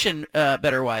position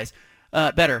better.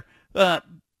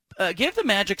 Give the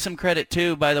Magic some credit,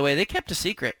 too, by the way. They kept a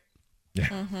secret. Yeah.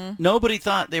 Mm-hmm. Nobody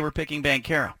thought they were picking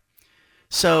Banchero.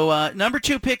 So number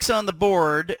 2 picks on the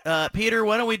board. Peter,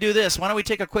 why don't we do this? Why don't we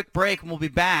take a quick break, and we'll be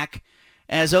back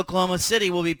as Oklahoma City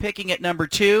will be picking at number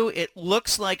 2. It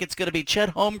looks like it's going to be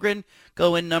Chet Holmgren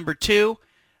going number 2.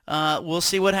 We'll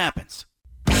see what happens.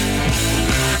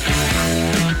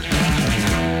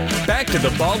 Back to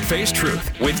the Bald-Faced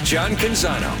Truth with John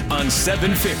Canzano on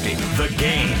 750 The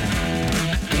Game.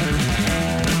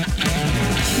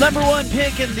 Number 1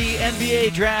 pick in the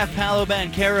NBA draft, Paolo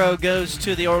Banchero, goes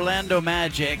to the Orlando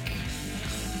Magic.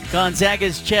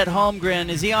 Gonzaga's Chet Holmgren,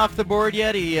 is he off the board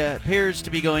yet? He appears to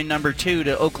be going number 2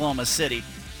 to Oklahoma City.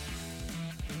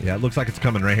 Yeah, it looks like it's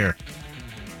coming right here.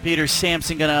 Peter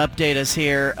Sampson going to update us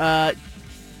here.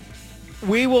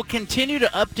 We will continue to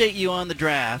update you on the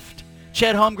draft.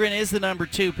 Chet Holmgren is the number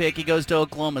 2 pick. He goes to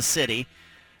Oklahoma City.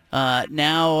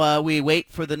 Now we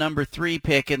wait for the number 3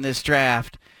 pick in this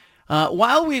draft.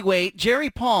 While we wait, Jerry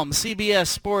Palm, CBS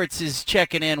Sports, is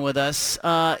checking in with us.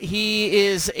 He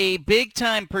is a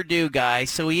big-time Purdue guy,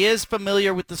 so he is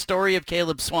familiar with the story of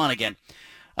Caleb Swanigan.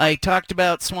 I talked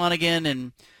about Swanigan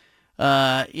and,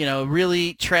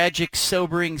 really tragic,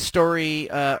 sobering story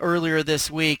earlier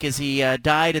this week as he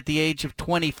died at the age of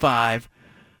 25.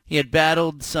 He had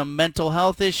battled some mental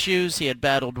health issues. He had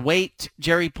battled weight.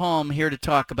 Jerry Palm here to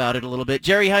talk about it a little bit.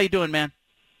 Jerry, how you doing, man?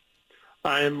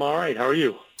 I'm all right. How are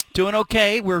you? Doing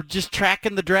okay. We're just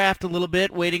tracking the draft a little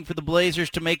bit, waiting for the Blazers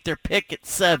to make their pick at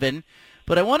 7.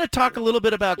 But I want to talk a little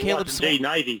bit about Caleb Jaden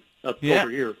Ivey up Yeah.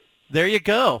 over here. There you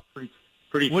go.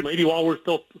 Maybe while we're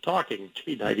still talking,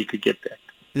 Jaden Ivey could get picked.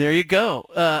 There you go.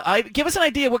 Give us an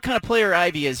idea what kind of player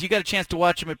Ivey is. You got a chance to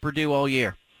watch him at Purdue all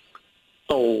year.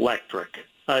 Electric.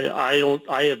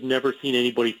 I have never seen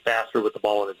anybody faster with the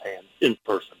ball in his hand in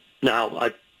person. Now,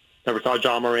 I never saw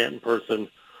John Morant in person,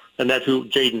 and that's who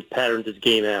Jaden patterned his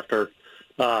game after.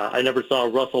 I never saw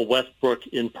Russell Westbrook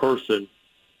in person,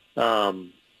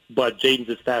 but Jaden's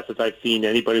as fast as I've seen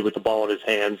anybody with the ball in his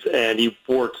hands, and he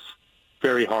works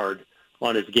very hard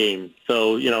on his game.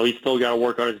 So, he's still got to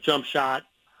work on his jump shot,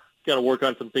 got to work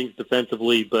on some things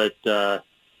defensively, but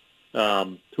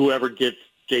whoever gets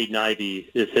Jaden Ivey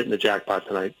is hitting the jackpot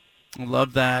tonight. I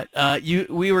love that.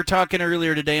 We were talking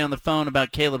earlier today on the phone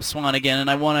about Caleb Swanigan, and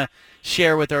I want to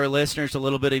share with our listeners a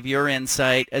little bit of your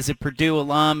insight. As a Purdue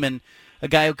alum and a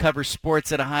guy who covers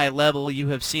sports at a high level, you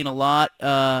have seen a lot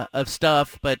of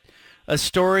stuff, but a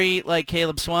story like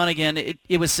Caleb Swanigan,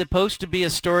 it was supposed to be a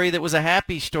story that was a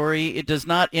happy story. It does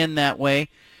not end that way.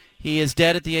 He is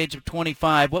dead at the age of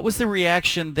 25. What was the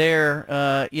reaction there,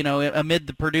 amid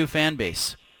the Purdue fan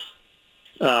base?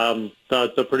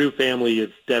 The Purdue family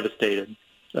is devastated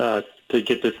to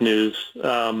get this news.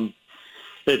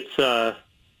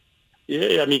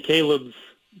 Caleb's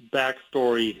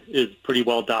backstory is pretty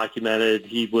well documented.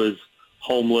 He was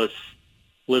homeless,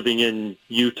 living in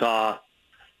Utah.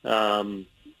 One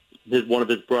of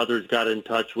his brothers got in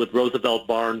touch with Roosevelt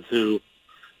Barnes, who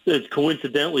is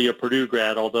coincidentally a Purdue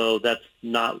grad, although that's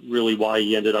not really why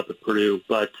he ended up at Purdue.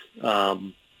 But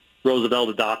Roosevelt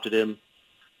adopted him.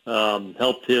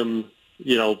 Helped him,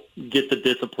 get the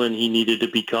discipline he needed to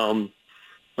become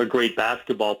a great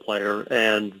basketball player,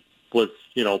 and was,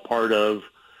 part of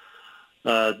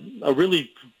a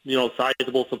really,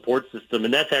 sizable support system.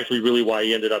 And that's actually really why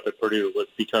he ended up at Purdue, was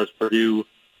because Purdue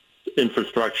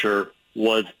infrastructure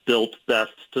was built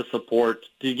best to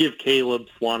give Caleb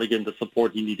Swanigan the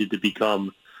support he needed to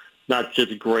become not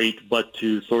just great, but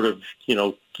to sort of,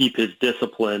 keep his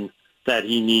discipline that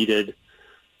he needed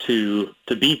to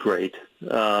be great.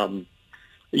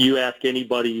 You ask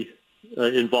anybody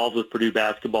involved with Purdue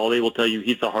basketball, they will tell you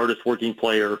he's the hardest working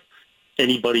player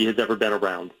anybody has ever been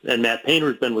around. And Matt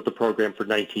Painter's been with the program for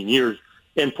 19 years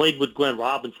and played with Glenn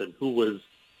Robinson, who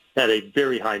had a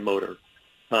very high motor.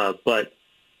 But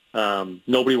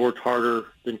nobody worked harder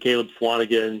than Caleb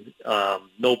Swanigan.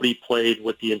 Nobody played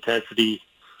with the intensity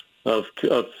of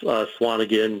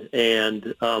Swanigan.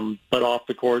 But off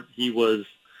the court, he was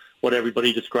what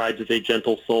everybody describes as a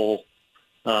gentle soul.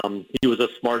 He was a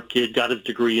smart kid, got his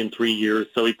degree in 3 years,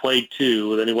 so he played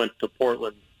 2, then he went to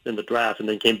Portland in the draft, and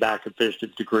then came back and finished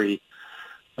his degree.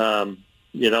 But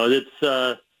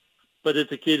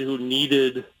it's a kid who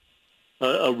needed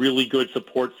a really good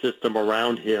support system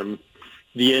around him.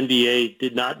 The NBA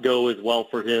did not go as well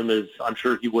for him as I'm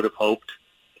sure he would have hoped.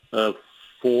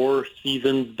 4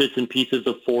 seasons, bits and pieces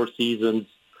of 4 seasons.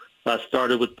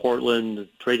 Started with Portland,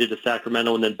 traded to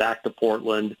Sacramento, and then back to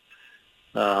Portland.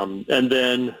 And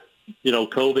then,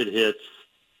 COVID hits.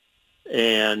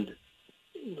 And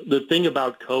the thing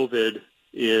about COVID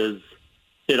is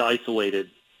it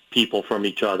isolated people from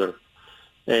each other.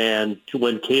 And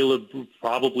when Caleb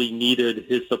probably needed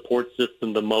his support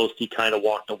system the most, he kind of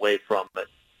walked away from it.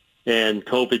 And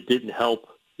COVID didn't help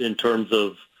in terms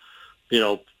of,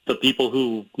 the people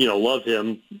who, love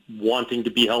him, wanting to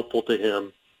be helpful to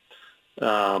him.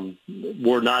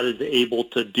 Were not as able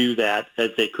to do that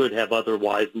as they could have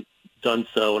otherwise done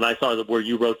so. And I saw that where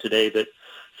you wrote today that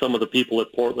some of the people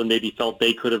at Portland maybe felt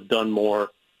they could have done more.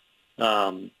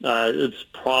 It's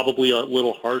probably a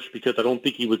little harsh because I don't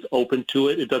think he was open to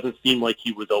it. It doesn't seem like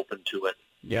he was open to it.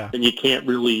 Yeah. And you can't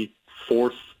really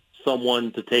force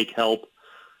someone to take help.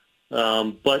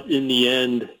 But in the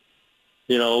end,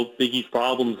 Biggie's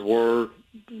problems were,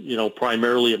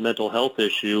 primarily a mental health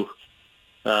issue.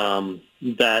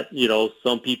 That,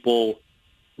 some people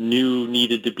knew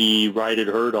needed to be righted,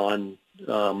 heard on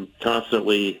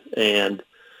constantly. And,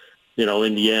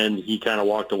 in the end, he kind of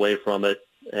walked away from it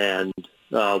and,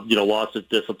 lost his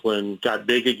discipline, got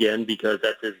big again because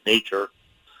that's his nature.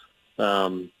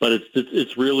 But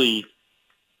it's really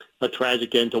a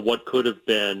tragic end to what could have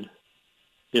been,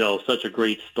 such a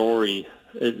great story.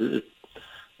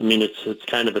 It's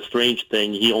kind of a strange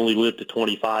thing. He only lived to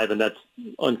 25, and that's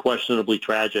unquestionably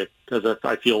tragic because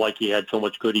I feel like he had so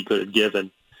much good he could have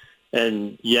given.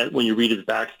 And yet, when you read his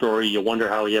backstory, you wonder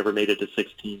how he ever made it to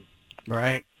 16.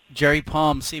 Right. Jerry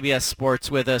Palm, CBS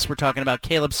Sports, with us. We're talking about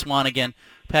Caleb Swanigan,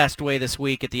 passed away this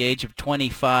week at the age of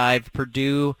 25.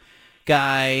 Purdue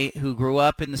guy who grew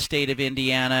up in the state of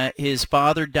Indiana. His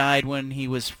father died when he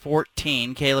was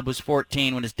 14. Caleb was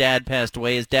 14 when his dad passed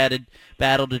away. His dad had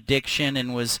battled addiction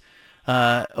and was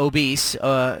obese.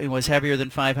 He was heavier than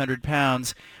 500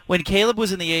 pounds. When Caleb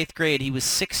was in the 8th grade, he was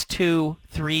 6'2",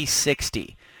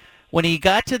 360. When he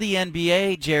got to the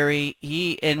NBA, Jerry,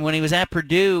 and when he was at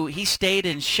Purdue, he stayed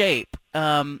in shape.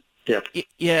 Yep.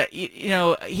 Yeah,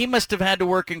 he must have had to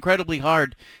work incredibly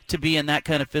hard to be in that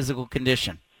kind of physical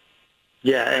condition.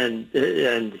 Yeah, and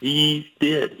he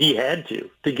did. He had to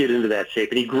get into that shape,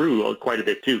 and he grew quite a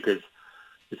bit too, because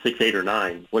he's 6'8" or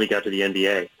 9" when he got to the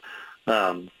NBA.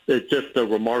 It's just a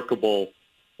remarkable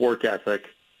work ethic,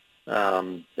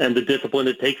 and the discipline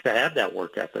it takes to have that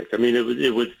work ethic. I mean,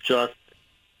 it was just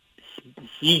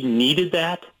he needed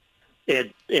that,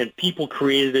 and people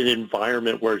created an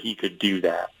environment where he could do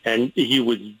that, and he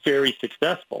was very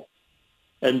successful.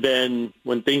 And then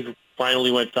when things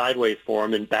finally went sideways for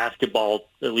him, and basketball,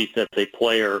 at least as a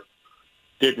player,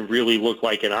 didn't really look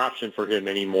like an option for him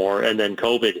anymore, and then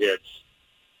COVID hits,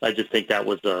 I just think that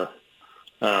was a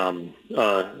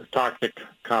toxic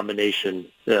combination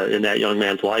in that young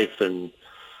man's life, and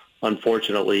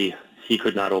unfortunately, he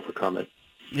could not overcome it.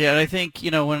 Yeah, and I think,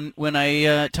 when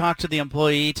I talked to the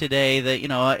employee today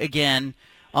that, again,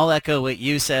 I'll echo what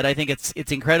you said. I think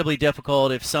it's incredibly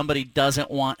difficult if somebody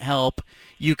doesn't want help.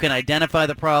 You can identify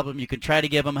the problem. You can try to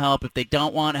give them help. If they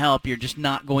don't want help, you're just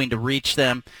not going to reach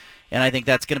them. And I think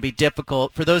that's going to be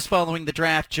difficult. For those following the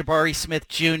draft, Jabari Smith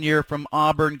Jr. from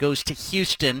Auburn goes to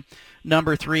Houston,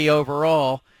 number 3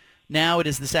 overall. Now it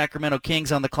is the Sacramento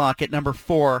Kings on the clock at number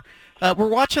 4. We're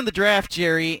watching the draft,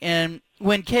 Jerry, and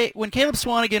when Caleb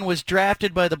Swanigan was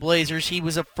drafted by the Blazers, he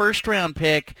was a first-round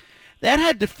pick. That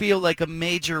had to feel like a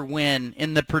major win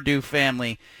in the Purdue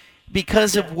family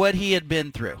because of what he had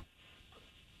been through.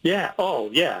 Yeah. Oh,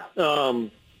 yeah.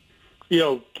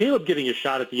 Caleb getting a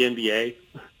shot at the NBA,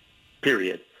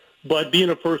 period. But being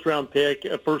a first-round pick,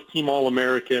 a first-team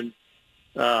All-American,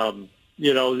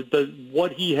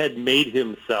 what he had made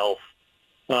himself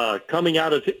coming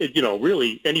out of,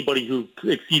 really anybody who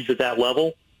exceeds at that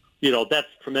level, that's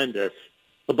tremendous.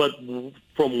 But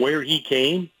from where he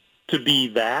came to be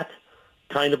that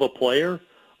kind of a player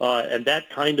and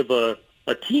that kind of a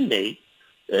teammate,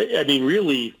 I mean,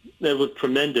 really, it was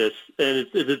tremendous. And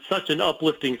it's such an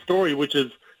uplifting story, which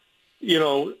is,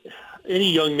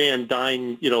 any young man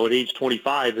dying, at age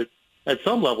 25 at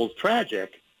some level is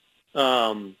tragic.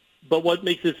 But what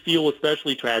makes this feel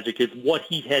especially tragic is what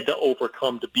he had to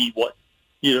overcome to be what,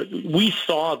 we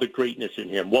saw the greatness in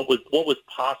him, what was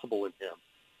possible in him.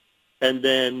 And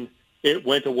then it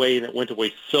went away, and it went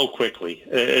away so quickly.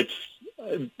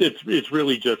 It's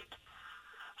really just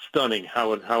stunning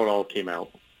how it all came out.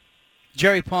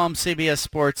 Jerry Palm, CBS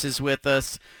Sports, is with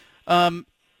us. I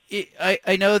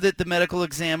know that the medical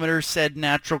examiner said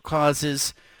natural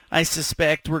causes. I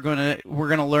suspect we're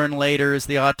gonna learn later as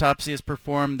the autopsy is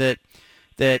performed that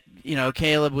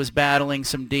Caleb was battling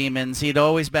some demons. He'd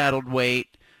always battled weight.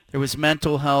 There was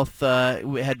mental health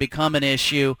had become an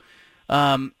issue.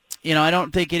 I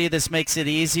don't think any of this makes it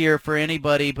easier for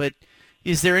anybody, but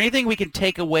is there anything we can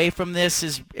take away from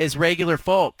this as regular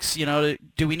folks?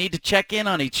 Do we need to check in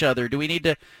on each other? Do we need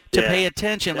to pay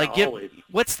attention? Yeah,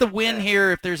 what's the win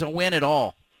here if there's a win at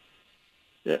all?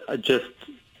 Yeah, just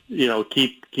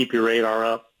keep your radar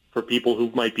up for people who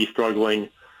might be struggling.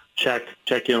 Check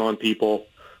in on people.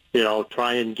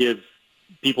 Try and give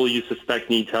people you suspect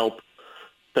needs help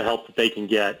the help that they can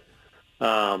get.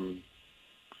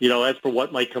 As for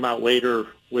what might come out later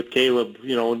with Caleb,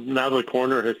 now the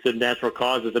coroner has said natural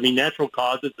causes. I mean, natural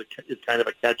causes is kind of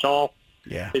a catch-all.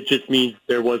 Yeah. It just means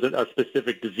there wasn't a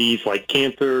specific disease like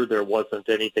cancer. There wasn't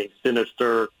anything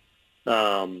sinister,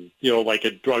 like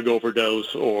a drug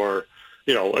overdose or,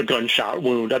 a gunshot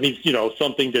wound. I mean,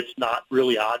 something that's not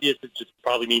really obvious. It just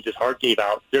probably means his heart gave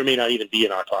out. There may not even be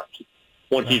an autopsy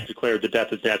once he's declared the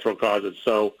death as natural causes.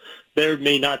 So there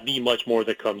may not be much more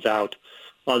that comes out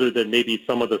other than maybe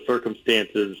some of the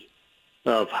circumstances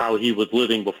of how he was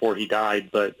living before he died.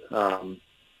 But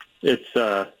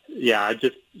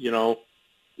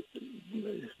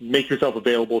make yourself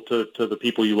available to the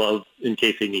people you love in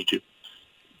case they need you.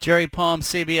 Jerry Palm,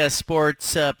 CBS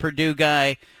Sports, Purdue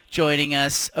guy, joining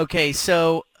us. Okay,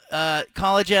 so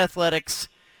college athletics,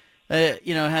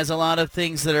 has a lot of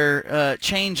things that are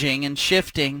changing and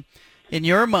shifting. In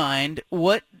your mind,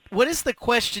 what is the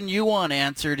question you want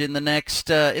answered in the next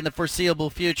in the foreseeable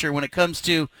future when it comes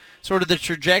to sort of the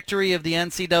trajectory of the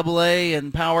NCAA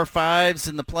and Power Fives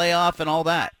and the playoff and all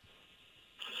that?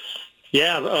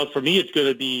 Yeah, for me, it's going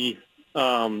to be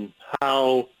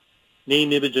how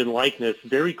name, image, and likeness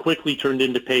very quickly turned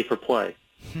into pay for play.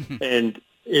 And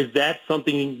is that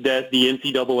something that the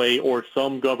NCAA or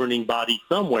some governing body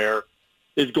somewhere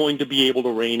is going to be able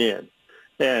to rein in?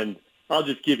 And I'll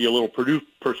just give you a little Purdue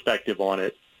perspective on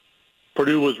it.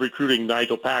 Purdue was recruiting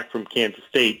Nigel Pack from Kansas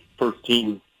State, first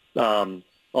team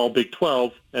all Big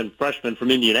 12, and freshman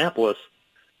from Indianapolis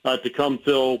to come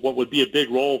fill what would be a big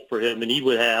role for him, and he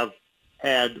would have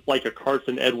had like a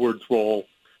Carson Edwards role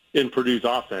in Purdue's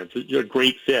offense. It's a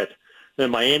great fit. Then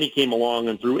Miami came along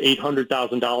and threw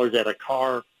 $800,000 at a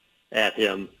car at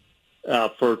him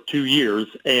for 2 years,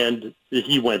 and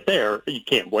he went there. You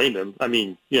can't blame him. I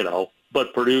mean,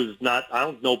 but Purdue's not, I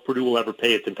don't know if Purdue will ever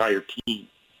pay its entire team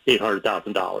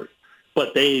 $800,000.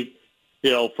 But they,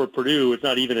 for Purdue, it's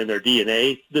not even in their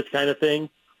DNA, this kind of thing.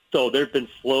 So they've been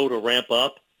slow to ramp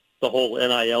up the whole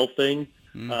NIL thing.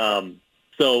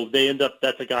 So they end up,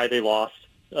 that's a guy they lost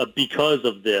because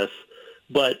of this.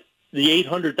 But the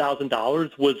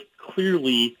 $800,000 was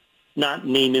clearly not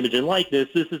name, image, and likeness.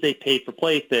 This is a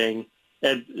pay-for-play thing.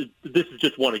 And this is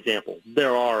just one example.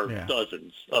 There are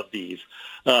dozens of these.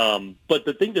 But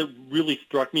the thing that really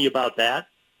struck me about that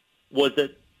was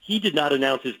that he did not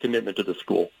announce his commitment to the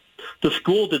school. The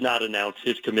school did not announce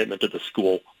his commitment to the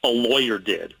school. A lawyer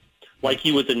did. Like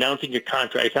he was announcing a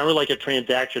contract. It sounded like a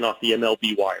transaction off the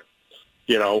MLB wire.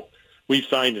 We've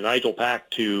signed a Nigel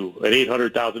Pack to an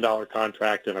 $800,000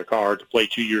 contract and a car to play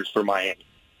 2 years for Miami.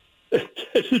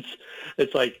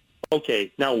 It's like,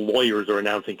 okay, now lawyers are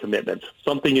announcing commitments.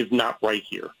 Something is not right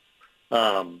here.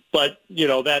 But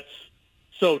that's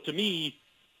so to me.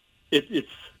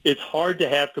 It's hard to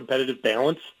have competitive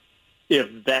balance if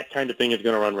that kind of thing is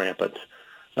going to run rampant.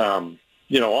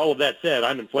 All of that said,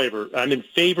 I'm in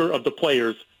favor of the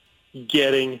players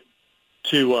getting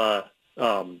to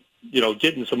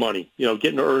getting some money,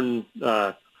 getting to earn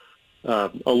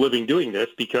a living doing this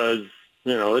because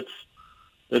it's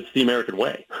the American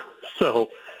way. So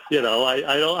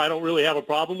I don't really have a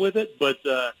problem with it, but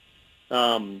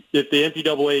if the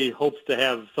NCAA hopes to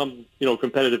have some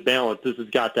competitive balance, this has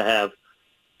got to have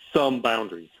some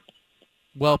boundaries.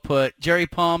 Well put. Jerry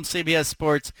Palm, CBS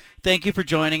Sports, thank you for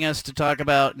joining us to talk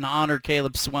about and honor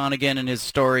Caleb Swanigan and his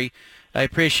story. I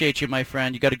appreciate you, my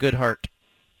friend. You got a good heart.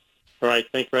 All right.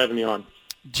 Thanks for having me on.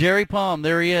 Jerry Palm,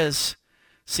 there he is,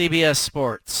 CBS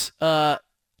Sports.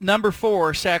 Number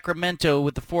 4, Sacramento,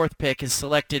 with the 4th pick, has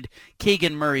selected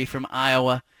Keegan Murray from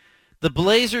Iowa. The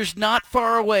Blazers not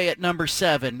far away at number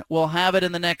 7. We'll have it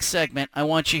in the next segment. I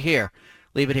want you here.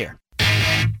 Leave it here.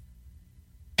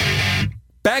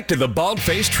 Back to the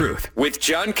Bald-Faced Truth with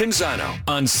John Canzano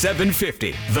on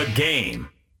 750 The Game.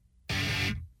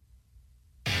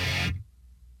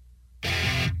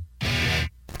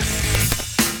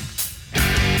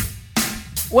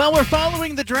 Well, we're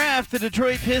following the draft. The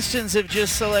Detroit Pistons have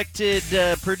just selected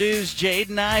Purdue's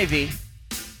Jaden Ivey.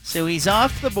 So he's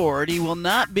off the board. He will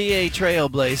not be a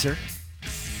Trailblazer.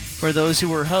 For those who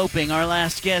were hoping, our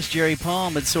last guest, Jerry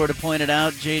Palm, had sort of pointed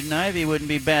out Jaden Ivey wouldn't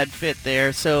be a bad fit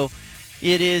there. So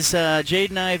it is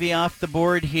Jaden Ivey off the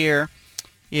board here.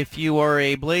 If you are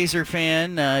a Blazer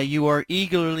fan, you are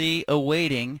eagerly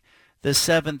awaiting the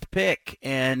 7th pick.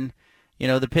 And,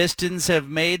 the Pistons have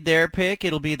made their pick.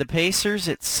 It'll be the Pacers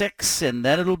at 6, and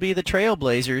then it'll be the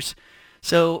Trailblazers.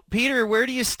 So, Peter, where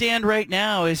do you stand right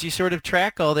now as you sort of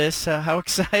track all this? How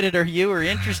excited are you or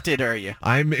interested are you?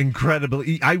 I'm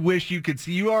incredibly. I wish you could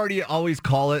see. You already always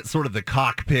call it sort of the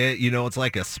cockpit. It's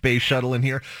like a space shuttle in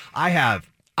here. I have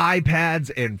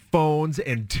iPads and phones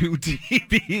and 2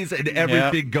 TVs and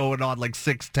everything going on, like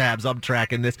 6 tabs. I'm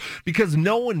tracking this because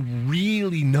no one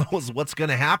really knows what's going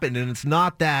to happen, and it's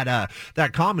not that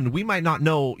common. We might not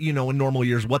know, in normal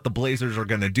years what the Blazers are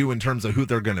going to do in terms of who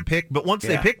they're going to pick, but once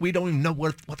they pick, we don't even know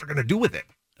what they're going to do with it.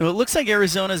 Well, it looks like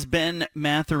Arizona's Ben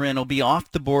Mathurin will be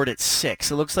off the board at 6.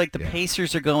 It looks like the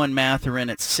Pacers are going Mathurin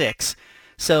at 6.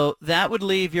 So that would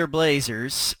leave your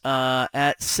Blazers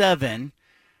at 7.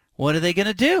 What are they going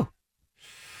to do?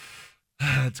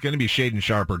 It's going to be Shaedon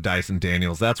Sharpe or Dyson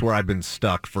Daniels. That's where I've been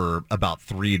stuck for about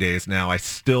 3 days now. I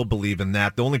still believe in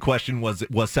that. The only question was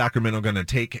Sacramento going to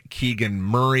take Keegan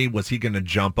Murray? Was he going to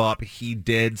jump up? He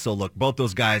did. So, look, both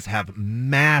those guys have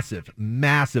massive,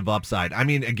 massive upside. I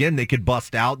mean, again, they could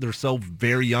bust out. They're so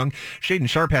very young. Shaedon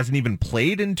Sharpe hasn't even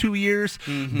played in 2 years.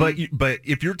 Mm-hmm. But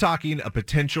if you're talking a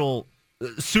potential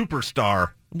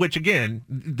superstar, which, again,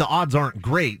 the odds aren't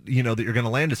great, that you're going to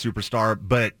land a superstar,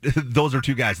 but those are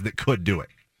 2 guys that could do it.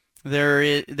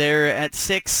 They're at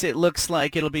 6. It looks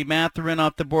like it'll be Mathurin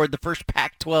off the board, the first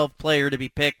Pac-12 player to be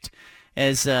picked,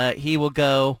 as he will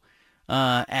go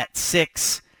at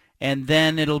 6. And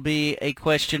then it'll be a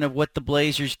question of what the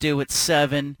Blazers do at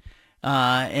 7.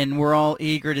 and we're all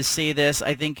eager to see this.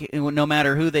 I think no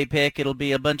matter who they pick, it'll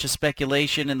be a bunch of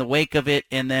speculation in the wake of it,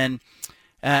 and then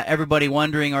everybody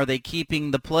wondering, are they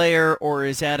keeping the player, or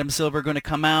is Adam Silver going to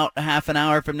come out a half an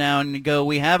hour from now and go,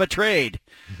 we have a trade?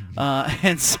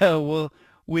 And so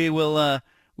we will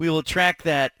track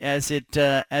that as it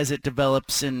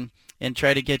develops and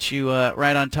try to get you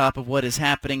right on top of what is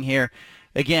happening here.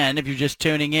 Again, if you're just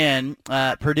tuning in,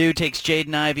 Purdue takes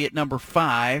Jaden Ivey at number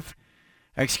 5.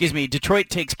 Detroit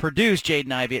takes Purdue's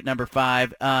Jaden Ivey at number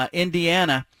 5.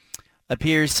 Indiana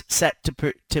appears set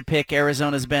to pick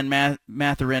Arizona's Ben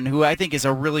Mathurin, who I think is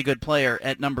a really good player,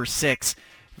 at number 6.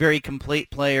 Very complete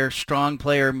player, strong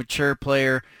player, mature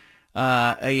player,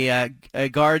 a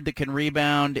guard that can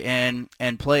rebound and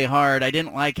play hard. I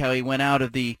didn't like how he went out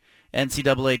of the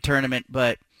NCAA tournament,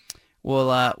 but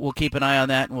we'll keep an eye on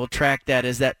that, and we'll track that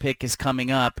as that pick is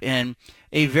coming up. And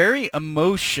a very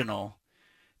emotional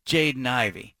Jaden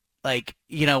Ivey. Like,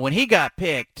 when he got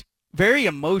picked, very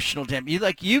emotional to him.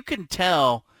 You can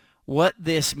tell what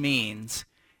this means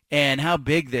and how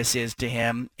big this is to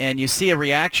him, and you see a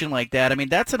reaction like that. I mean,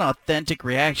 that's an authentic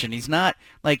reaction. He's not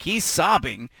like he's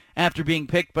sobbing after being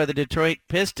picked by the Detroit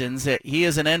Pistons. He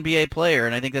is an NBA player,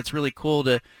 and I think that's really cool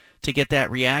to get that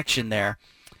reaction there.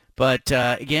 But,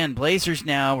 again, Blazers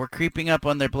now, we're creeping up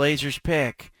on their Blazers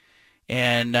pick,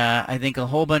 and I think a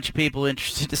whole bunch of people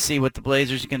interested to see what the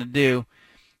Blazers are going to do.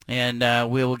 And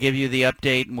we will give you the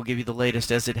update, and we'll give you the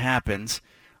latest as it happens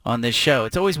on this show.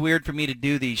 It's always weird for me to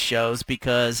do these shows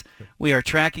because we are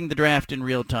tracking the draft in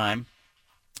real time,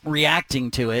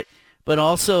 reacting to it, but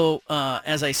also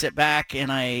as I sit back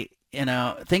and I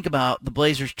think about the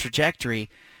Blazers' trajectory,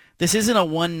 this isn't a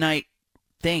one-night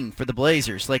thing for the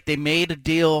Blazers. Like, they made a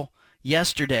deal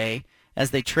yesterday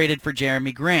as they traded for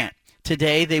Jeremy Grant.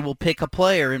 Today they will pick a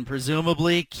player and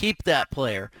presumably keep that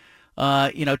player.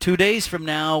 2 days from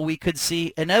now, we could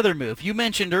see another move. You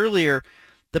mentioned earlier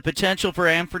the potential for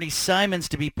Anthony Simons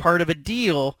to be part of a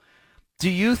deal. Do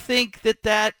you think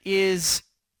that is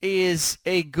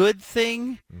a good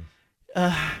thing?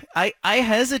 I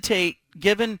hesitate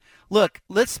given, look,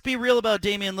 let's be real about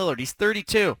Damian Lillard. He's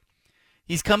 32.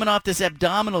 He's coming off this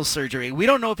abdominal surgery. We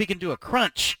don't know if he can do a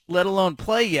crunch, let alone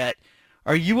play yet.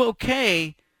 Are you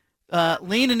okay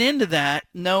leaning into that,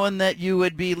 knowing that you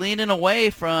would be leaning away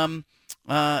from,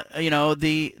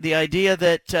 the idea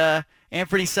that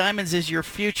Anthony Simons is your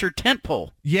future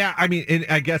tentpole? Yeah, I mean, and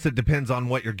I guess it depends on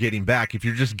what you're getting back. If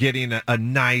you're just getting a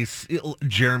nice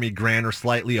Jeremy Grant or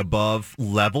slightly above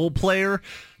level player,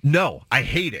 no, I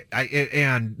hate it.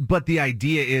 But the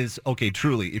idea is, okay,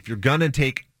 truly, if you're gonna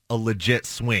take a legit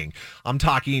swing. I'm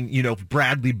talking, if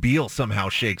Bradley Beal somehow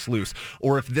shakes loose,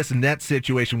 or if this net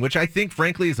situation, which I think,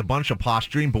 frankly, is a bunch of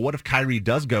posturing, but what if Kyrie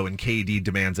does go and KD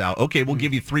demands out? Okay, we'll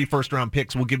give you 3 first-round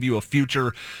picks. We'll give you a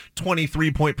future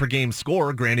 23-point-per-game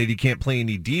scorer. Granted, he can't play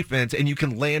any defense, and you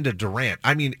can land a Durant.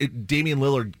 I mean, Damian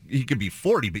Lillard, he could be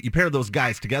 40, but you pair those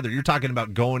guys together, you're talking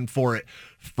about going for it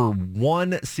for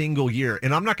one single year.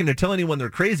 And I'm not going to tell anyone they're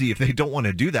crazy if they don't want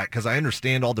to do that, because I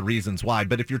understand all the reasons why.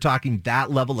 But if you're talking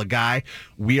that level of guy,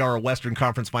 we are a Western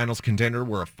Conference Finals contender,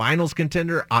 we're a Finals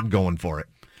contender, I'm going for it.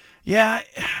 Yeah,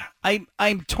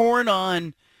 I'm torn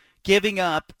on giving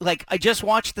up. Like, I just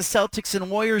watched the Celtics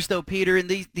and Warriors, though, Peter, and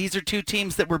these are two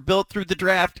teams that were built through the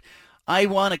draft. I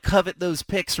want to covet those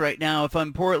picks right now if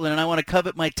I'm Portland, and I want to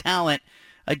covet my talent.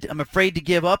 I'm afraid to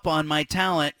give up on my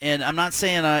talent, and I'm not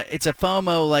saying it's a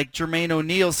FOMO like Jermaine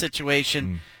O'Neal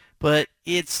situation, but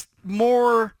it's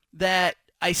more that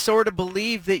I sort of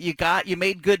believe that you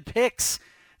made good picks.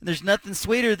 There's nothing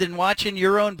sweeter than watching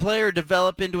your own player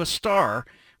develop into a star.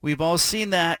 We've all seen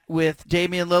that with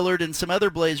Damian Lillard and some other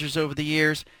Blazers over the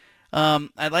years.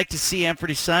 I'd like to see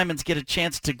Anthony Simons get a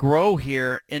chance to grow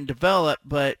here and develop,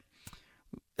 but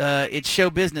it's show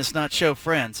business, not show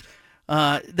friends.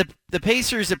 The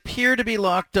Pacers appear to be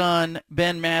locked on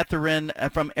Ben Mathurin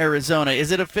from Arizona.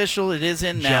 Is it official? It is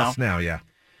in now. Just now, yeah.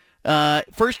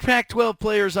 First Pac-12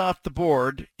 players off the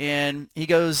board, and he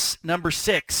goes number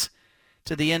 6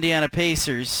 to the Indiana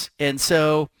Pacers. And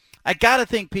so I got to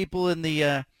think people in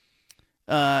the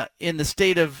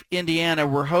state of Indiana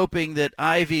were hoping that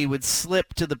Ivey would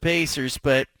slip to the Pacers,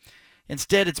 but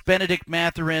instead it's Benedict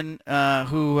Mathurin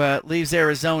who leaves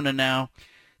Arizona now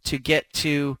to get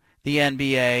to the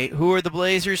NBA. Who are the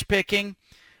Blazers picking?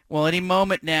 Well, any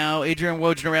moment now, Adrian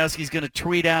Wojnarowski is going to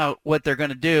tweet out what they're going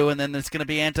to do, and then it's going to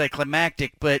be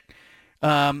anticlimactic. But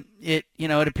it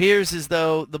appears as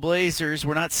though the Blazers,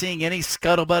 we're not seeing any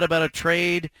scuttlebutt about a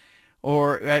trade,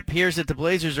 or it appears that the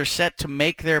Blazers are set to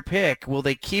make their pick. Will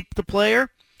they keep the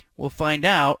player? We'll find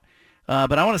out.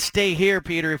 But I want to stay here,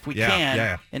 Peter, if we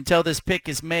can, until this pick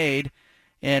is made.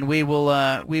 and we will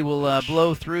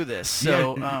blow through this.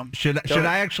 So should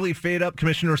I actually fade up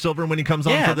Commissioner Silver when he comes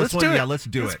on for this one? Yeah, let's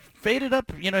do it. Fade it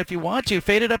up, if you want to.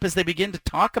 Fade it up as they begin to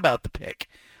talk about the pick.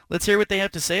 Let's hear what they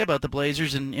have to say about the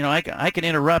Blazers, and I can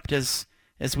interrupt as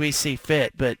we see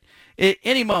fit. But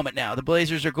any moment now, the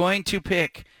Blazers are going to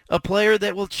pick a player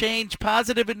that will change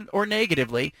positive or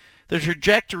negatively the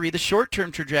trajectory, the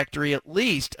short-term trajectory at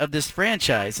least, of this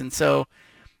franchise. And so,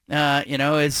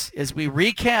 as we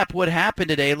recap what happened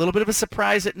today, a little bit of a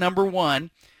surprise at number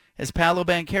one, as Paolo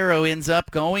Banchero ends up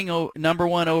going number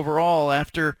one overall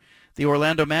after the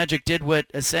Orlando Magic did what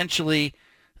essentially,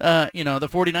 the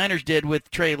 49ers did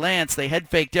with Trey Lance. They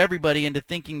head-faked everybody into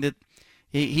thinking that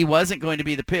he wasn't going to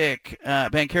be the pick.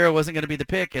 Banchero wasn't going to be the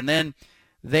pick, and then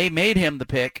they made him the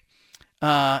pick.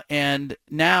 And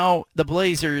now the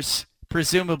Blazers,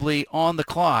 presumably on the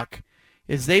clock,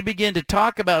 as they begin to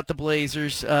talk about the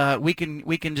Blazers, we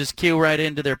can just cue right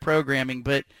into their programming.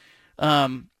 But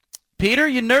Peter,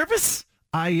 you nervous?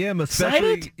 I am,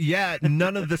 especially. Yeah,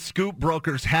 none of the scoop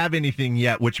brokers have anything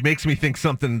yet, which makes me think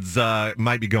something's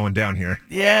might be going down here.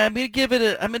 Yeah, I'm gonna give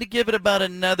it about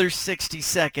another 60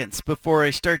 seconds before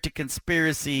I start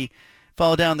to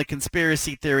fall down the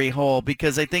conspiracy theory hole,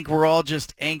 because I think we're all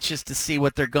just anxious to see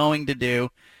what they're going to do,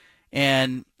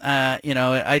 and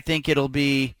I think it'll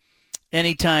be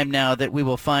any time now that we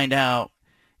will find out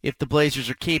if the Blazers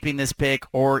are keeping this pick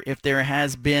or if there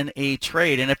has been a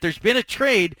trade. And if there's been a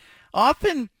trade,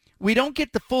 often we don't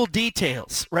get the full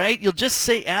details, right? You'll just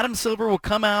say Adam Silver will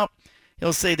come out,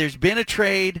 he'll say there's been a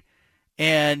trade,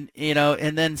 and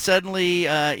then suddenly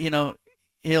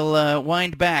he'll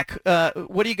wind back.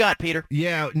 What do you got, Peter?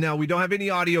 Yeah, no, we don't have any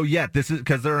audio yet. This is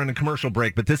because they're in a commercial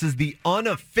break, but this is the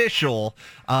unofficial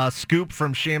scoop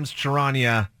from Shams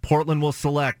Charania. Portland will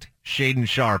select Shaedon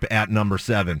Sharpe at number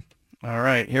 7. All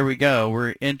right, here we go.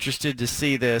 We're interested to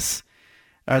see this.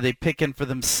 Are they picking for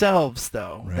themselves,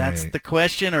 though? Right. That's the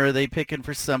question. Or are they picking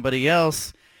for somebody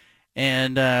else?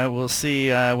 And we'll see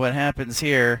what happens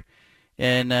here.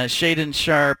 And Shaedon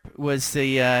Sharpe was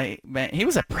he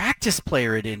was a practice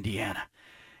player at Indiana,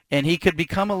 and he could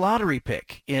become a lottery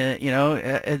pick.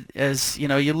 As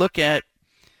you look at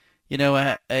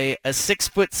a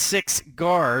 6'6"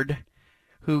 guard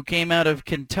who came out of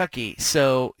Kentucky.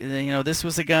 So this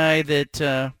was a guy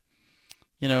that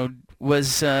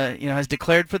was has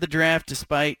declared for the draft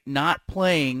despite not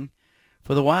playing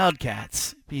for the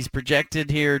Wildcats. He's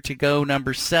projected here to go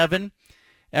number 7.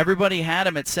 Everybody had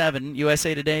him at 7.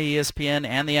 USA Today, ESPN,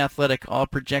 and The Athletic all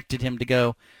projected him to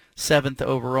go 7th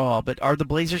overall. But are the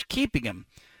Blazers keeping him?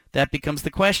 That becomes the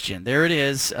question. There it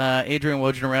is. Adrian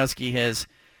Wojnarowski has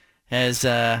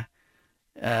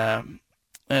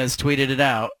tweeted it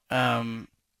out. I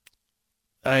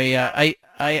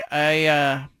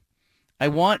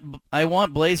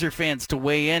want Blazer fans to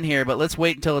weigh in here, but let's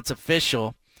wait until it's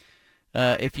official.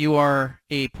 If you are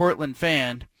a Portland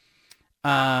fan,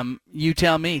 you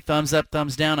tell me, thumbs up,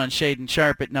 thumbs down on Shaedon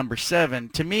Sharpe at number 7.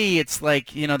 To me, it's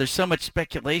like, there's so much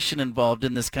speculation involved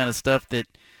in this kind of stuff that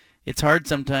it's hard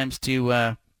sometimes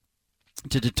to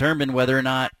determine whether or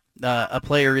not a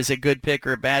player is a good pick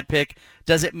or a bad pick.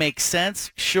 Does it make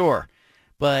sense? Sure.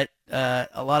 But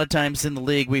a lot of times in the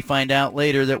league, we find out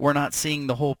later that we're not seeing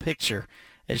the whole picture,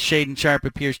 as Shaedon Sharpe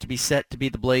appears to be set to be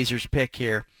the Blazers' pick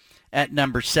here at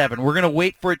number 7. We're going to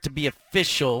wait for it to be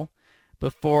official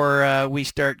before we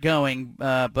start going.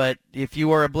 But if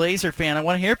you are a Blazer fan, I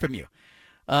want to hear from you.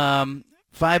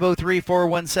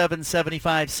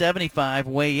 503-417-7575.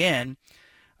 Weigh in.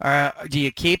 Do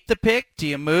you keep the pick? Do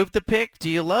you move the pick? Do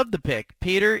you love the pick?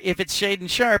 Peter, if it's Shaedon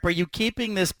Sharpe, are you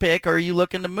keeping this pick or are you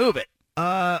looking to move it?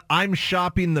 I'm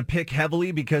shopping the pick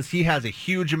heavily because he has a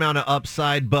huge amount of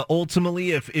upside, but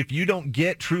ultimately, if you don't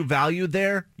get true value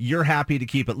there, you're happy to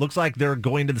keep it. Looks like they're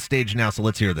going to the stage now, so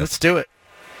let's hear this. Let's do it.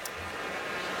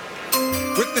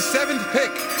 With the 7th pick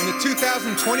in the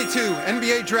 2022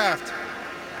 NBA Draft,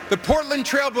 the Portland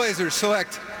Trailblazers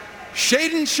select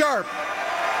Shaedon Sharpe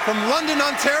from London,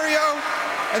 Ontario,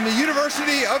 and the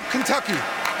University of Kentucky.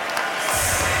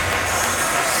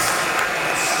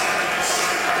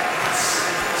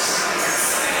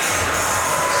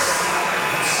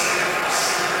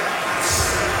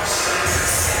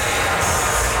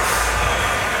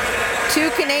 Two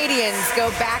Canadians go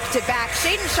back-to-back.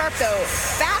 Shaedon Sharpe, though,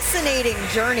 fascinating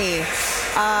journey.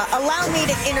 Allow me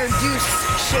to introduce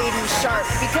Shaedon Sharpe,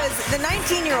 because the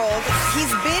 19-year-old, he's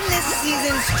been this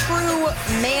season's true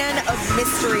man of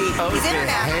mystery. He's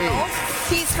international.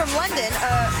 He's from London,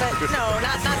 but no,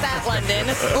 not that London.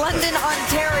 London,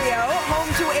 Ontario, home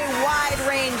to a wide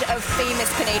range of famous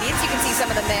Canadians. You can see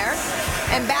some of them there.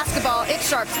 And basketball, it's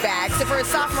Sharp's bag. So for his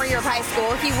sophomore year of high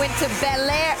school, he went to Bel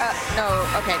Air,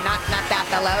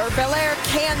 Bel Air,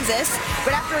 Kansas.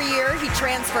 But after a year, he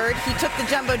transferred. He took the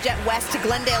Jumbo Jet west to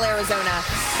Glendale, Arizona,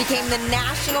 became the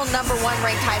national #1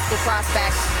 ranked high school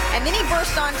prospect. And then he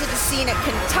burst onto the scene at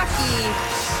Kentucky,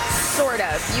 sort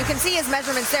of. You can see his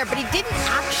measurements there, but he didn't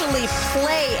actually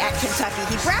play at Kentucky.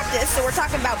 He practiced, so we're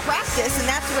talking about practice, and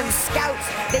that's when scouts,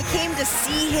 they came to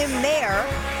see him there.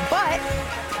 But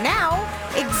now,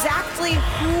 exactly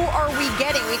who are we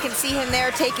getting? We can see him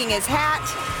there taking his hat,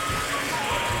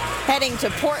 heading to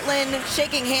Portland,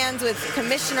 shaking hands with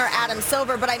Commissioner Adam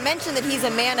Silver. But I mentioned that he's a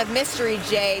man of mystery,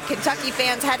 Jay. Kentucky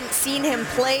fans hadn't seen him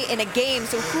play in a game,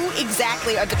 so who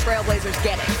exactly are the Trailblazers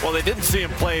getting? Well, they didn't see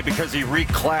him play because he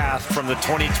reclassed from the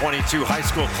 2022 high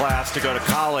school class to go to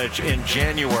college in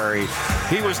January.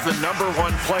 He was the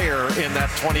 #1 player in that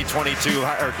 2022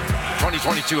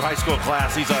 high school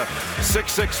class. He's a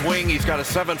 6'6" wing. He's got a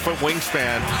 7-foot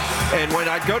wingspan. And when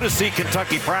I'd go to see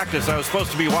Kentucky practice, I was supposed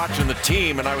to be watching the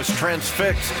team, and I was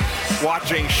transfixed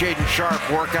watching Shaedon Sharpe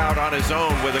work out on his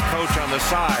own with a coach on the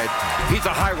side. He's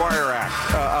a high wire act,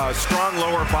 a strong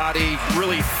lower body,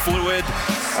 really fluid,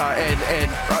 and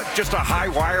just a high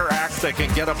wire act that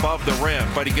can get above the rim,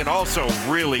 but he can also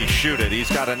really shoot it.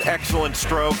 He's got an excellent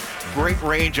stroke, great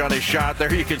range on his shot.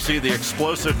 There you can see the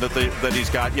explosiveness that he's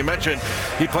got. You mentioned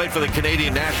he played for the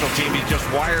Canadian national team. He's just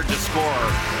wired to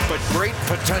score, but great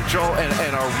potential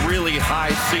and a really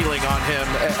high ceiling on him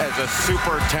as a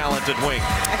super talented wing.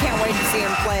 I can't wait to see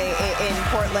him play in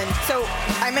Portland. So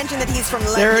I mentioned that he's from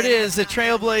London. There it is, the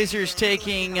Trailblazers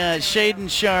taking Shaedon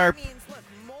Sharpe,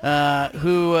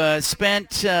 who spent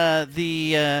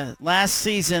the last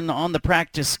season on the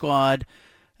practice squad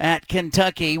at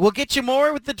Kentucky. We'll get you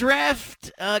more with the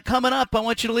draft coming up. I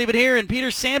want you to leave it here. And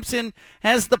Peter Sampson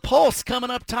has the Pulse coming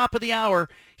up top of the hour.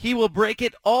 He will break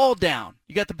it all down.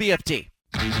 You got the BFT.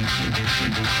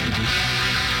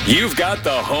 You've got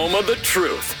the home of the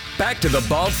truth. Back to the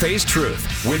Bald-Faced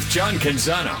Truth with John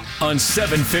Canzano on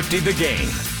 750 The Game.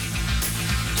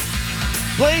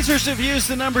 Blazers have used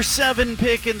the #7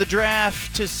 pick in the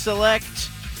draft to select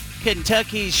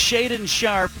Kentucky's Shaedon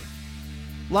Sharpe.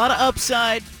 A lot of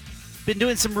upside. Been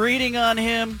doing some reading on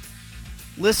him,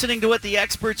 listening to what the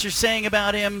experts are saying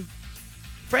about him.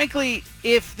 Frankly,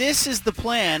 if this is the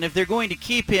plan, if they're going to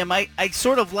keep him, I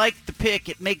sort of like the pick.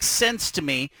 It makes sense to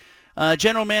me.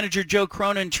 General Manager Joe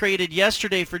Cronin traded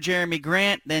yesterday for Jeremy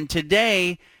Grant. Then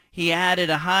today he added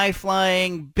a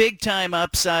high-flying, big-time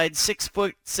upside,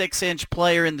 6'6"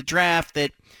 player in the draft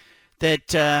that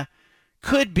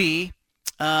could be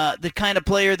the kind of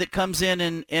player that comes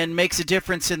in and makes a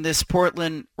difference in this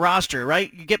Portland roster,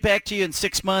 right? You get back to you in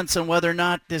 6 months on whether or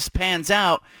not this pans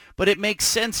out, but it makes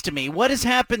sense to me. What has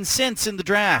happened since in the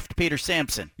draft, Peter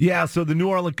Sampson? Yeah, so the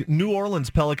New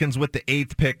Orleans Pelicans with the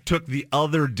 8th pick took the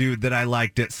other dude that I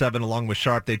liked at 7 along with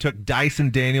Sharpe. They took Dyson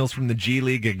Daniels from the G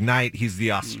League Ignite. He's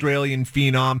the Australian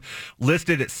phenom,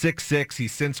 listed at 6'6".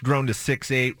 He's since grown to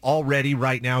 6'8". Already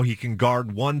right now he can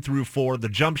guard 1 through 4. The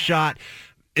jump shot,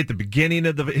 at the beginning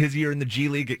of his year in the G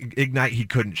League Ignite, he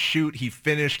couldn't shoot. He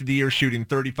finished the year shooting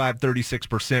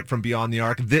 36% from beyond the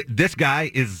arc. This guy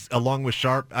is, along with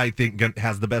Sharpe, I think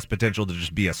has the best potential to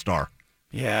just be a star.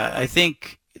 Yeah, I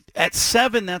think at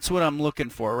 7, that's what I'm looking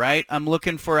for, right? I'm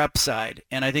looking for upside,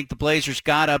 and I think the Blazers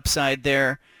got upside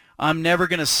there. I'm never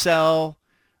going to sell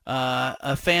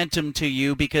a phantom to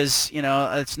you because,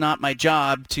 it's not my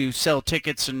job to sell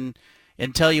tickets and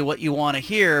tell you what you want to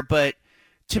hear, but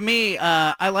to me,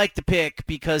 I like the pick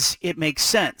because it makes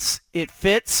sense. It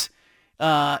fits.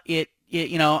 What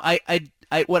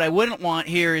I wouldn't want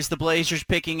here is the Blazers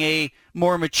picking a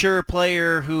more mature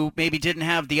player who maybe didn't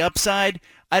have the upside.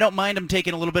 I don't mind them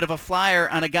taking a little bit of a flyer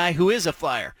on a guy who is a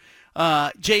flyer.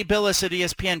 Jay Billis at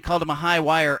ESPN called him a high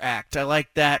wire act. I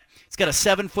like that. He's got a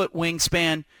 7-foot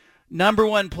wingspan.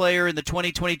 #1 player in the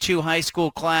 2022 high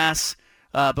school class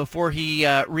before he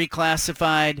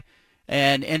reclassified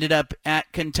and ended up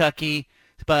at Kentucky.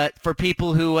 But for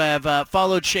people who have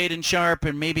followed Shaedon Sharpe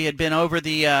and maybe had been over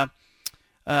the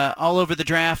all over the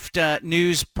draft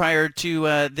news prior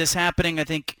to this happening,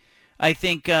 I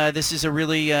think this is a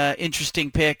really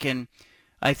interesting pick, and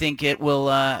I think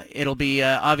it'll be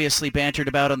obviously bantered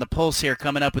about on the Pulse here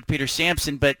coming up with Peter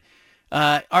Sampson. But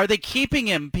are they keeping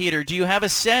him, Peter? Do you have a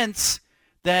sense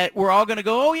that we're all going to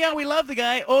go, oh yeah, we love the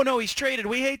guy. Oh no, he's traded.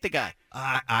 We hate the guy.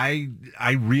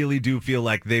 I really do feel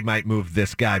like they might move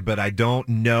this guy, but I don't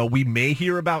know. We may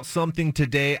hear about something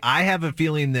today. I have a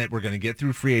feeling that we're going to get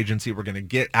through free agency. We're going to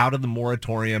get out of the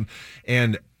moratorium,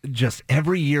 and just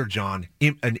every year, John,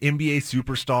 an NBA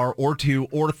superstar or two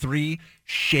or three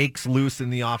shakes loose in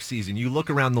the offseason. You look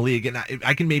around the league, and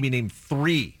I can maybe name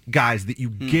 3 guys that you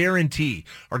guarantee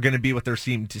are going to be with their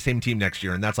same team next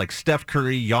year, and that's like Steph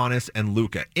Curry, Giannis, and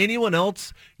Luka. Anyone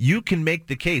else, you can make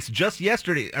the case. Just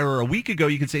yesterday or a week ago,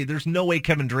 you could say there's no way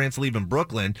Kevin Durant's leaving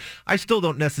Brooklyn. I still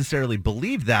don't necessarily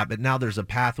believe that, but now there's a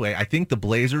pathway. I think the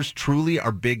Blazers truly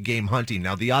are big game hunting.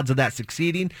 Now, the odds of that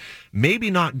succeeding,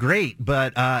 maybe not great,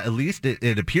 but at least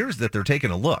it appears that they're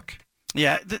taking a look.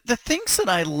 Yeah, the things that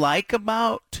I like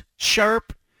about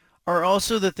Sharp are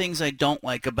also the things I don't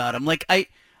like about him. Like, I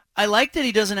like that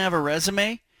he doesn't have a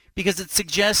resume because it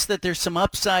suggests that there's some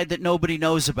upside that nobody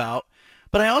knows about.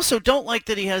 But I also don't like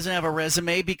that he doesn't have a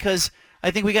resume because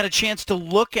I think we got a chance to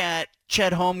look at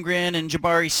Chet Holmgren and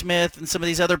Jabari Smith and some of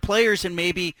these other players and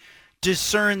maybe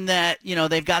discern that,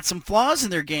 they've got some flaws in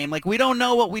their game. Like, we don't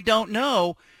know what we don't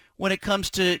know when it comes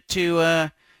to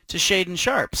Shaedon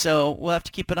Sharpe, so we'll have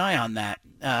to keep an eye on that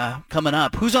coming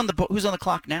up. Who's on the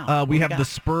clock now? We have the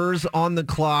Spurs on the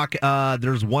clock.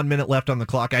 There's 1 minute left on the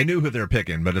clock. I knew who they're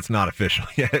picking, but it's not official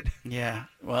yet. Yeah,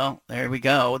 well, there we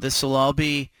go. This will all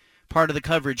be part of the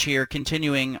coverage here,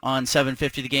 continuing on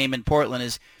 750 The Game in Portland,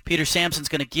 as Peter Sampson's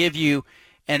going to give you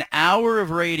an hour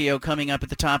of radio coming up at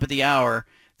the top of the hour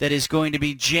that is going to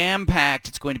be jam-packed.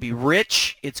 It's going to be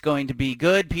rich. It's going to be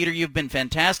good. Peter, you've been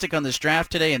fantastic on this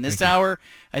draft today in this hour.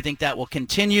 I think that will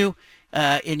continue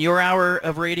in your hour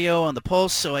of radio on the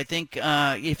Pulse. So I think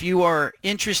if you are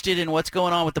interested in what's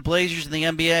going on with the Blazers and the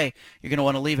NBA, you're going to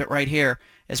want to leave it right here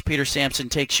as Peter Sampson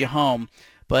takes you home.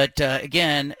 But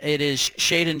again, it is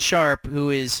Shaedon Sharpe who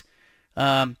is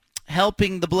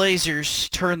helping the Blazers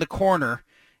turn the corner.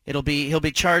 He'll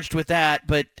be charged with that.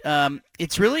 But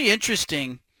it's really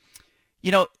interesting.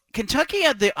 Kentucky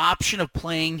had the option of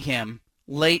playing him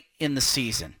late in the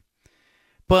season,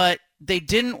 but they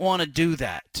didn't want to do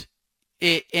that.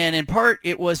 And in part,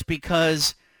 it was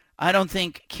because I don't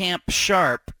think Camp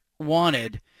Sharp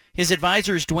wanted. His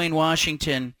advisor is Dwayne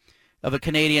Washington of a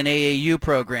Canadian AAU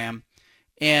program,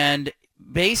 and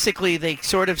basically they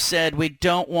sort of said, we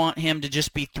don't want him to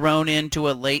just be thrown into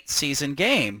a late season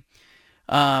game.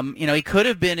 He could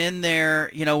have been in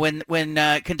there,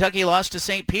 when Kentucky lost to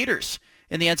St. Peter's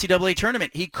in the NCAA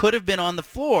tournament. He could have been on the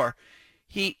floor.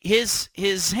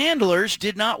 His handlers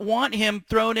did not want him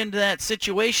thrown into that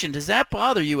situation. Does that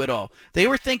bother you at all? They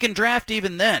were thinking draft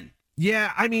even then.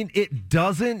 Yeah, I mean, it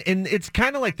doesn't, and it's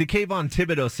kind of like the Kayvon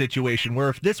Thibodeau situation, where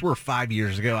if this were 5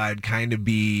 years ago, I'd kind of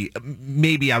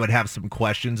maybe I would have some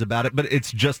questions about it, but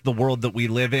it's just the world that we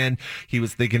live in. He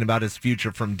was thinking about his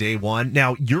future from day one.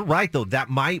 Now, you're right, though, that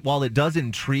might, while it does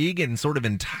intrigue and sort of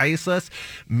entice us,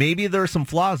 maybe there are some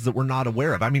flaws that we're not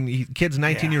aware of. I mean, the kid's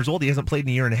 19 years old. He hasn't played in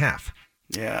a year and a half.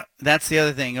 Yeah, that's the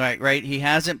other thing, right? He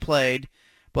hasn't played,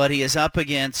 but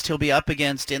he'll be up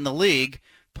against in the league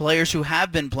players who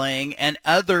have been playing and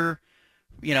other,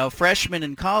 freshmen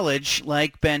in college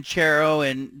like Banchero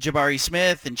and Jabari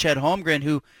Smith and Chet Holmgren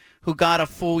who got a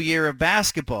full year of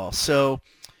basketball. So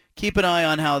keep an eye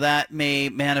on how that may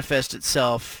manifest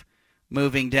itself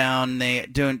moving down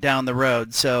the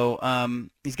road. So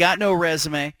he's got no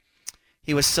resume.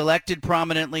 He was selected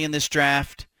prominently in this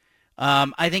draft.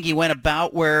 I think he went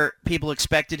about where people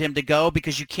expected him to go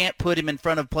because you can't put him in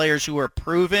front of players who are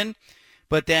proven.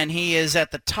 But then he is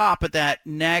at the top of that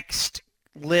next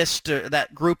list,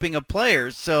 that grouping of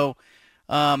players. So,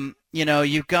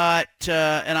 you've got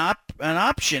an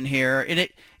option here, and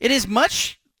it is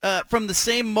much from the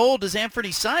same mold as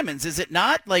Anthony Simons, is it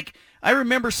not? Like, I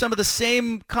remember some of the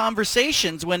same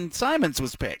conversations when Simons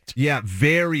was picked. Yeah,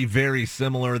 very, very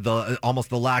similar. Almost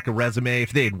the lack of resume.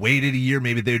 If they had waited a year,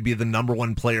 maybe they would be the number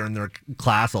one player in their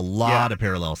class. A lot of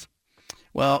parallels.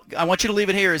 Well, I want you to leave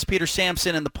it here as Peter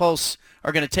Sampson and the Pulse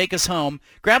are going to take us home.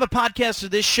 Grab a podcast of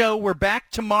this show. We're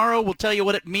back tomorrow. We'll tell you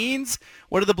what it means.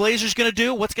 What are the Blazers going to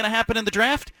do? What's going to happen in the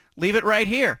draft? Leave it right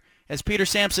here as Peter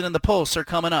Sampson and the Pulse are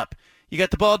coming up. You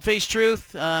got the Bald-Faced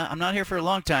Truth. I'm not here for a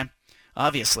long time,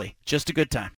 obviously. Just a good time.